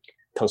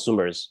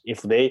consumers.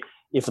 If they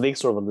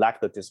sort of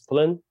lack the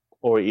discipline,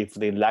 or if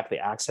they lack the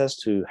access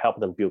to help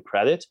them build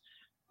credit,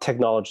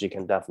 technology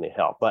can definitely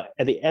help. But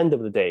at the end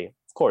of the day,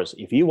 of course,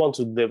 if you want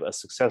to live a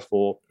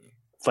successful,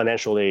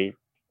 financially,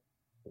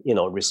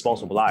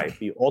 responsible life,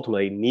 you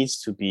ultimately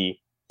needs to be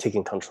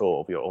taking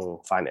control of your own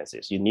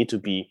finances. You need to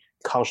be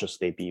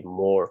consciously be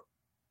more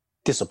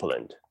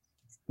disciplined,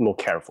 more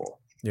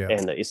careful. Yeah.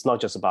 And it's not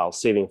just about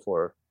saving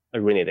for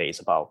a rainy day. It's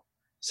about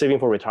saving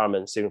for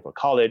retirement, saving for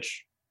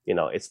college. There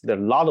are a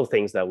lot of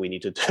things that we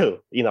need to do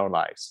in our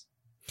lives.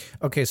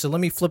 Okay, so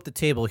let me flip the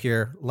table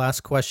here.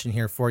 Last question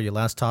here for you,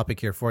 last topic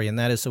here for you, and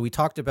that is, so we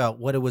talked about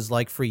what it was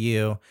like for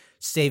you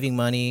saving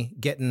money,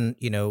 getting,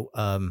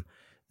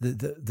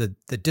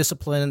 the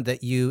discipline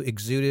that you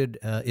exuded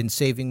in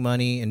saving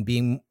money and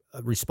being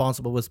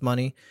responsible with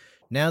money.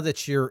 Now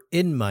that you're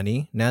in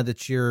money, now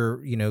that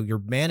you're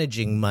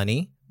managing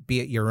money,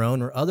 be it your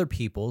own or other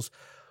people's,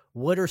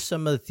 what are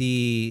some of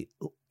the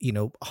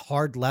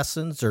hard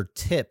lessons or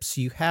tips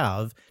you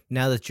have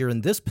now that you're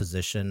in this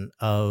position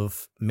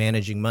of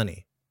managing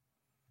money?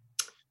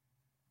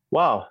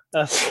 Wow,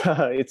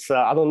 it's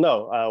I don't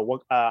know. I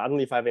don't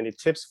know if I have any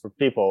tips for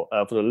people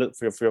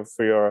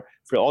for your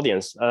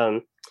audience.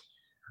 I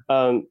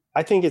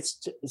think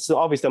it's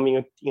obvious. I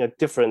mean,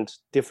 different.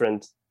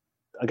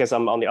 I guess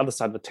I'm on the other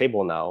side of the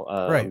table now,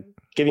 right?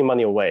 Giving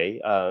money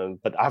away,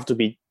 but I have to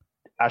be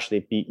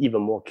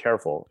even more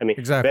careful. I mean,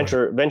 exactly.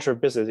 venture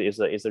business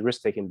is a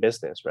risk-taking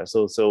business, right?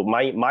 So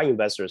my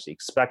investors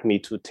expect me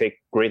to take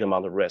great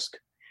amount of risk,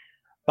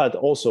 but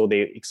also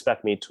they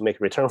expect me to make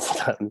return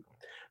for them.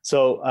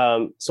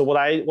 So what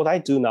I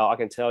do now, I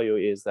can tell you,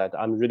 is that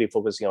I'm really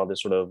focusing on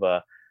this sort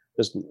of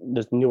this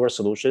newer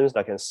solutions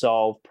that can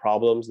solve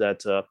problems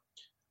that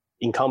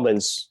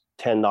incumbents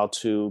tend not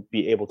to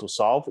be able to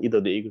solve.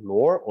 Either they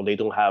ignore, or they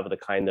don't have the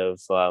kind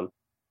of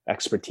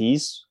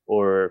expertise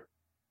or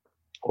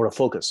or a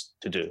focus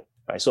to do,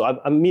 right? So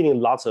I'm meeting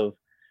lots of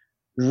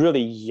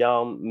really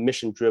young,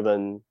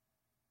 mission-driven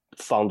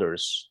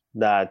founders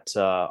that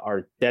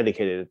are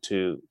dedicated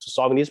to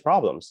solving these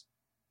problems.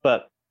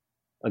 But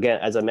again,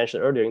 as I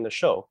mentioned earlier in the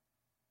show,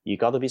 you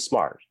got to be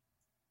smart.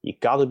 You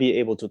got to be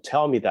able to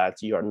tell me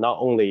that you are not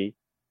only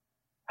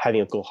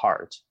having a good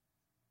heart,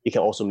 you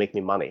can also make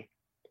me money.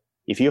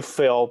 If you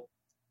fail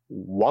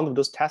one of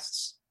those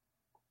tests,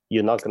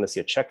 you're not going to see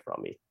a check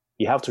from me.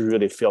 You have to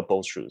really fill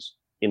both shoes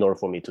in order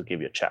for me to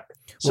give you a check.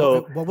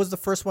 So what was the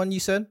first one you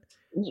said?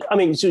 I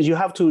mean, so you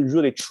have to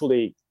really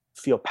truly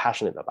feel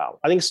passionate about.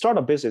 I think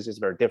startup business is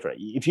very different.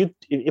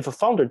 If a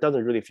founder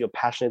doesn't really feel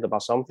passionate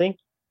about something,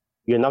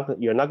 you're not going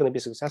to be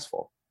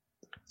successful.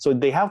 So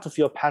they have to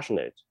feel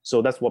passionate.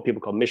 So that's what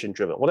people call mission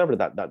driven, whatever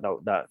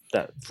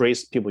that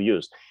phrase people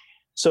use.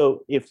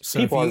 So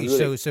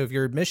if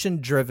you're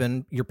mission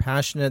driven, you're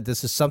passionate,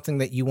 this is something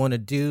that you want to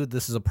do,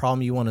 this is a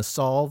problem you want to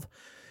solve,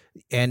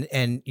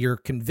 and you're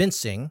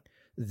convincing,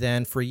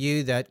 then for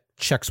you that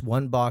checks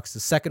one box. The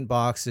second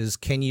box is,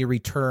 can you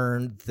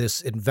return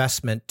this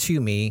investment to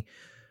me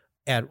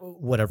at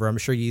whatever? I'm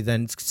sure you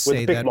then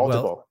say that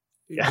multiple.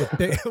 Yeah.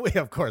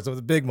 Of course,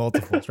 with big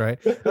multiples, right?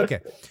 Okay.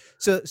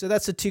 So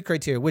that's the two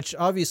criteria, which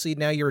obviously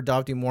now you're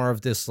adopting more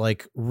of this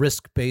like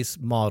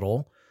risk-based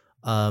model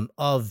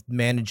of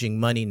managing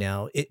money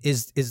now.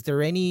 Is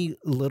there any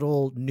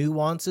little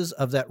nuances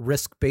of that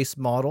risk-based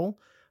model?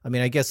 I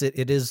mean, I guess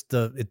it's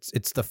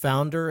the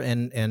founder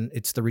and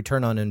it's the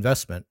return on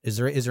investment. Is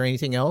there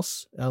anything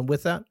else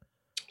with that?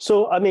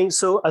 So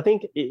I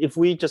think if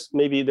we just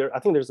I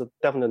think there's a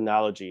definite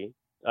analogy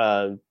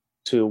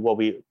to what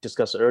we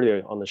discussed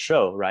earlier on the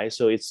show, right?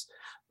 So it's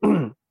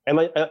I'm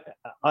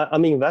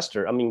an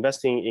investor. I'm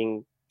investing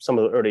in some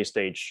of the early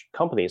stage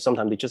companies.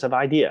 Sometimes they just have an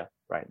idea,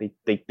 right?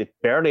 They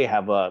barely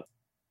have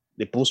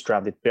they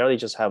bootstrap. They barely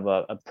just have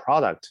a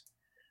product.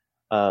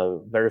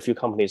 Very few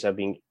companies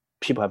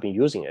people have been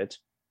using it.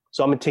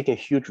 So I'm taking a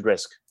huge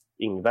risk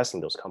in investing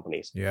in those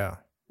companies. Yeah.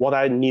 What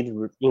I need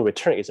in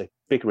return is a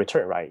big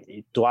return, right?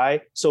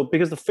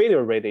 Because the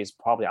failure rate is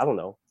probably, I don't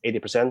know,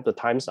 80% of the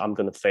times I'm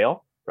going to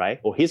fail, right?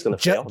 Or he's going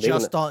to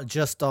fail.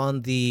 Just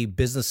on the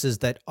businesses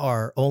that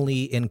are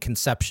only in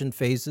conception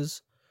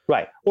phases.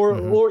 Right.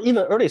 Or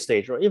even early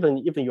stage, or even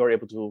you're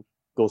able to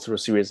go through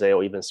Series A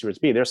or even Series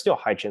B, there's still a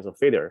high chance of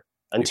failure.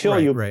 Until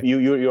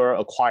you're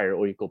acquired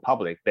or you go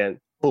public,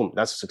 then boom,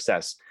 that's a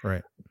success.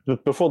 Right.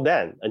 But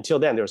until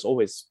then, there's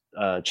always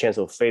a chance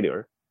of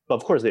failure. But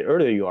of course, the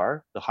earlier you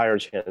are, the higher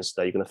chance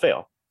that you're going to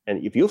fail.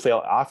 And if you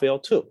fail, I fail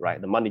too, right?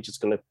 The money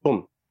just going to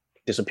boom,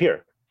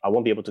 disappear. I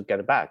won't be able to get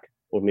it back,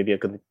 or maybe I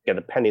could get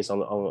the pennies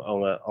on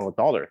a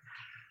dollar.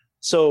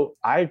 So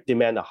I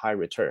demand a high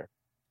return.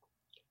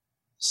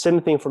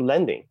 Same thing for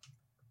lending,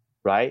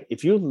 right?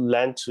 If you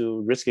lend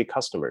to risky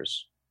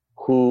customers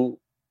who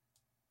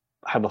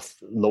have a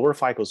lower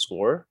FICO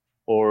score,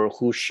 or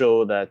who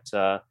show that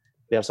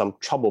they have some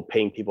trouble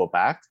paying people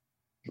back,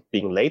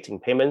 being late in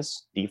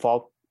payments,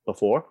 default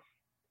before,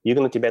 you're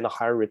going to demand a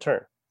higher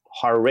return,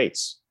 higher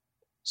rates.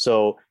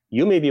 So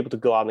you may be able to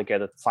go out and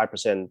get a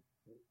 5%,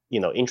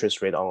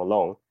 interest rate on a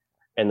loan,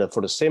 and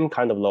for the same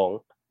kind of loan,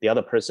 the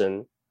other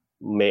person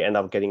may end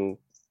up getting,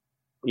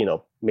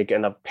 may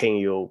end up paying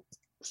you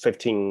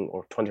 15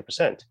 or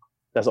 20%.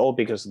 That's all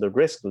because the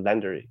risk the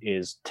lender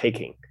is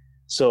taking.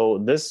 So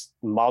this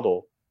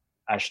model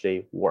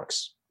actually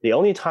works. The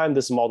only time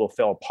this model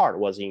fell apart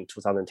was in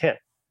 2010,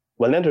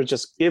 when lenders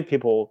just give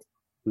people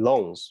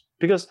loans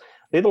because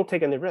they don't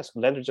take any risk.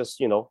 Lenders just,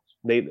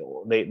 they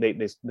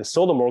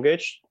sold the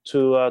mortgage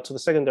to the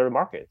secondary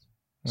market.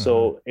 Mm-hmm.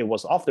 So it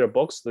was off their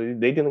books.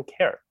 They didn't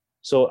care.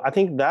 So I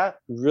think that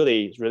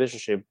really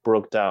relationship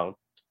broke down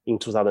in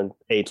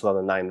 2008,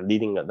 2009,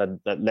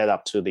 that led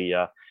up to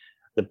the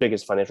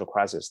biggest financial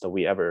crisis that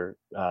we ever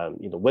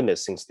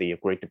witnessed since the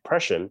Great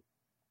Depression.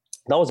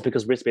 That was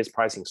because risk-based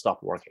pricing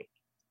stopped working.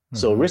 Mm-hmm.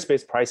 So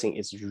risk-based pricing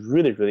is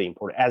really, really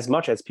important. As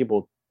much as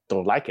people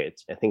don't like it,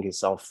 I think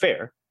it's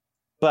unfair,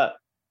 but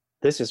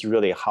this is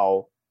really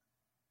how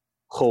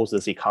holds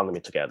this economy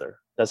together.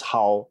 That's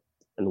how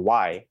and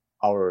why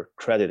our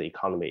credit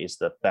economy is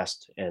the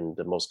best and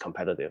the most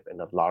competitive and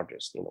the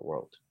largest in the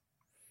world.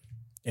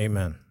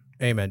 Amen.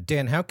 Amen.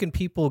 Dan, how can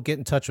people get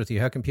in touch with you?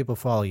 How can people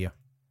follow you?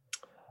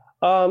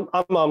 I'm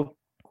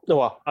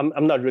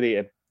not really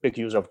a big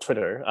user of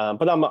Twitter,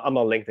 but I'm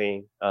on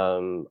LinkedIn.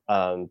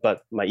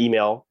 But my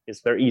email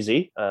is very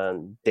easy.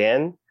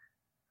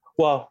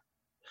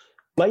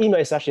 My email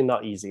is actually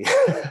not easy.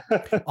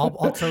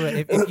 I'll tell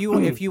you,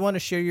 if you want to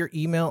share your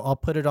email, I'll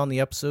put it on the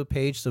episode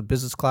page. So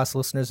business class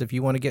listeners, if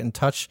you want to get in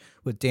touch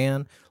with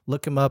Dan,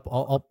 look him up.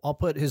 I'll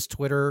put his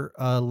Twitter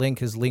link,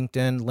 his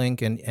LinkedIn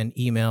link, and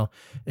email.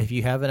 If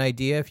you have an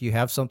idea, if you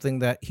have something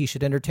that he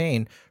should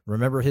entertain,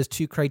 remember his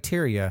 2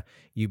 criteria.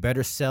 You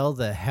better sell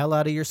the hell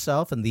out of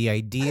yourself and the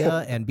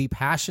idea and be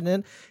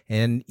passionate.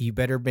 And you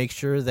better make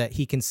sure that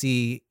he can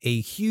see a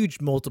huge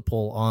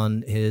multiple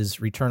on his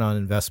return on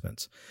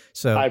investments.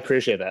 So I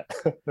appreciate that.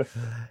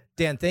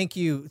 Dan, thank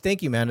you,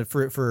 man,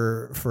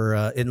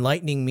 for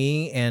enlightening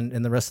me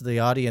and the rest of the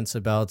audience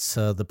about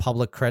the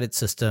public credit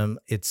system.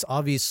 It's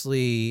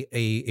obviously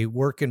a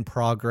work in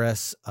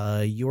progress.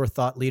 Your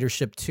thought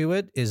leadership to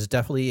it is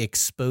definitely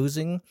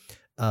exposing,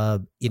 a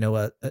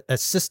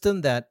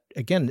system that,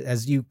 again,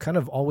 as you kind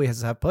of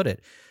always have put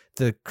it,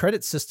 the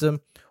credit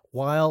system,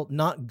 while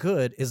not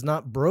good, is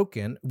not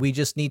broken. We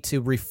just need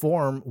to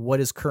reform what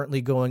is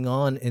currently going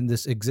on in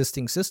this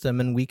existing system.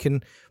 And we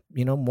can,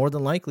 more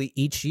than likely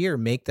each year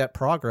make that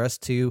progress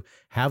to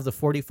have the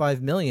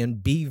 45 million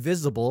be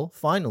visible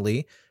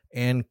finally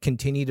and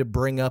continue to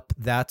bring up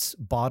that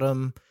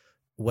bottom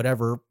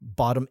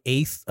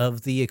eighth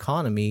of the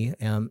economy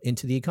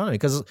into the economy.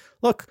 Because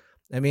look,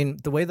 I mean,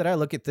 the way that I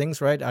look at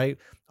things, right?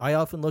 I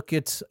often look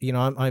at,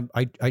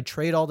 I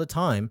trade all the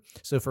time.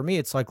 So for me,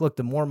 it's like, look,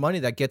 the more money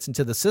that gets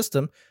into the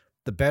system,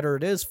 the better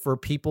it is for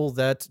people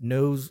that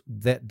know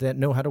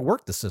how to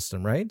work the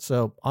system, right?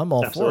 So I'm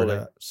all for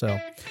that. So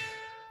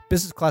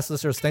business class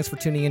listeners, thanks for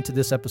tuning into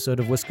this episode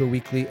of Wisco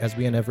Weekly, as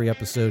we end every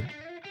episode.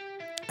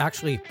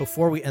 Actually,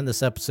 before we end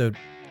this episode,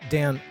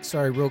 Dan,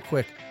 sorry, real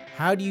quick,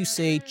 how do you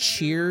say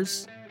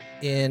cheers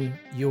in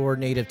your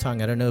native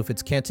tongue? I don't know if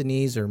it's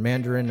Cantonese or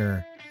Mandarin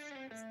or...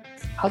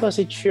 How do I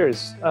say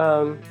cheers?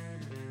 I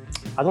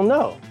don't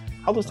know.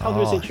 How do you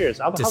say cheers?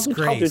 How do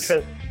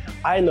you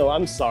I know.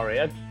 I'm sorry.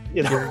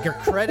 Your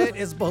credit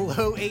is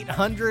below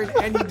 800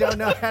 and you don't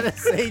know how to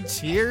say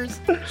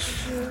cheers?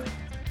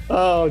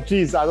 Oh,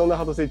 geez. I don't know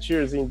how to say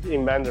cheers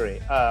in Mandarin.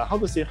 How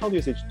do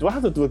you say? Do I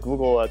have to do a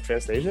Google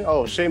translation?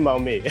 Oh, shame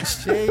on me.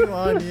 Shame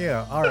on you.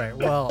 All right.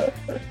 Well,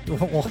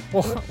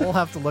 we'll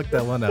have to look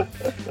that one up.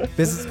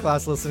 Business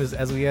class listeners,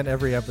 as we end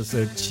every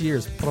episode,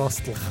 cheers.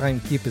 Prost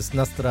l'chaim kipis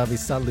nastravi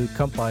salut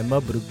kampai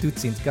mabruk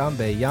tutsins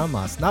gambe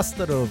yamas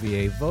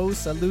nastarovie vo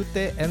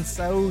salute and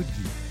saudi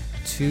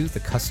to the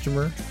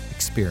customer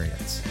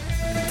experience.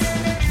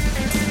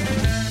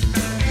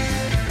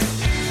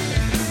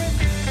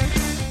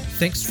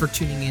 Thanks for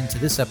tuning in to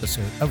this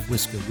episode of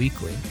Wisco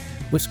Weekly.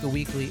 Wisco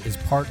Weekly is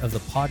part of the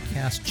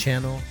podcast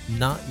channel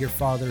Not Your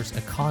Father's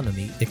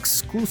Economy,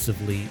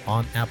 exclusively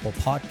on Apple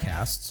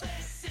Podcasts.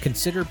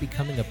 Consider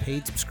becoming a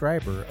paid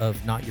subscriber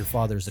of Not Your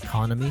Father's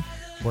Economy,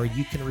 where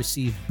you can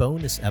receive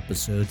bonus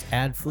episodes,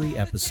 ad-free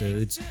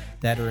episodes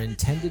that are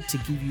intended to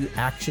give you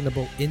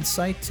actionable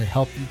insight to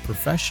help you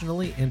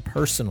professionally and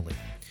personally.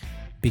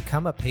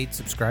 Become a paid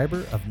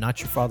subscriber of Not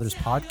Your Father's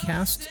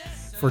Podcast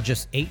for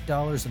just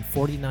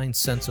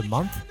 $8.49 a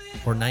month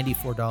or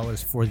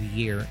 $94 for the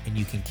year, and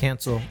you can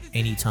cancel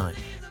anytime.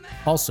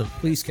 Also,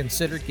 please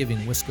consider giving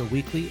Wisco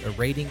Weekly a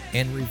rating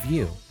and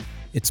review.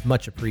 It's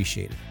much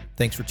appreciated.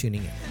 Thanks for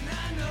tuning in.